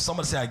your boss.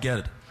 Somebody say, I get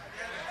it.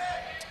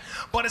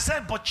 But it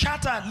said, but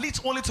chatter leads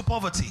only to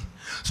poverty.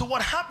 So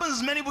what happens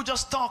is many people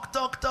just talk.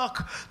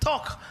 TikTok.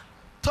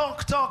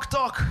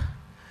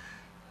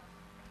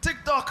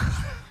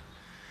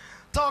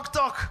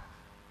 Talk.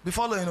 Be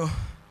following,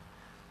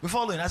 Be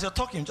following. As you're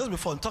talking, just be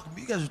following. Talk.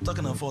 You guys are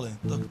talking and following.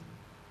 Talk.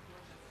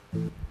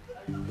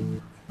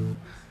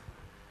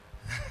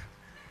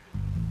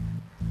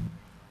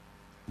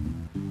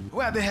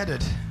 Where are they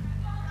headed?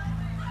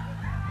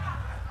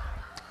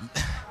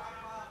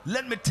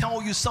 Let me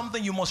tell you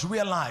something you must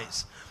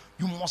realize.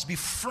 You must be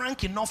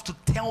frank enough to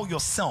tell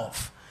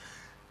yourself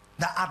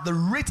that at the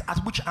rate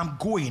at which I'm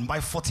going, by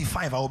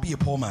 45, I will be a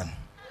poor man.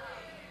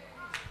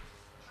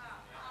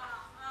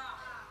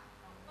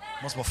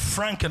 You must be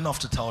frank enough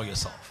to tell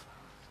yourself.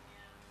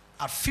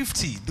 At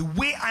 50, the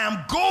way I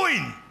am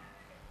going,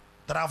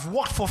 that I've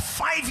worked for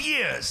 5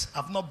 years,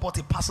 I've not bought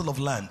a parcel of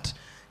land.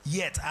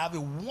 Yet I have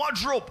a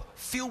wardrobe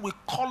filled with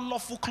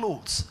colorful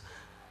clothes,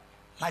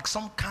 like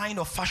some kind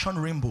of fashion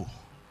rainbow.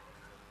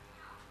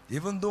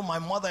 Even though my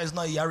mother is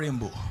not a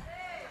rainbow.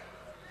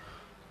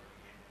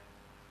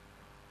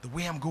 The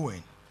way I'm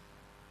going,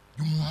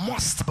 you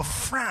must be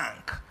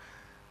frank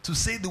to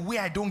say the way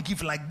I don't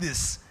give like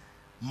this,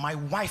 my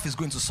wife is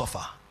going to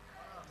suffer.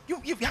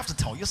 You have to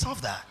tell yourself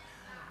that.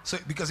 So,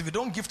 because if you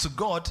don't give to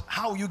God,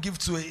 how will you give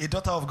to a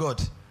daughter of God?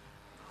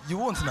 You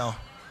won't now.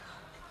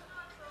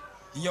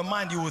 In your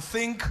mind, you will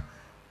think.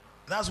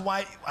 That's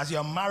why, as you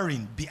are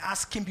marrying, be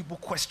asking people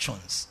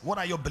questions. What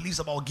are your beliefs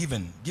about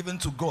giving? Giving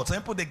to God. Some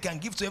people, they can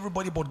give to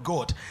everybody but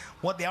God.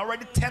 What they're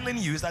already telling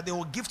you is that they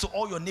will give to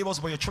all your neighbors,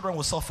 but your children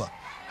will suffer.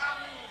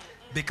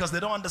 Because they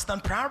don't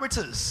understand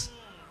priorities.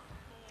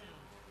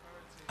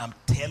 I'm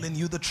telling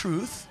you the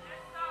truth.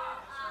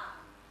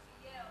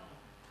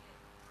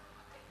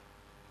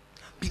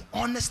 Be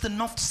honest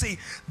enough to say,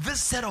 this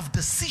set of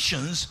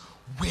decisions,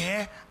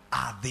 where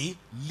are they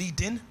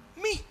leading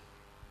me?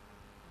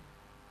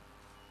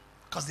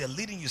 Because they're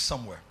leading you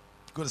somewhere.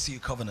 Go to see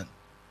your covenant.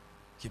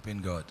 Keep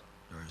in God.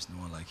 There is no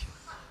one like you.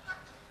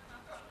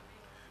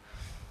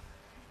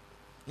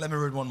 Let me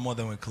read one more,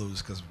 then we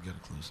close, because we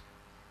got to close.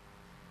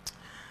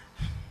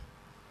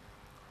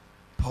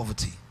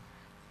 Poverty.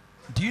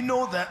 Do you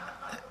know that?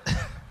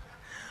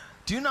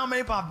 Do you know how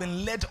many people have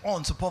been led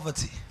on to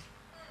poverty?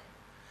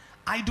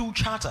 I do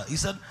chatter. He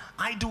said,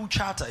 I do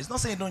chatter. It's not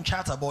saying don't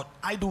chatter, but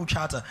I do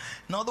chatter.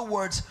 In other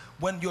words,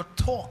 when your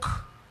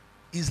talk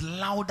is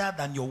louder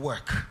than your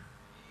work.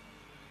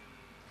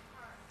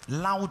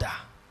 Louder.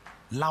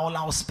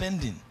 Loud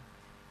spending.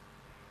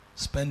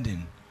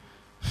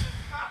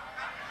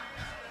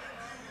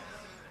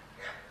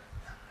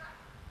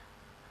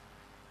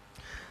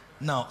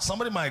 Now,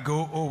 somebody might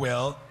go, oh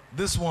well,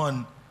 this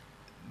one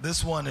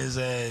is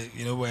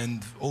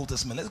when Old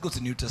Testament. Let's go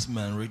to New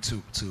Testament and read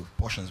two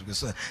portions,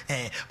 because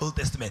Old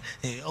Testament,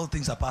 all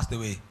things are passed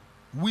away.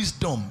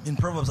 Wisdom in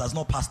Proverbs has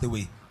not passed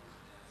away.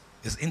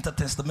 It's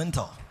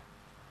intertestamental.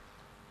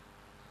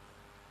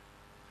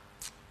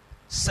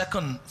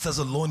 2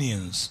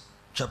 Thessalonians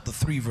chapter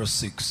 3 verse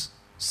 6.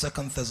 2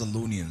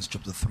 Thessalonians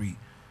chapter 3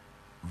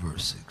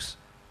 verse 6.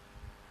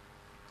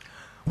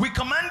 We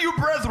command you,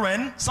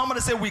 brethren. Somebody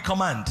say, we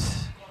command.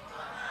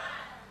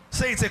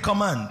 Say, it's a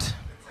command.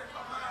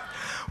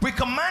 We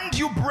command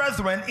you,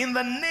 brethren, in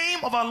the name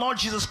of our Lord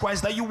Jesus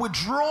Christ, that you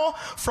withdraw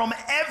from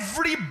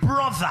every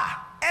brother.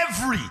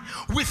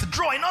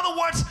 Withdraw. In other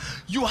words,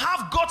 you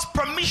have God's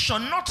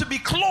permission not to be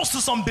close to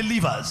some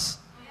believers.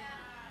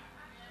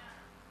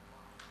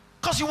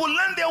 Because you will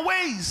learn their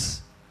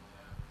ways.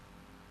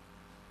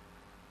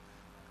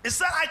 It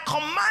said, I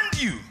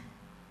command you.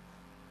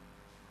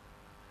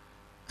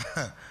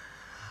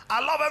 I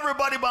love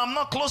everybody, but I'm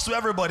not close to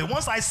everybody.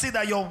 Once I see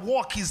that your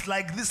walk is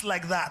like this,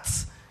 like that,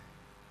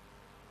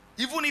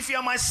 even if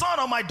you're my son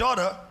or my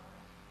daughter,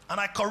 and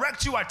I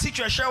correct you, I teach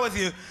you, I share with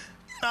you,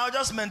 I'll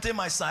just maintain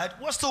my side.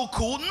 We're still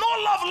cool. No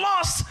love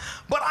lost,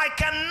 but I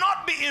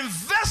cannot be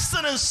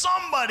invested in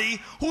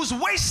somebody who's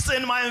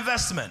wasting my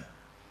investment.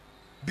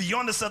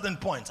 Beyond a certain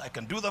point. I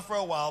can do that for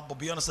a while, but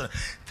beyond a certain.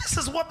 This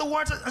is what the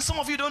word says. And some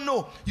of you don't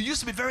know. You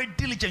used to be very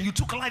diligent. You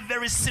took life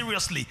very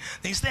seriously.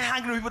 Then you stay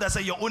hanging with people that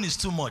say your own is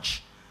too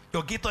much.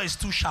 Your gator is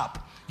too sharp.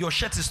 Your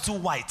shirt is too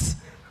white.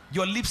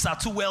 Your lips are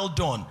too well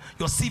done.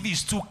 Your CV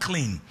is too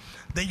clean.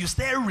 Then you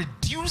stay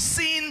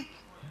reducing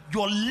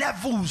your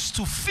levels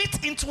to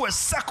fit into a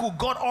circle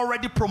God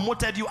already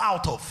promoted you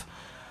out of.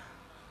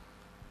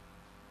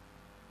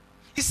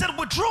 He said,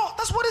 withdraw.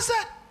 That's what he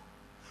said.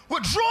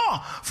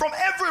 Withdraw from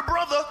every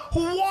brother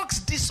who walks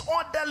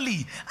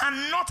disorderly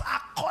and not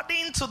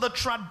according to the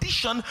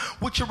tradition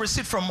which you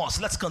received from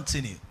us. Let's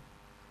continue.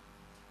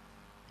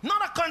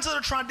 Not according to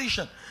the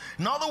tradition.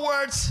 In other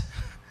words,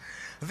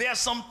 there are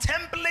some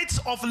templates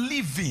of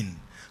living,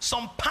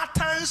 some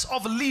patterns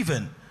of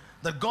living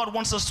that God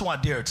wants us to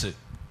adhere to.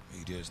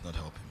 Media is not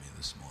helping me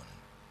this morning.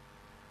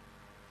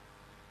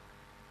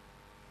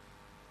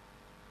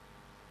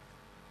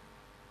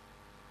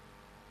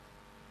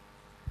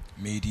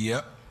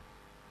 Media.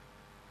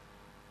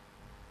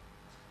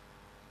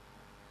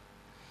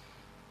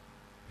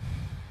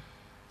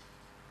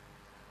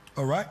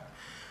 All right.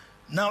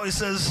 Now it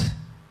says,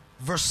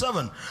 verse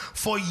 7,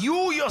 for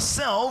you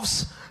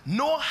yourselves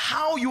know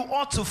how you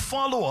ought to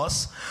follow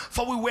us,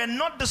 for we were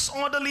not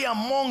disorderly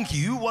among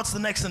you. What's the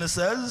next thing it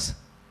says?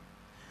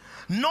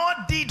 Nor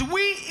did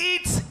we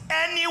eat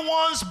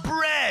anyone's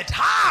bread.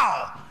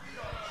 How?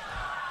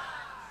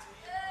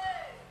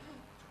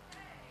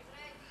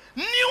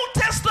 New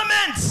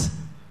Testament.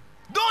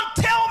 Don't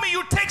tell me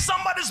you take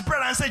somebody's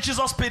bread and say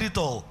Jesus paid it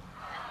all.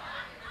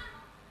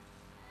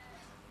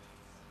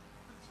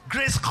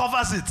 Grace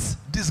covers it.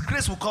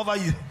 Disgrace will cover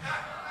you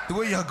the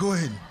way you're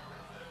going.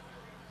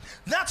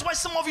 That's why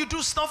some of you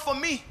do stuff for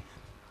me.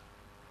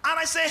 And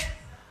I say,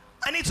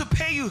 I need to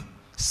pay you.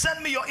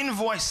 Send me your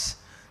invoice.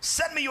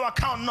 Send me your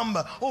account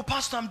number. Oh,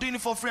 Pastor, I'm doing it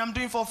for free. I'm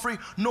doing it for free.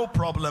 No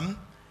problem.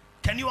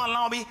 Can you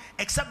allow me?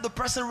 Except the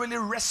person really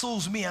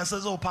wrestles me and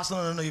says, oh,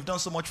 Pastor, no, you've done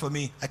so much for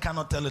me. I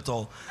cannot tell it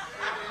all.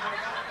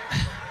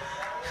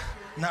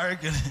 Not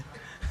regularly.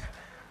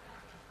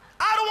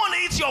 I don't want to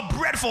eat your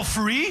bread for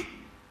free.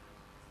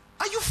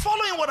 Are you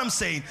following what I'm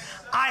saying?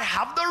 I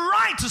have the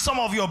right to some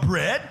of your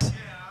bread.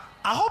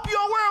 I hope you're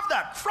aware of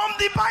that. From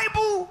the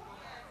Bible,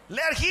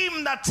 let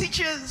him that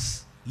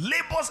teaches,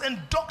 labors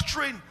in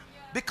doctrine,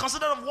 be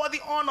considered of worthy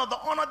honor. The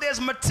honor there's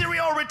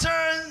material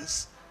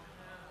returns.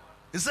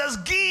 It says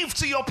give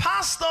to your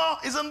pastor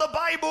is in the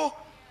Bible.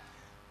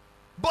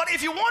 But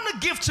if you want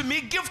to give to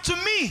me, give to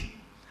me.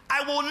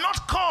 I will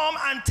not come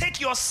and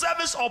take your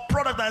service or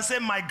product and say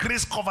my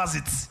grace covers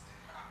it.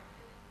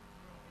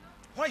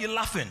 Why are you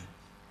laughing?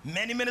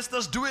 Many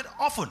ministers do it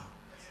often.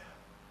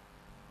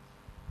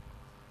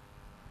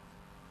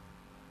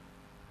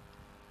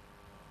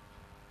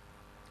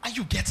 Are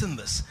you getting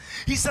this?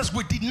 He says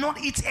we did not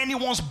eat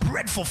anyone's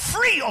bread for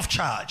free of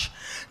charge.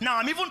 Now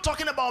I'm even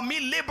talking about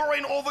me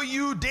laboring over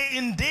you day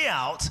in, day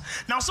out.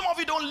 Now some of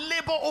you don't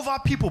labor over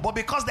people, but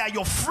because they are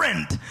your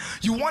friend,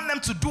 you want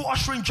them to do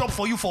ushering job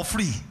for you for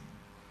free.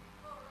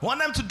 You want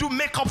them to do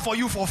makeup for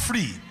you for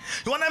free.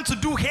 You want them to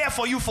do hair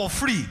for you for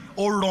free.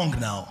 All wrong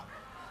now.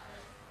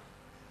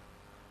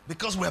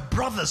 Because we're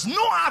brothers.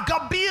 No, I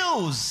got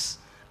bills.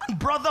 And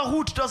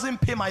brotherhood doesn't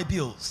pay my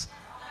bills.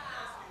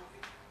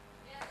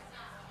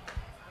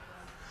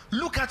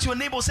 Look at your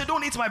neighbor, say,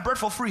 don't eat my bread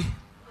for free.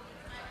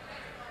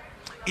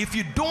 If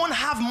you don't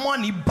have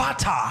money,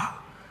 barter.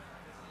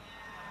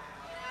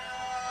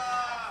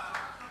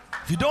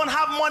 If you don't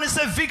have money,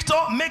 say, Victor,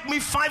 make me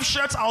 5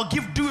 shirts, I'll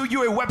do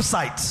you a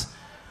website.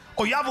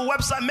 Or you have a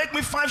website, make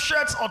me 5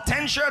 shirts or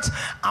 10 shirts,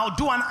 I'll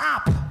do an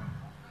app.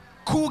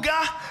 Cougar,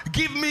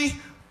 give me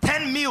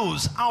 10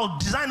 meals, I'll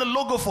design a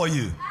logo for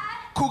you.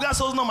 Cougar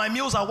says, no, my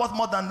meals are worth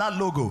more than that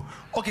logo.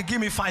 Okay, give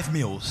me 5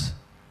 meals.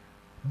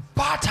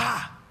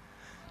 Barter.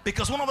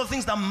 Because one of the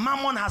things that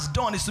Mammon has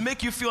done is to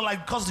make you feel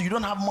like because you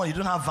don't have money, you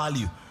don't have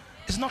value.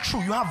 It's not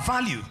true. You have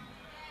value.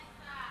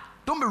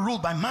 Don't be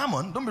ruled by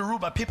Mammon. Don't be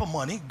ruled by paper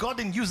money. God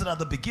didn't use it at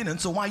the beginning,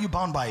 so why are you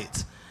bound by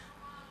it?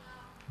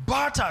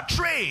 Barter,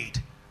 trade.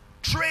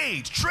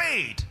 Trade,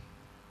 trade.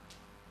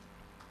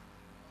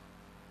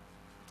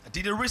 I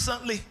did it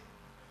recently.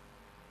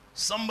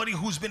 Somebody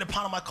who's been a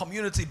part of my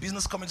community,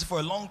 business community for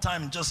a long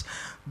time, just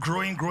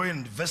growing,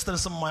 invested in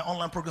some of my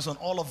online programs and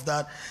all of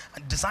that,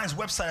 and designs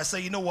website. I say,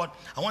 you know what?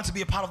 I want to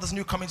be a part of this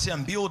new community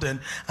I'm building.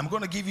 I'm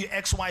going to give you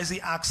XYZ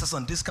access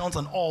and discounts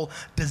and all.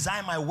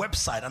 Design my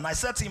website. And I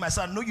said to him, I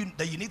said, I know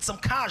that you need some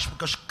cash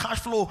because cash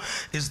flow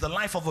is the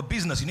life of a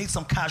business. You need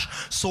some cash.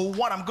 So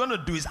what I'm going to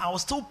do is I will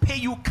still pay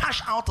you cash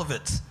out of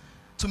it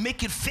to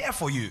make it fair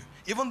for you,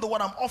 even though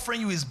what I'm offering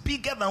you is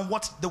bigger than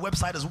what the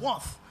website is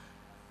worth.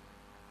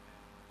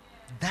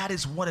 That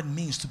is what it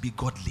means to be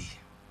godly.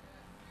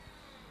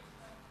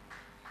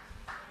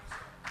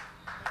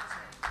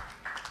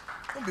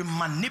 Don't be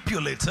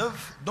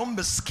manipulative. Don't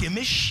be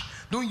skimmish.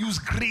 Don't use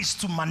grace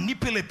to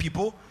manipulate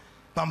people.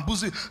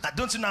 Bamboozle.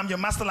 Don't you know I'm your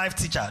master life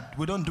teacher?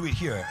 We don't do it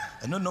here.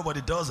 I know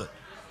nobody does it.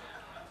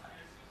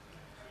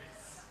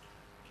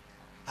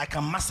 I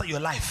can master your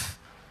life.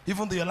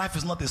 Even though your life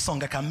is not a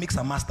song, I can mix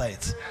and master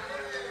it.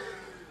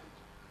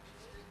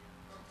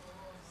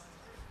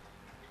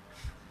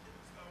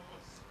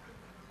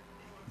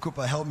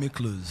 Cooper, help me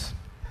close.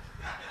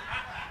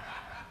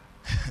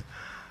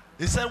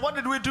 He said, what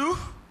did we do?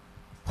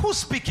 Who's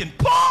speaking?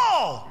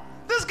 Paul!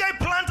 This guy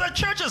planted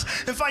churches.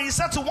 In fact, he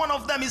said to one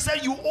of them, he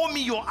said, you owe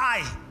me your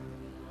eye.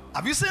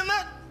 Have you seen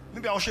that?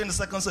 Maybe I'll show you in the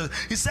second service.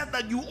 He said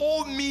that you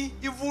owe me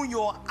even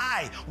your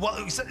eye. Well,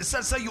 he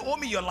said you owe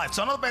me your life.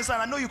 So another person said,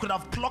 I know you could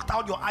have plucked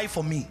out your eye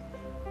for me.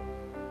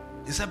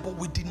 He said, but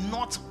we did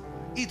not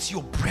eat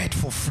your bread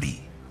for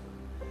free.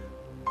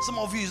 Some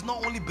of you, is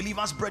not only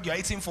believers' bread you are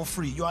eating for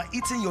free. You are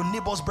eating your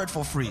neighbor's bread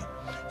for free.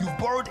 You've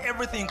borrowed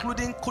everything,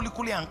 including kuli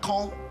kuli and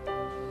corn.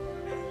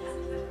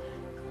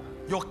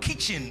 Your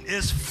kitchen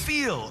is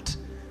filled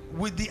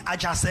with the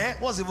ajase.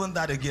 What's even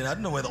that again? I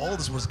don't know where all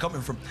this was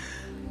coming from.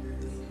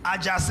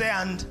 Ajase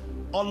and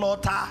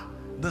olota,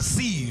 the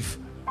sieve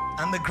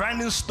and the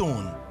grinding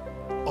stone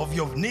of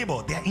your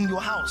neighbor, they are in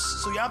your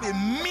house. So you have a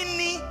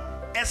mini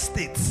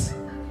estate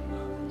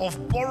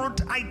of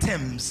borrowed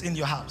items in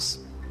your house.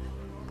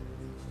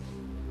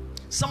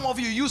 Some of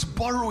you use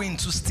borrowing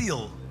to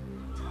steal.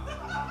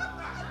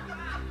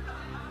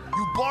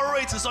 You borrow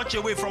it in such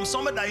a way from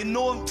someone that you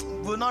know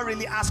will not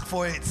really ask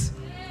for it.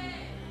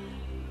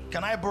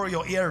 Can I borrow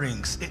your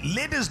earrings?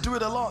 Ladies do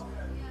it a lot.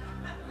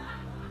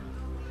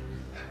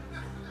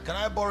 Can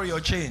I borrow your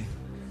chain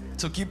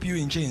to keep you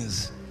in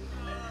chains?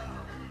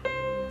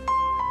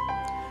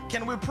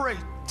 Can we pray?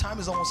 Time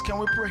is almost. Can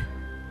we pray?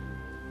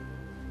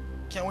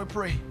 Can we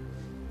pray?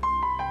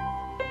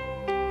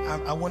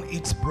 I won't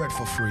eat bread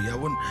for free. I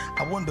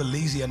won't be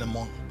lazy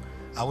anymore.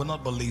 I will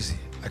not be lazy.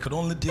 I could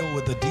only deal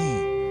with the D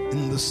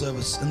in the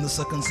service. In the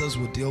second service,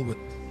 we'll deal with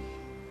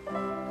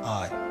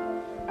I.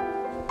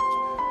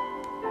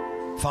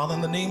 Father,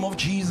 in the name of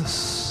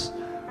Jesus,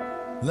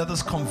 let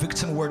this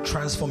convicting word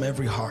transform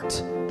every heart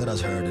that has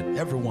heard it,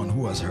 everyone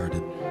who has heard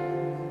it.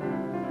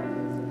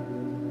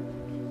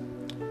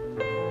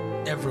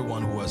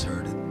 Everyone who has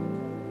heard it.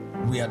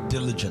 We are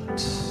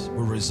diligent.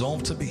 We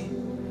resolve to be.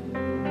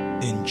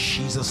 In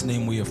Jesus'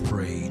 name we have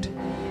prayed.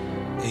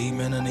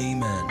 Amen and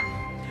amen.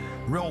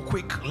 Real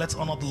quick, let's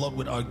honor the Lord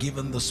with our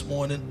giving this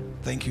morning.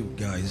 Thank you,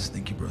 guys.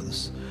 Thank you,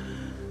 brothers.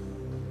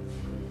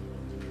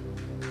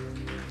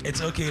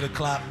 It's okay to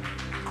clap.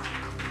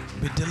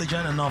 Be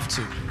diligent enough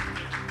to.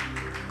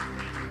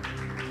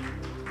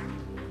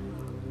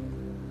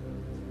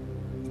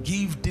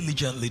 Give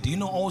diligently. Do you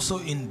know also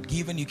in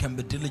giving you can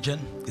be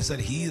diligent? It said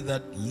he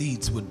that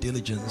leads with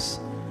diligence.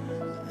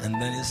 And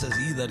then it says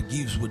he that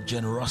gives with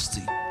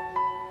generosity.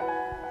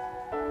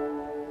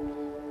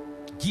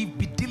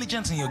 Be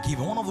diligent in your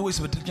giving. One of the ways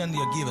to be diligent in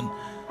your giving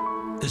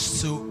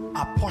is to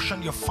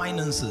apportion your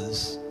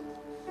finances.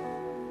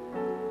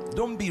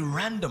 Don't be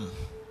random.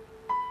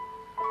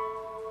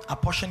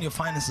 Apportion your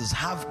finances.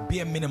 Have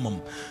bare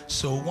minimum.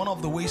 So one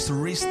of the ways to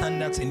raise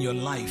standards in your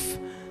life,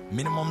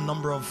 minimum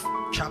number of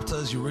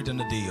chapters you read in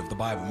a day of the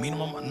Bible,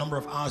 minimum number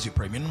of hours you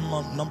pray,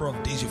 minimum number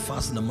of days you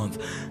fast in a month,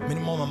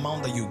 minimum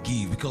amount that you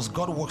give, because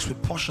God works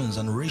with portions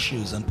and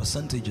ratios and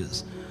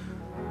percentages.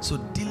 So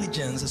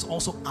diligence is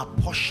also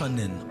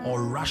apportioning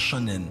or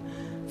rationing,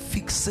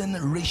 fixing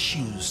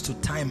ratios to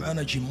time,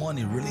 energy,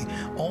 money, really,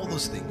 all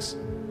those things.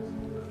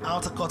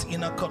 Outer court,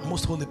 inner court,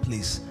 most holy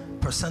place,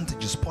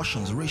 percentages,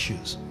 portions,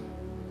 ratios.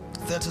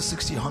 30,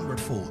 60,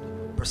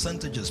 100-fold.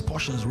 Percentages,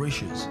 portions,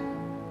 ratios.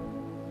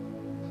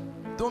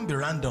 Don't be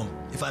random.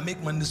 If I make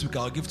money this week,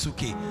 I'll give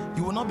 2K.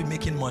 You will not be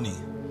making money.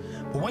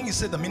 But when you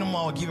say the minimum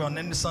I'll give you on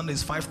any Sunday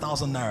is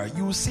 5,000 naira,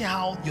 you will see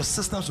how your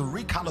systems will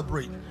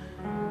recalibrate.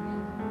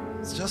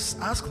 Just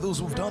ask those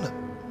who've done it.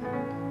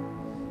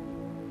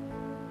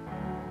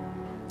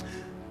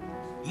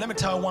 Let me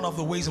tell you one of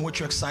the ways in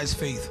which you exercise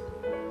faith.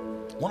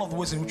 One of the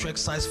ways in which you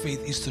exercise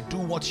faith is to do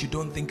what you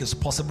don't think is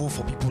possible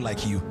for people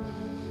like you.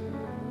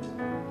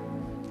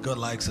 God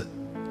likes it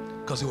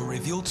because it will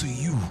reveal to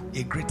you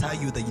a greater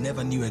you that you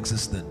never knew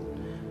existed.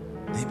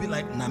 They'll be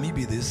like, nah,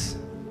 maybe this.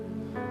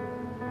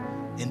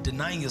 In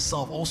denying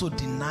yourself, also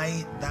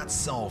deny that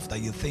self that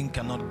you think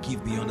cannot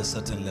give beyond a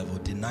certain level.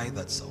 Deny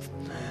that self.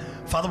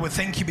 Father, we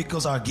thank you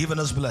because our giving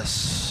is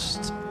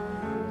blessed.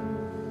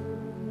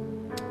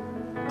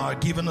 Our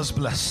giving is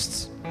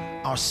blessed.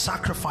 Our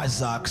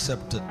sacrifices are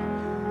accepted.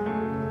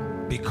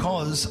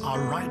 Because our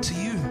right to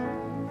you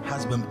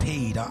has been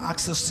paid. Our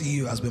access to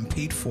you has been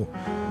paid for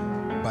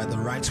by the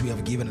rights we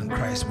have given in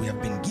Christ. We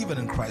have been given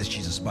in Christ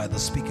Jesus by the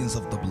speakings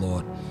of the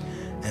blood.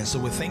 And so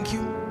we thank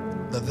you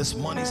that this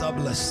monies are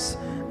blessed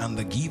and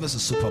the givers are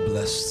super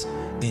blessed.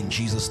 In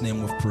Jesus'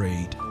 name we've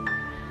prayed.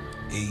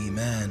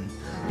 Amen.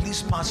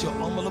 Please pass your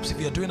envelopes. If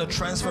you're doing a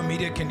transfer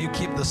media, can you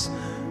keep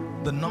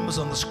the numbers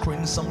on the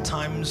screen?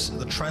 Sometimes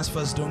the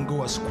transfers don't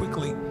go as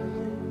quickly.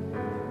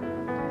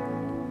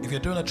 If If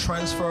you're doing a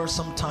transfer,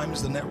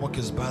 sometimes the network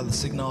is bad, the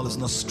signal is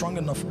not strong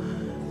enough.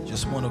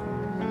 Just want to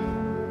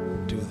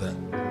do that.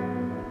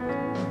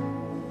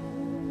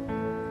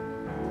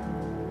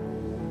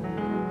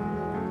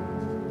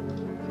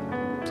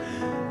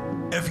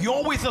 If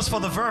you're with us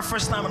for the very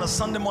first time on a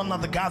Sunday morning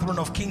at the Gathering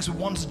of Kings, we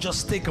want to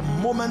just take a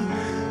moment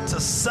to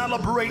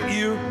celebrate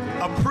you,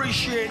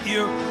 appreciate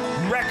you,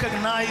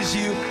 recognize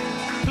you.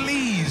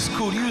 Please,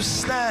 could you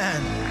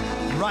stand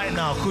right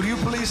now? Could you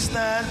please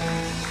stand?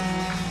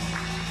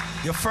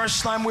 Your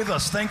first time with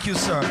us. Thank you,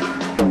 sir.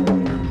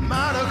 No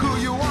matter who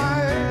you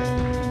are,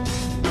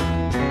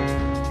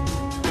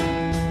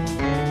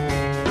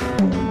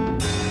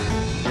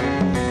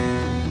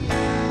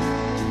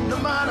 no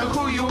matter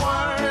who you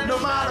are, no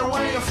matter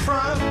where you're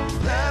from,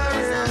 there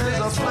is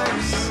a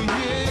place.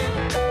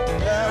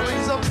 There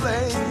is a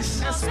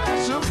place, a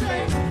special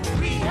place.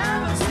 We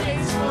have a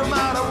space for no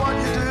matter what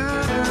you do,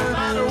 no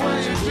matter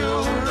what you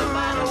do, no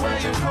matter where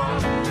you're from,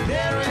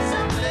 there is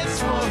a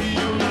place for you.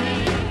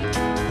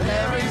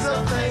 There is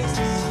a place,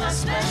 a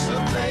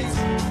special place.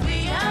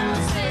 We have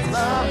a space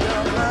for you.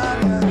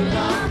 We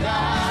love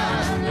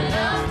God, we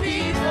love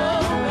people,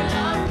 we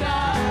love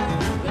God,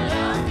 we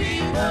love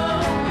people,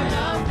 we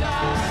love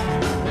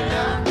God, we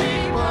love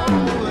people,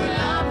 we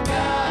love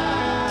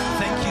God.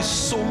 Thank you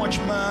so much,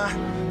 Ma.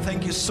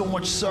 Thank you so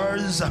much,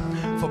 sirs,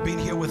 for being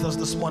here with us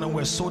this morning.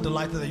 We're so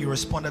delighted that you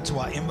responded to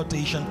our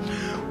invitation.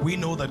 We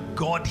know that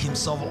God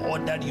himself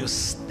ordered your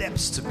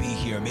steps to be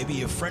here. Maybe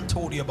your friend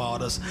told you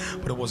about us,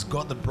 but it was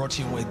God that brought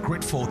you, and we're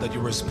grateful that you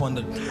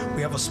responded.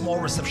 We have a small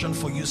reception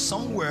for you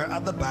somewhere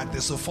at the back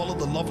there, so follow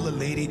the lovely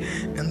lady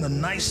in the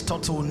nice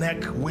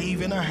turtleneck,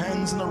 waving her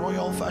hands in a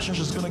royal fashion.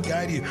 She's going to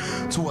guide you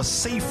to a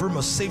safe room,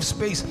 a safe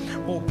space.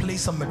 We'll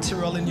place some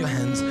material in your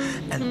hands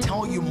and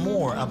tell you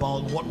more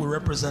about what we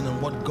represent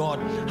and what God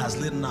has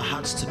laid in our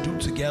hearts to do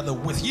together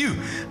with you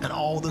and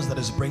all those that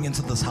is bringing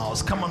to this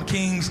house. Come on,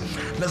 Kings,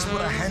 let's put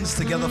our hands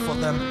together for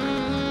them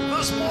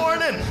this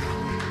morning.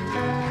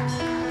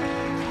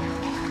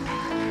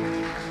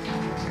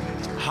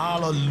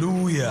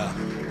 Hallelujah.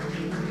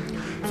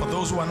 For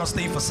those who are not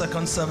staying for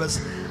second service,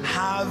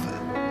 have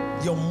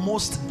your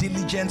most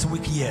diligent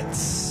week yet.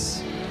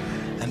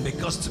 And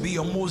because to be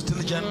your most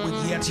diligent week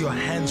yet, your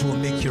hands will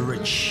make you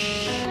rich.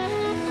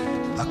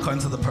 According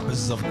to the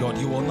purposes of God,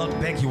 you will not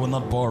beg, you will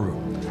not borrow,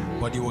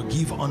 but you will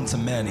give unto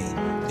many.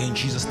 In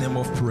Jesus' name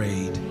we've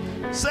prayed.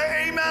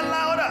 Say amen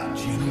louder.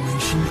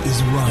 Generation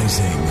is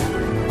rising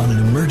on an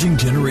emerging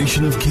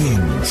generation of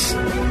kings.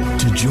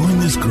 To join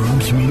this growing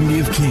community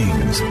of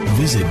kings,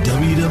 visit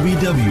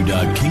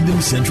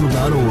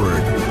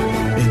www.kingdomcentral.org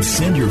and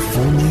send your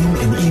full name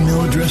and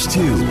email address to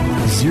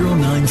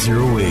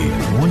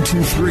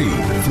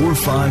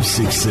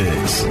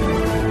 0908-123-4566.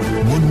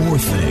 One more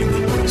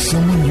thing,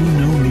 someone you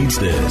know needs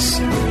this.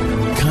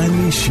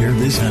 Kindly share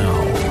this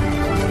now.